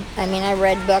child. I mean, I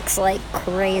read books like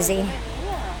crazy.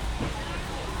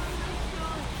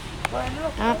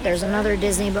 Oh, there's another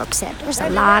Disney book set. There's a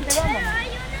lot.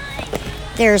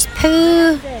 There's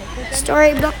Pooh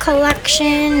storybook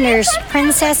collection. There's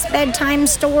Princess bedtime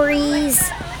stories.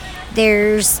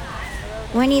 There's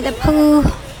Winnie the Pooh.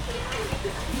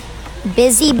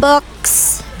 Busy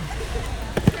books.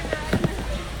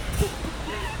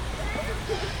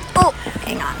 Oh,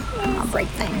 hang on. I'll break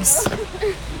things.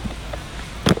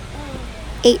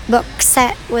 8-book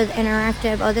set with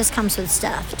interactive. Oh, this comes with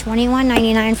stuff.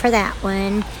 $21.99 for that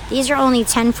one. These are only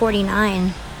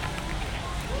 $10.49.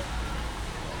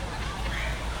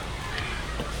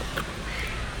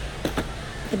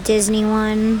 The Disney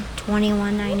one,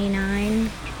 $21.99.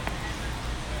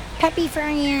 Peppy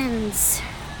Friends.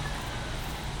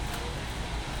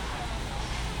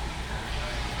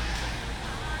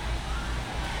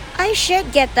 I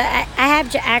should get I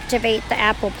have to activate the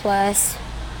Apple Plus.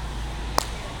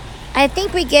 I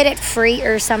think we get it free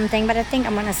or something, but I think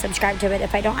I'm going to subscribe to it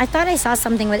if I don't. I thought I saw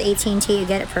something with AT&T, you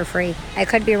get it for free. I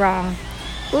could be wrong.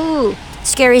 Ooh,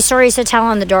 Scary Stories to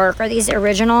Tell in the Dark. Are these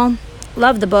original?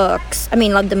 Love the books. I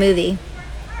mean, love the movie.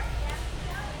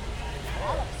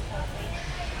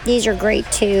 These are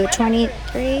great too. No,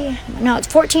 it's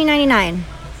 $14.99.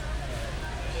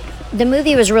 The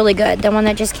movie was really good. The one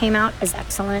that just came out is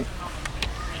excellent.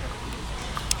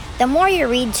 The more you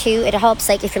read too, it helps,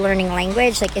 like if you're learning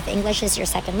language, like if English is your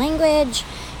second language,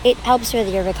 it helps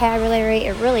with your vocabulary.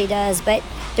 It really does. But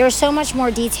there's so much more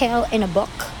detail in a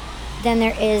book than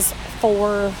there is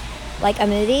for like a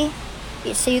movie.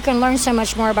 So you can learn so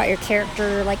much more about your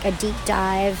character, like a deep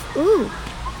dive. Ooh,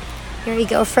 here you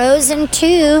go. Frozen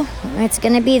 2. It's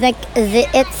going to be like the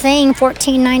It thing,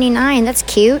 $14.99. That's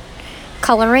cute.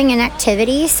 Coloring and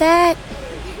activity set.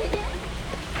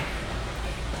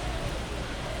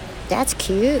 That's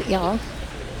cute, y'all.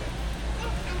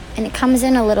 And it comes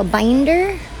in a little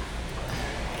binder.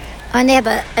 And they have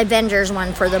a Avengers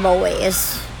one for the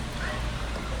boys.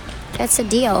 That's a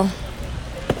deal.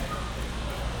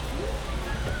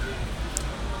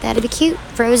 That'd be cute.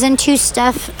 Frozen 2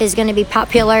 stuff is going to be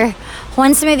popular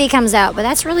once the movie comes out, but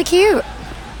that's really cute.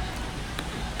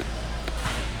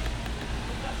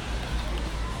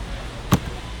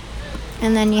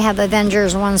 And then you have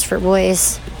Avengers ones for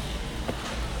boys.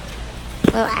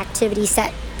 Little activity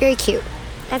set. Very cute.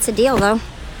 That's a deal, though.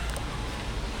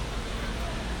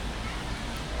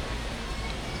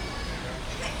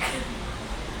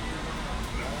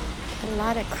 A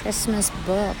lot of Christmas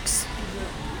books.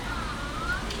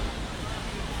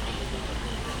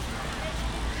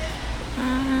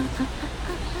 I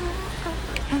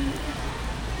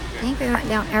think we went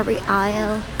down every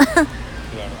aisle.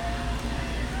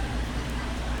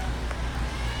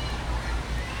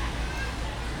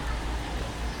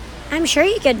 I'm sure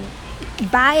you could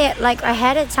buy it like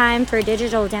ahead of time for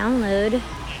digital download.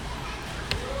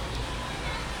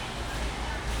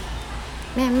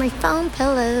 Memory foam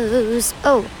pillows.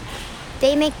 Oh,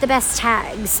 they make the best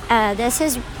tags.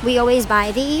 We always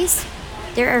buy these.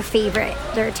 They're our favorite.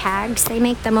 They're tags. They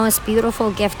make the most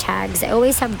beautiful gift tags. They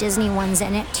always have Disney ones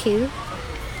in it too.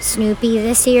 Snoopy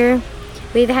this year.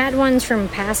 We've had ones from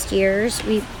past years.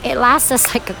 It lasts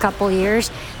us like a couple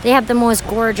years. They have the most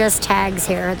gorgeous tags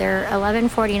here. They're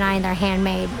 $11.49. They're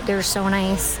handmade. They're so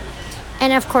nice.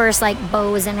 And of course, like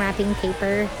bows and wrapping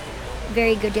paper.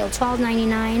 Very good deal.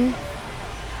 $12.99.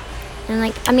 And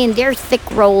like, I mean, they're thick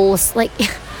rolls. Like,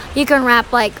 you can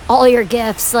wrap like all your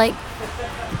gifts like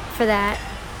for that.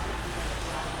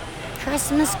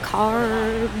 Christmas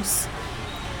cards.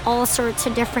 All sorts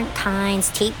of different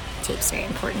kinds. Tape's very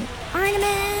important.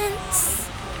 Ornaments.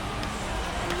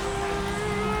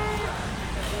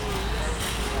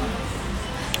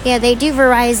 Yeah, they do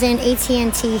Verizon,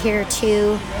 AT&T here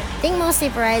too. I think mostly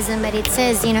Verizon, but it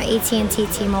says, AT&T,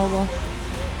 T-Mobile.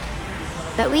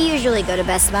 But we usually go to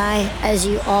Best Buy, as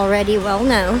you already well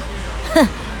know.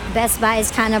 Best Buy is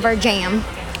kind of our jam.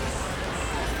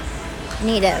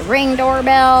 Need a Ring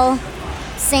doorbell,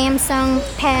 Samsung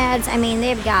pads. I mean,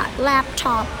 they've got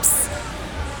laptops.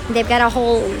 They've got a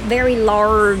whole very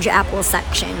large Apple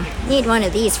section. Need one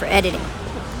of these for editing.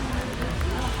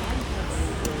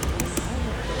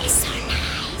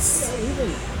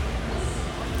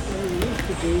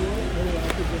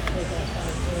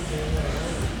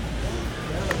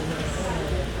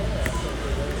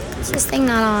 Is this thing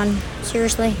not on?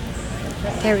 Seriously?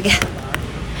 There we go.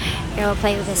 Here, we'll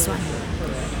play with this one.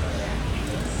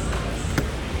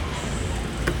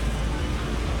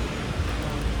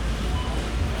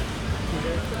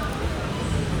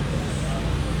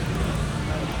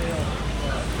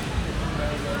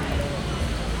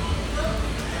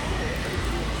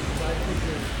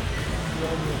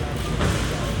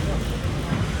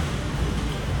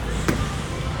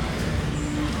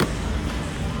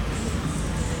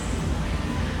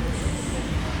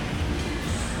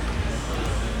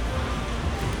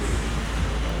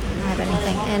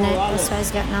 In it, so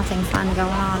it's got nothing fun going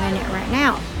on in it right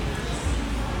now.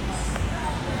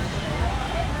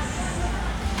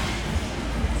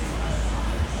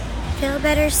 Feel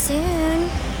better soon.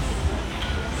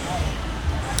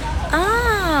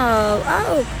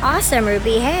 Oh, awesome,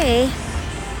 Ruby. Hey.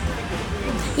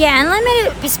 Yeah,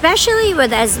 unlimited, especially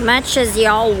with as much as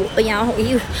y'all,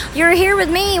 you're here with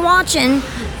me watching,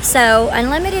 so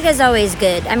unlimited is always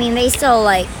good. I mean, they still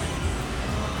like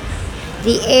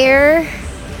the Air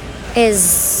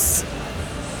is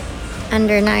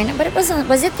under $9, but it wasn't.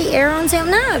 Was it the Air on sale?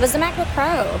 No, it was the MacBook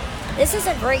Pro. This is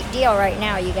a great deal right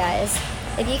now, you guys.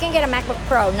 If you can get a MacBook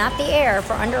Pro, not the Air,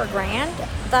 for under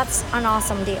 $1,000, that's an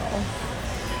awesome deal.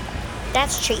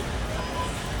 That's cheap.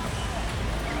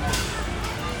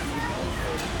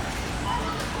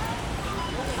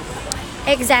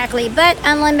 Exactly, but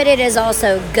unlimited is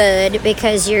also good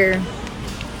because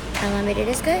unlimited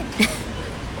is good.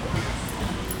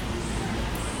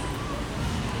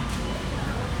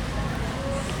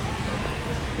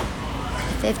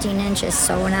 15 inches,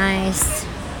 so nice.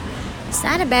 It's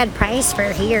not a bad price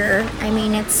for here. I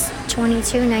mean, it's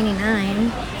 $22.99.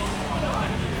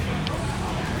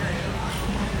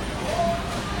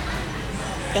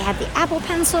 They have the Apple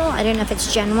Pencil. I don't know if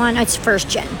it's Gen 1. Oh, it's first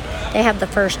gen. They have the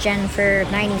first gen for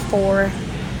 $94.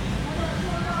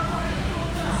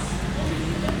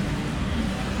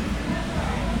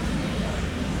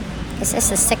 Is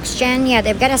this a 6th gen? Yeah,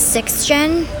 they've got a 6th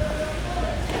gen.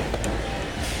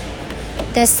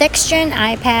 The 6th gen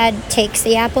iPad takes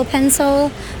the Apple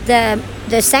Pencil. The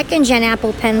 2nd gen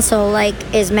Apple Pencil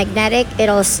is magnetic.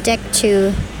 It'll stick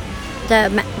to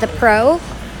the Pro.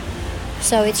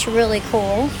 So it's really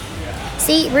cool.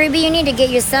 See, Ruby, you need to get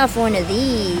yourself one of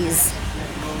these.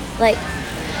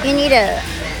 You need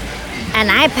an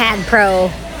iPad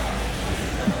Pro.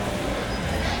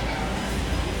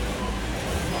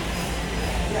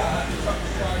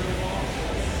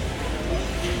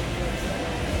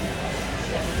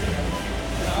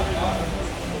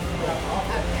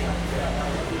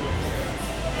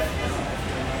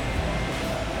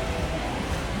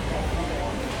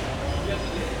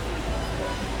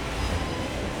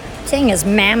 Thing is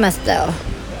mammoth though.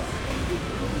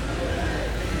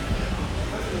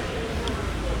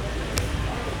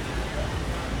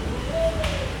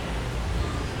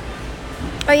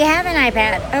 Oh, you have an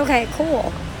iPad. Okay,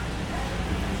 cool.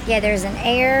 Yeah, there's an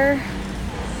Air.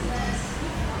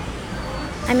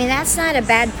 I mean, that's not a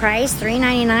bad price.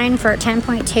 $399 for a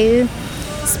 10.2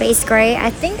 space gray. I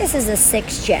think this is a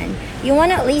 6th gen. You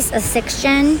want at least a 6th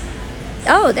gen?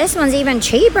 Oh, this one's even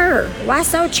cheaper. Why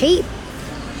so cheap?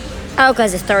 Oh,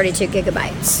 because it's 32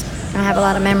 gigabytes. I don't have a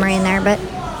lot of memory in there, but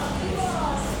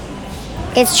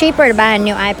it's cheaper to buy a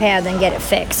new iPad than get it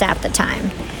fixed half the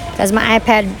time. Because my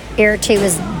iPad Air 2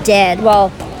 is dead. Well,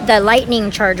 the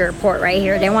lightning charger port right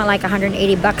here, they want like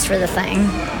 $180 for the thing.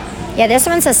 Yeah, this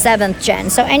one's a 7th gen.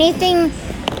 So anything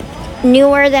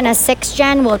newer than a 6th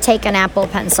gen will take an Apple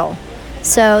Pencil.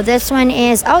 So this one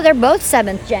is, oh, they're both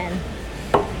 7th gen.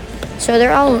 So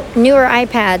they're all newer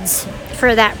iPads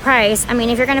for that price. I mean,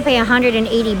 if you're gonna pay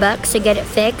 $180 to get it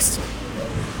fixed,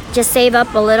 just save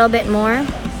up a little bit more.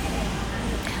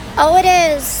 Oh, it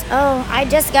is. Oh, I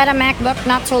just got a MacBook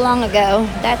not too long ago.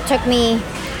 That took me,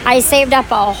 I saved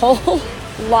up a whole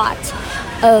lot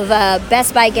of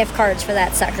Best Buy gift cards for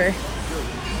that sucker.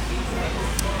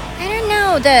 I don't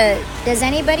know, does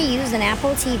anybody use an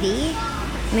Apple TV?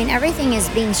 I mean, everything is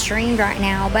being streamed right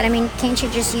now, but I mean, can't you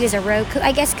just use a Roku?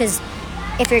 I guess because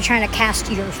if you're trying to cast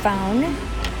your phone.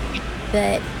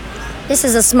 But this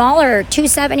is a smaller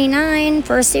 $279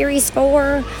 for a Series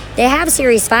 4. They have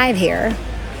Series 5 here,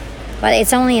 but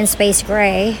it's only in space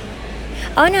gray.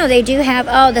 Oh no, they do have,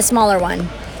 oh, the smaller one.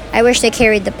 I wish they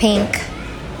carried the pink.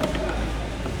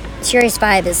 Series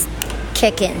 5 is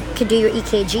kicking. Could do your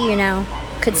EKG, you know.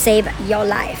 Could save your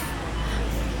life.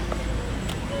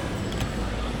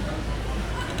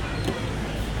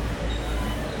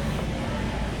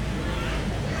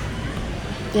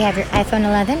 You have your iPhone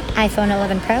 11, iPhone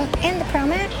 11 Pro, and the Pro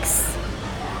Max.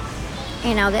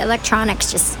 You know, the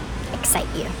electronics just excite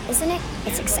you, isn't it?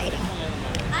 It's exciting.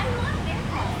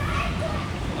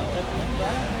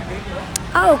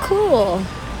 Oh, cool.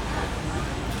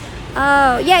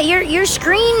 Oh, yeah, your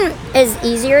screen is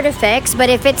easier to fix, but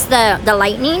if it's the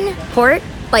lightning port,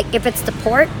 like if it's the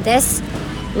port, this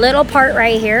little part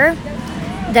right here,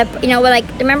 like,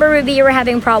 remember, Ruby, you were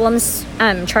having problems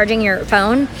charging your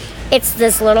phone? It's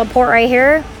this little port right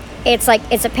here. It's like,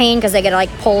 it's a pain because they gotta like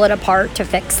pull it apart to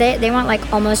fix it. They want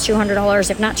like almost $200,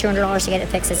 if not $200 to get it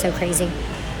fixed. It's so crazy.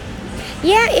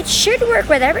 Yeah, it should work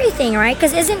with everything, right?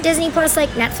 Because isn't Disney Plus like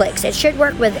Netflix? It should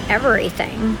work with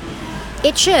everything.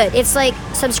 It should. It's like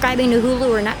subscribing to Hulu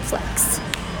or Netflix.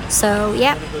 So,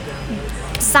 yeah.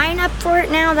 Sign up for it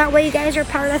now. That way you guys are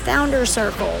part of the Founder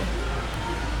Circle.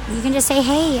 You can just say,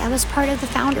 hey, I was part of the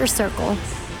Founder Circle.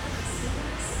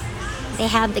 They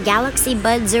have the Galaxy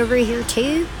Buds over here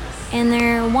too. And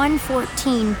they're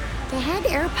 $114. They had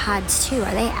AirPods too.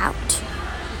 Are they out?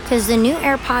 Because the new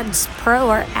AirPods Pro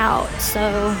are out.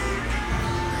 So,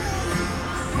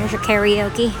 there's your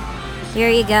karaoke. Here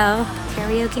you go.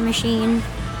 Karaoke machine.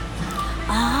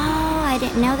 Oh, I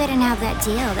didn't know they didn't have that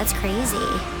deal. That's crazy.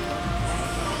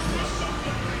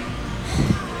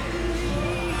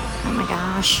 Oh my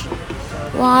gosh.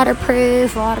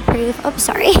 Waterproof. Oh,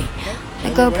 sorry. The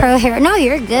GoPro here. No,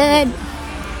 you're good.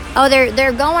 Oh,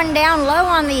 they're going down low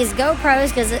on these GoPros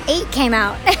because the 8 came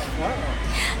out.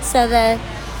 So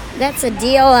that's a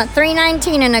deal.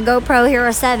 $319 and a GoPro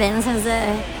Hero 7 since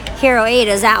the Hero 8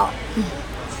 is out.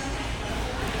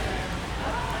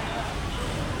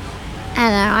 I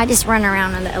don't know. I just run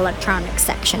around in the electronics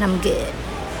section. I'm good.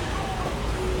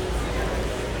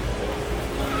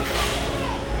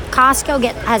 COSTCO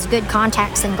has good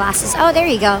contacts and glasses. Oh, there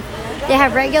you go. They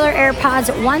have regular AirPods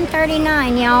at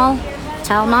 $139, y'all.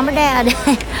 Tell mom or dad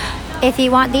if you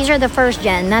want. These are the first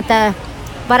gen, not the.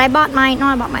 But I bought mine. No,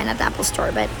 I bought mine at the Apple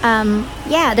Store. But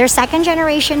yeah, they're second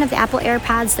generation of the Apple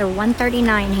AirPods. They're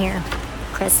 $139 here.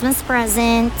 Christmas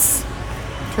presents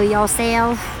to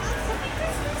yourself.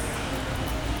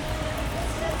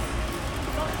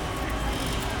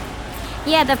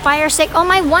 Yeah, the Fire Stick. Oh,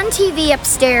 my one TV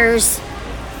upstairs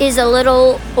is a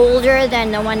little older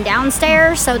than the one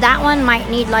downstairs, so that one might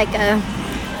need like a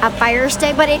Fire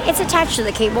Stick, but it's attached to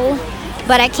the cable.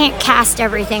 But I can't cast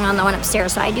everything on the one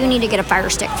upstairs, so I do need to get a Fire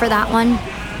Stick for that one.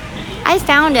 I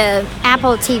found a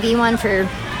Apple TV one for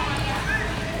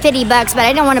 $50, but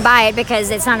I don't want to buy it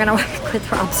because it's not going to work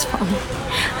with Rob's phone.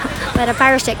 But a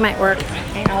Fire Stick might work.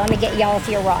 Hang on, let me get y'all with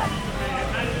your rod.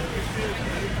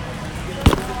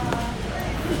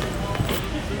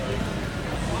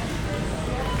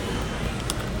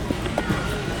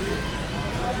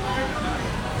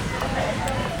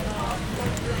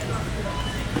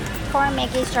 Poor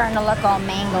Mickey's starting to look all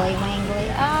mangly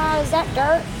wangly. Oh, is that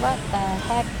dirt? What the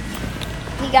heck?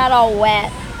 He got all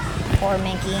wet. Poor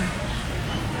Mickey.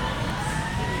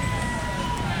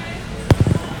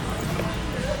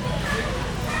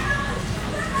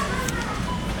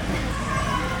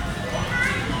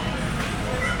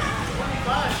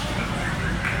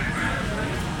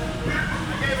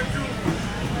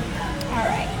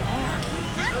 Alright.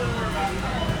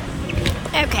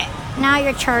 Okay, now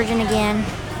you're charging again.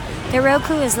 The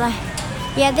Roku is like,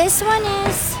 yeah, this one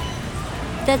is,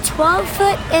 the 12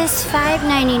 foot is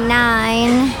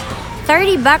 $5.99,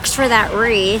 $30 for that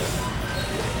wreath.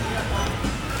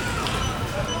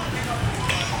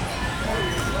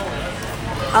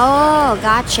 Oh,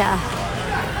 gotcha.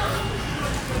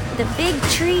 The big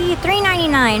tree,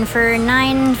 $3.99 for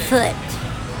 9 foot.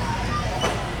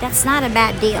 That's not a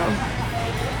bad deal.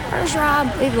 Where's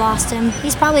Rob? We've lost him.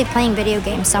 He's probably playing video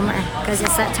games somewhere because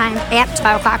it's that time. Yep, it's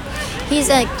 5 o'clock. He's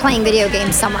playing video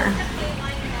games somewhere.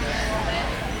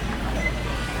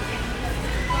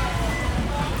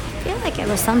 I feel like it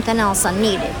was something else I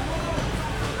needed.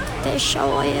 Fish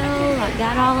oil. I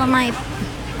got all of my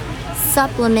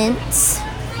supplements.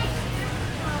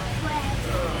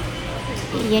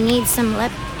 You need some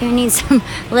lip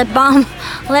balm.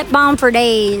 Lip balm for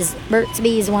days. Burt's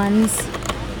Bees ones.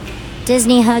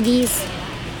 Disney Huggies.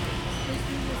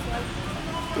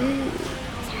 Ooh,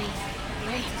 sorry.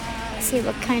 Let's see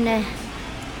what kind of.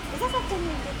 Is that something we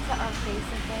get to our face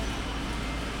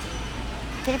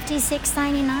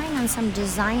 $56.99 on some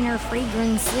designer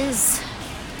fragrances.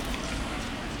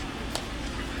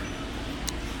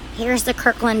 Here's the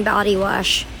Kirkland body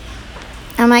wash.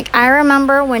 I'm like, I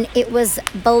remember when it was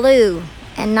blue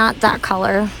and not that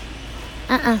color.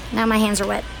 Now my hands are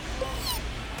wet.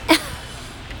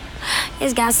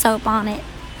 It's got soap on it.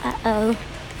 Uh-oh.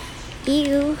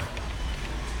 Ew.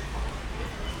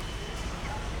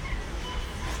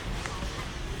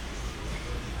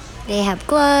 They have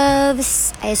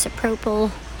gloves,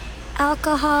 isopropyl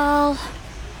alcohol.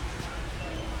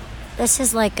 This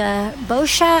is like a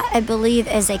Boscia, I believe,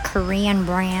 is a Korean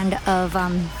brand of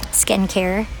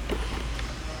skincare.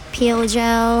 Peel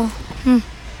gel.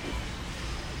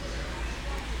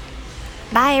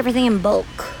 Buy everything in bulk.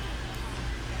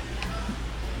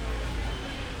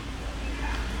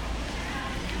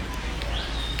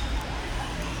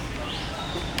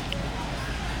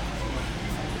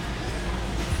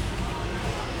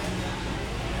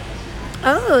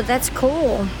 Oh, that's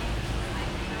cool.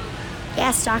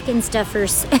 Yeah, stocking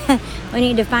stuffers. We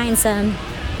need to find some.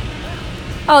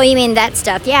 Oh, you mean that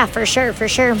stuff? Yeah, for sure, for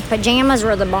sure. Pajamas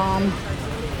were the bomb.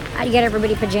 I'd get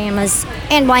everybody pajamas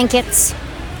and blankets.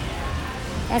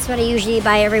 That's what I usually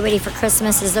buy everybody for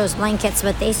Christmas is those blankets,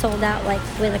 but they sold out like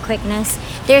with a quickness.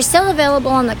 They're still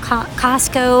available on the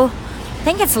Costco. I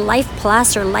think it's Life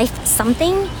Plus or Life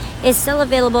something. It's still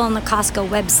available on the Costco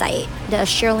website. The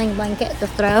shearling blanket, the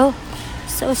throw.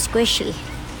 So squishy.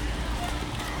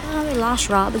 Oh, we lost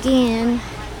Rob again.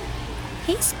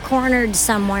 He's cornered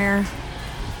somewhere.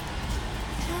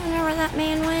 I don't know where that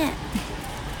man went.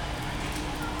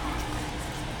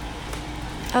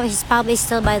 Oh, he's probably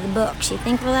still by the books. You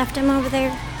think we left him over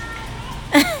there?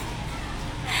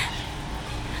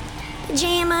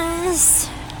 Pajamas.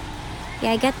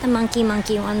 Yeah, I got the monkey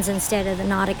ones instead of the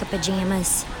Nautica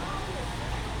pajamas.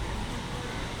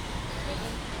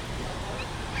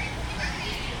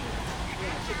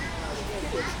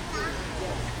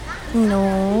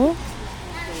 No.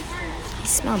 I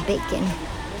smell bacon.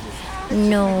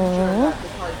 No.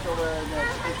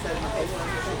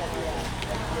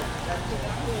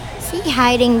 Is he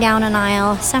hiding down an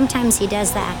aisle? Sometimes he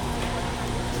does that.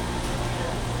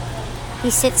 He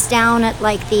sits down at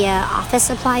like the office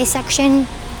supply section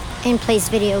and plays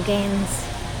video games.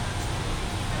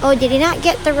 Oh, did he not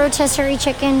get the rotisserie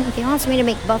chicken? If he wants me to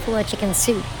make buffalo chicken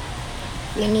soup,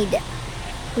 we need it.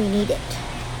 We need it.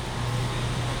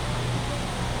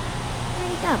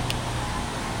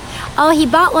 Oh, he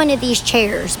bought one of these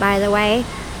chairs, by the way,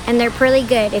 and they're pretty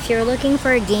good if you're looking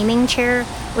for a gaming chair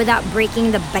without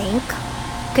breaking the bank,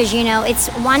 because you know it's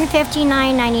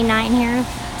 $159.99 here.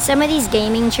 Some of these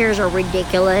gaming chairs are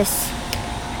ridiculous.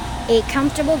 A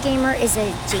comfortable gamer is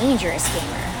a dangerous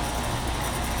gamer.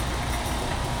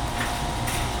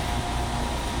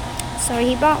 So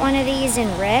he bought one of these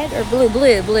in red or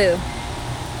blue.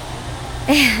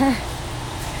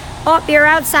 Oh, you're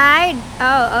outside?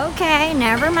 Oh, okay.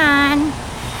 Never mind.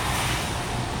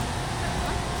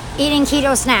 Eating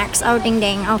keto snacks. Oh, ding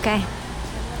ding. Okay.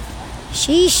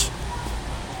 Sheesh.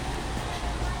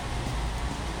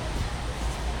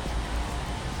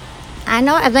 I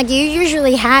know. I think you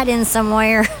usually had in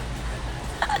somewhere.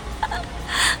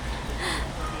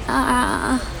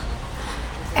 Are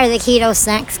the keto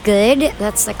snacks good?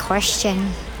 That's the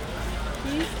question.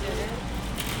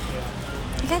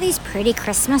 Look at these pretty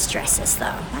Christmas dresses, though.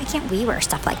 Why can't we wear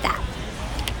stuff like that?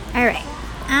 All right.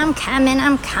 I'm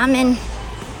coming.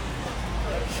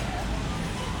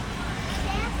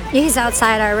 He's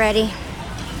outside already.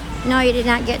 No, you did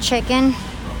not get chicken.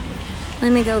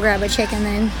 Let me go grab a chicken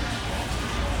then.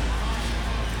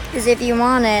 Because if you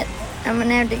want it, I'm going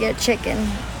to have to get chicken.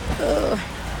 Ugh.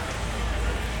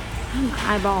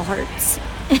 My eyeball hurts.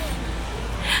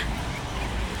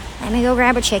 Let me go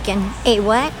grab a chicken. A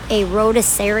what? A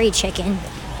rotisserie chicken.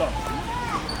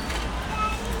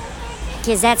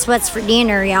 Because that's what's for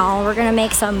dinner, y'all. We're going to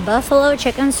make some buffalo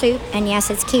chicken soup. And yes,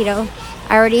 it's keto.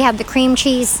 I already have the cream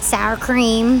cheese, sour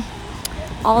cream,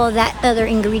 all of that other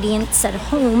ingredients at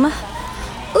home.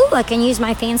 Ooh, I can use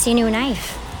my fancy new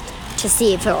knife to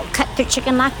see if it'll cut through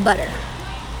chicken like butter.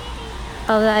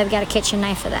 Although I've got a kitchen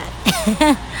knife for that.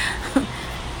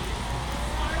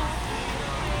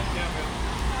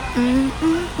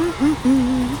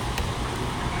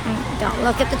 Don't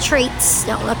look at the treats.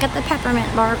 Don't look at the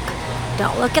peppermint bark.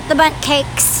 Don't look at the bundt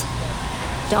cakes.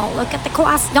 Don't look at the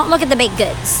croissants. Don't look at the baked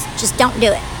goods. Just don't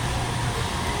do it.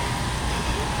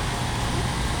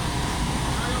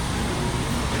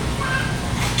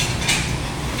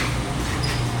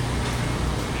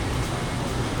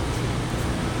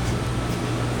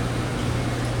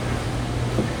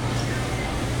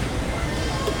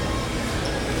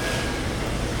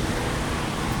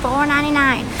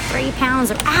 $4.99. 3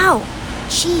 pounds of. Ow!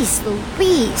 Jeez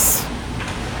Louise.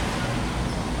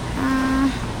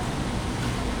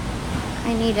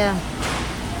 I need a.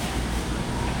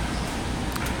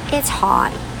 It's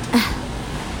hot.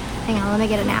 Hang on, let me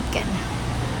get a napkin.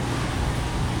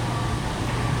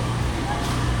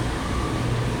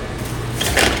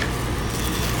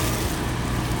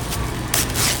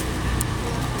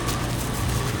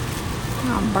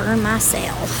 I'll burn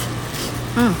myself.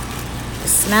 The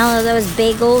smell of those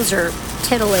bagels are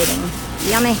titillating.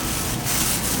 Yummy. I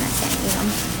can't eat them.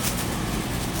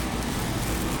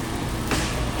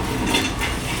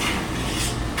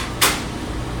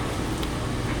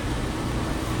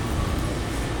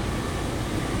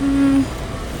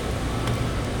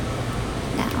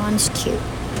 That one's cute.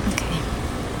 Okay.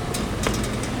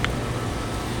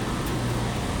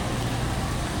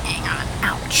 Hang on.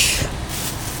 Ouch.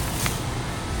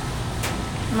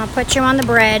 I'm gonna put you on the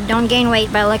bread. Don't gain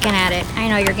weight by looking at it. I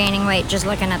know you're gaining weight just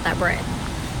looking at that bread.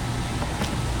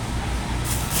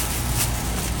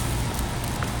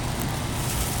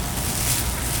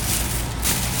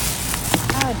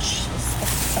 Oh, jeez.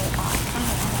 It's so hot.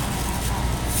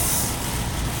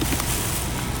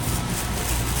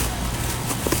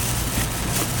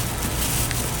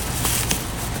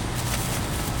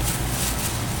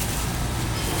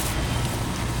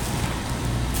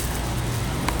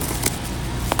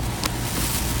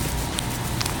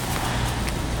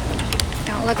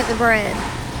 Don't look at the bread.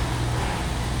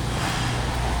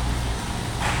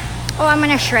 Oh, I'm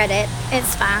gonna shred it.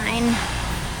 It's fine.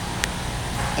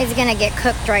 It's gonna get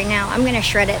cooked right now. I'm gonna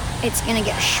shred it. It's gonna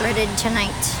get shredded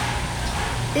tonight.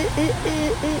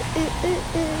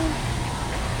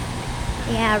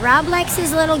 Yeah, Rob likes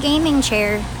his little gaming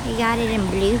chair. He got it in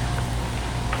blue.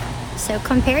 So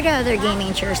compared to other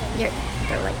gaming chairs, they're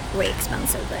like way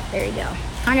expensive, but there you go.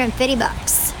 150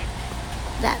 bucks.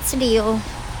 That's a deal.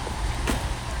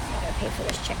 I gotta pay for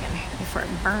this chicken before it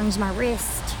burns my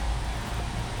wrist.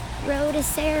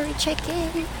 Rotisserie chicken.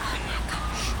 Oh my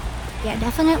gosh. Yeah,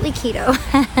 definitely keto.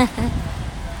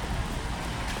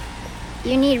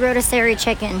 You need rotisserie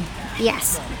chicken.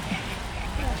 Yes.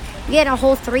 You get a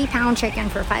whole 3-pound chicken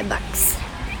for $5. Alright,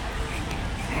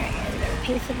 I gotta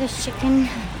pay for this chicken.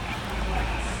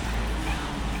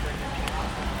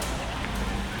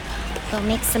 We'll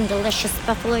make some delicious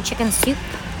buffalo chicken soup.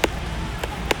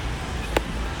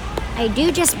 I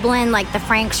do just blend like the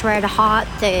Frank's Red Hot,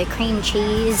 the cream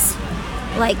cheese,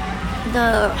 like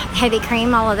the heavy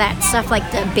cream, all of that stuff, like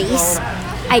the base.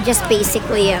 I just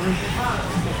basically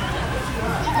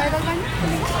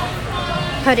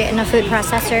put it in a food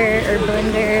processor or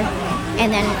blender,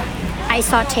 and then I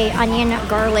saute onion,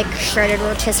 garlic, shredded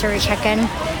rotisserie chicken,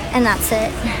 and that's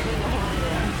it.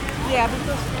 Yeah,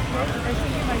 because I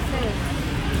think you might say it.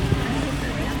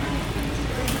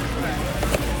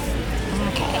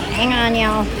 Okay, hang on,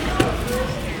 y'all.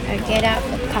 I'll get out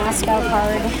the Costco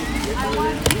card.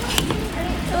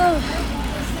 Oh.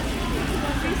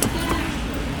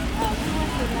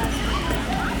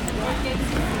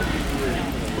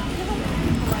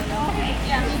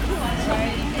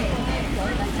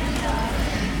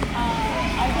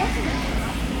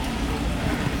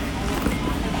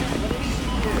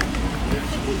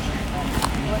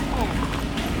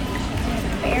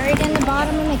 Buried in the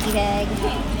bottom of Mickey bag.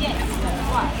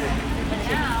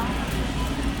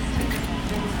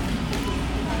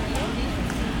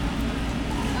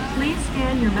 Please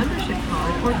scan your membership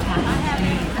card or tap to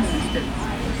assistance.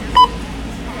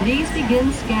 Please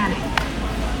begin scanning.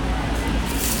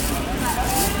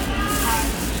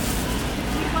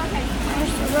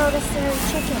 Where's the rotisserie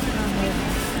chicken?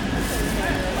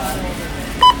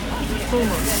 4, 9,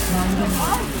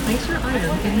 place your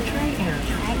item in the tray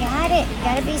area. I got it.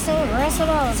 Gotta be so aggressive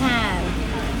all the time.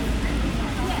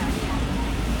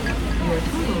 Your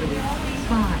total is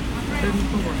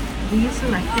 $5.34. Please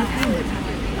select your payment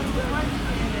method.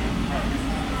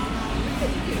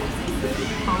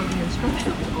 Follow the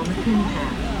instructions on the pin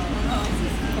pad.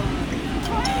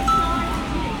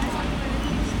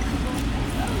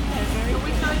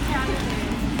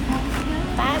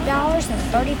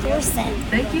 $5.34.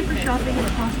 Thank you for shopping at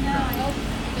COSTCO.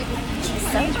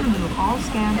 Please remove all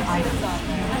scanned items.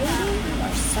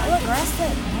 You're so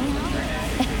aggressive. Hang on.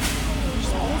 You're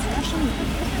so aggressive.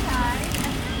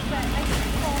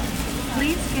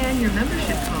 Please scan your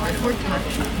membership card or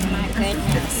touch the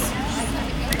assistance.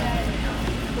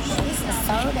 She's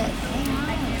assertive. Hang on.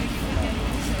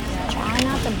 Try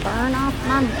not to burn off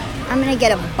my... I'm gonna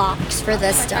get a box for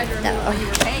this stuff though.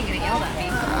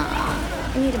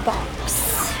 I need a box.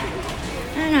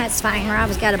 No, it's fine.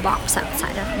 Rob's got a box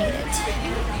outside. I don't need it.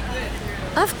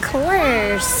 Of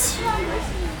course.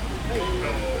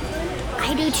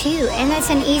 I do too. And that's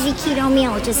an easy keto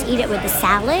meal. Just eat it with a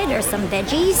salad or some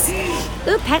veggies.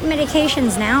 Ooh, pet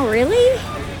medications now. Really?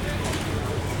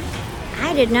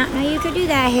 I did not know you could do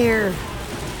that here.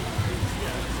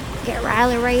 Get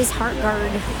Ryleigh Rey's heart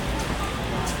guard.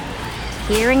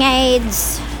 Hearing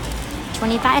aids.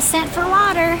 25 cents for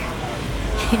water.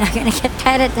 You're not gonna get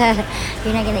that at the.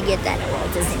 You're not gonna get that at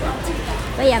Walt Disney World.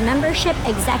 But yeah, membership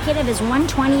executive is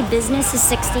 120, business is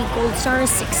 60, gold star is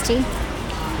 60.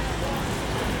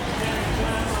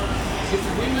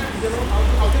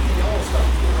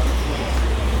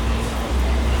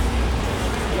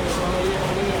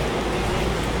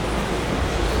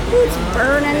 It's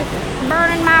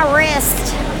burning my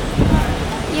wrist.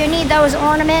 You need those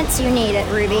ornaments? You need it,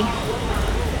 Ruby.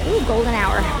 Ooh, golden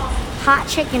hour. Hot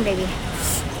chicken, baby.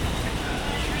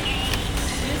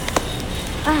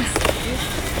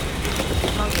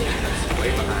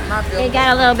 It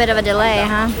got a little bit of a delay,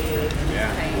 huh?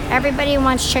 Yeah. Everybody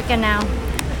wants chicken now.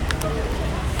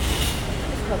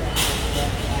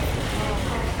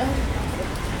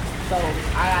 So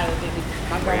I gotta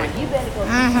my grandma, you better go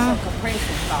get some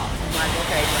compression sauce. I'm like,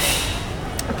 okay,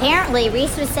 Apparently,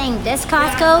 Reese was saying this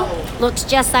Costco looks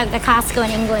just like the Costco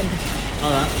in England.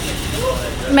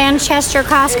 Manchester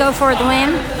Costco for the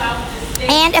win.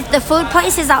 And if the food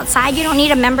place is outside, you don't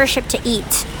need a membership to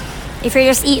eat. If you're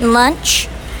just eating lunch,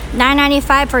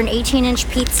 $9.95 for an 18-inch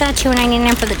pizza,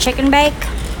 $2.99 for the chicken bake.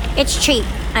 It's cheap.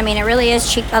 I mean, it really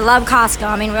is cheap. I love Costco.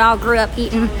 I mean, we all grew up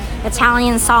eating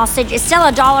Italian sausage. It's still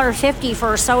 $1.50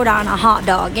 for a soda and a hot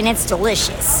dog, and it's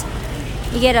delicious.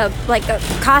 You get a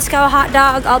Costco hot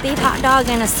dog, all beef hot dog,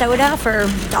 and a soda for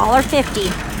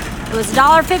 $1.50. It was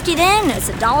 $1.50 then. It's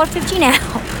 $1.50 now.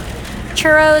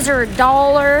 Churros are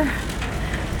 $1.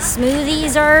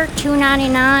 Smoothies are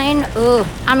 $2.99. Ooh,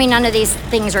 I mean, none of these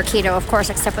things are keto, of course,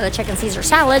 except for the chicken Caesar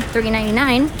salad,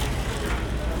 $3.99.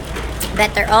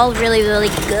 But they're all really, really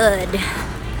good.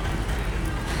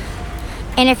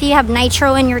 And if you have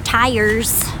nitro in your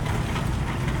tires.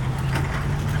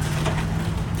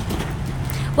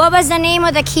 What was the name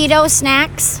of the keto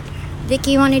snacks?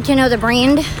 Vicky wanted to know the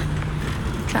brand.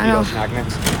 Keto snack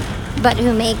mix. But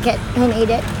who made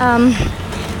it?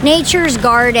 Nature's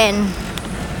Garden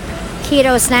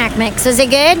keto snack mix. Is it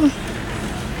good?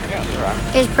 Yeah, it's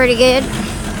right. It's pretty good.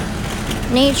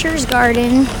 Nature's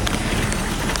Garden.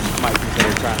 I might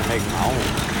consider trying to make my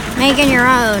own. Making your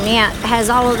own, yeah. It has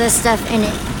all of this stuff in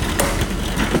it.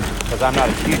 Because I'm not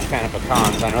a huge fan of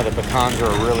pecans. I know that pecans are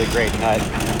a really great nut.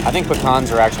 I think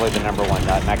pecans are actually the #1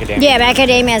 nut. Macadamia. Yeah,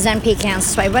 macadamias and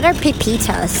pecans. Wait, what are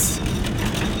pepitas?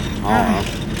 I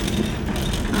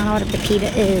don't know what a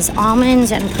pepita is.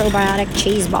 Almonds and probiotic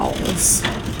cheese balls.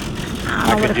 I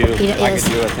don't know what a pepita I is.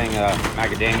 could do a thing of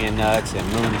macadamia nuts and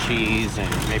moon cheese and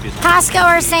maybe some...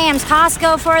 Costco or Sam's?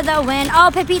 Costco for the win.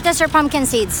 Oh, pepitas are pumpkin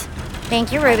seeds.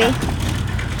 Thank you, Ruby.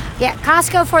 Yeah,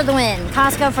 Costco for the win.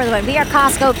 Costco for the win. We are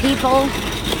Costco people.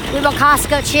 We are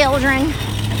Costco children.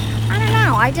 I don't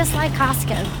know. I just like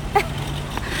Costco.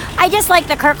 I just like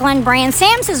the Kirkland brand.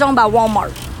 Sam's is owned by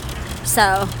Walmart.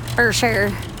 So, for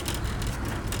sure.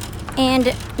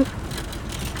 And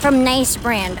from Nice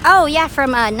brand. Oh, yeah,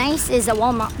 from Nice is a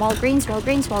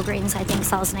Walgreens, I think,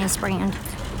 sells Nice brand.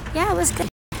 Yeah, it was good.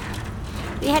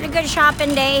 We had a good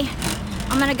shopping day.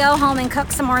 I'm going to go home and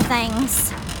cook some more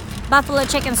things. Buffalo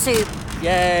chicken soup.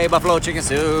 Yay, buffalo chicken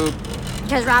soup.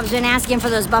 Because Rob's been asking for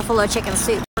those buffalo chicken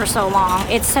soup for so long.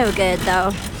 It's so good,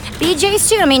 though. BJ's,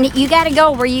 too. I mean, you got to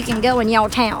go where you can go in your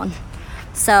town.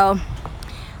 So,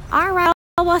 all right.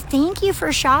 Well, thank you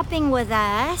for shopping with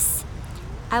us.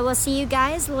 I will see you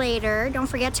guys later. Don't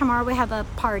forget, tomorrow we have a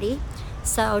party.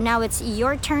 So now it's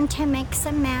your turn to make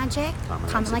some magic.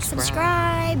 Comment, like,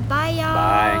 subscribe. Bye,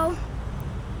 y'all. Bye.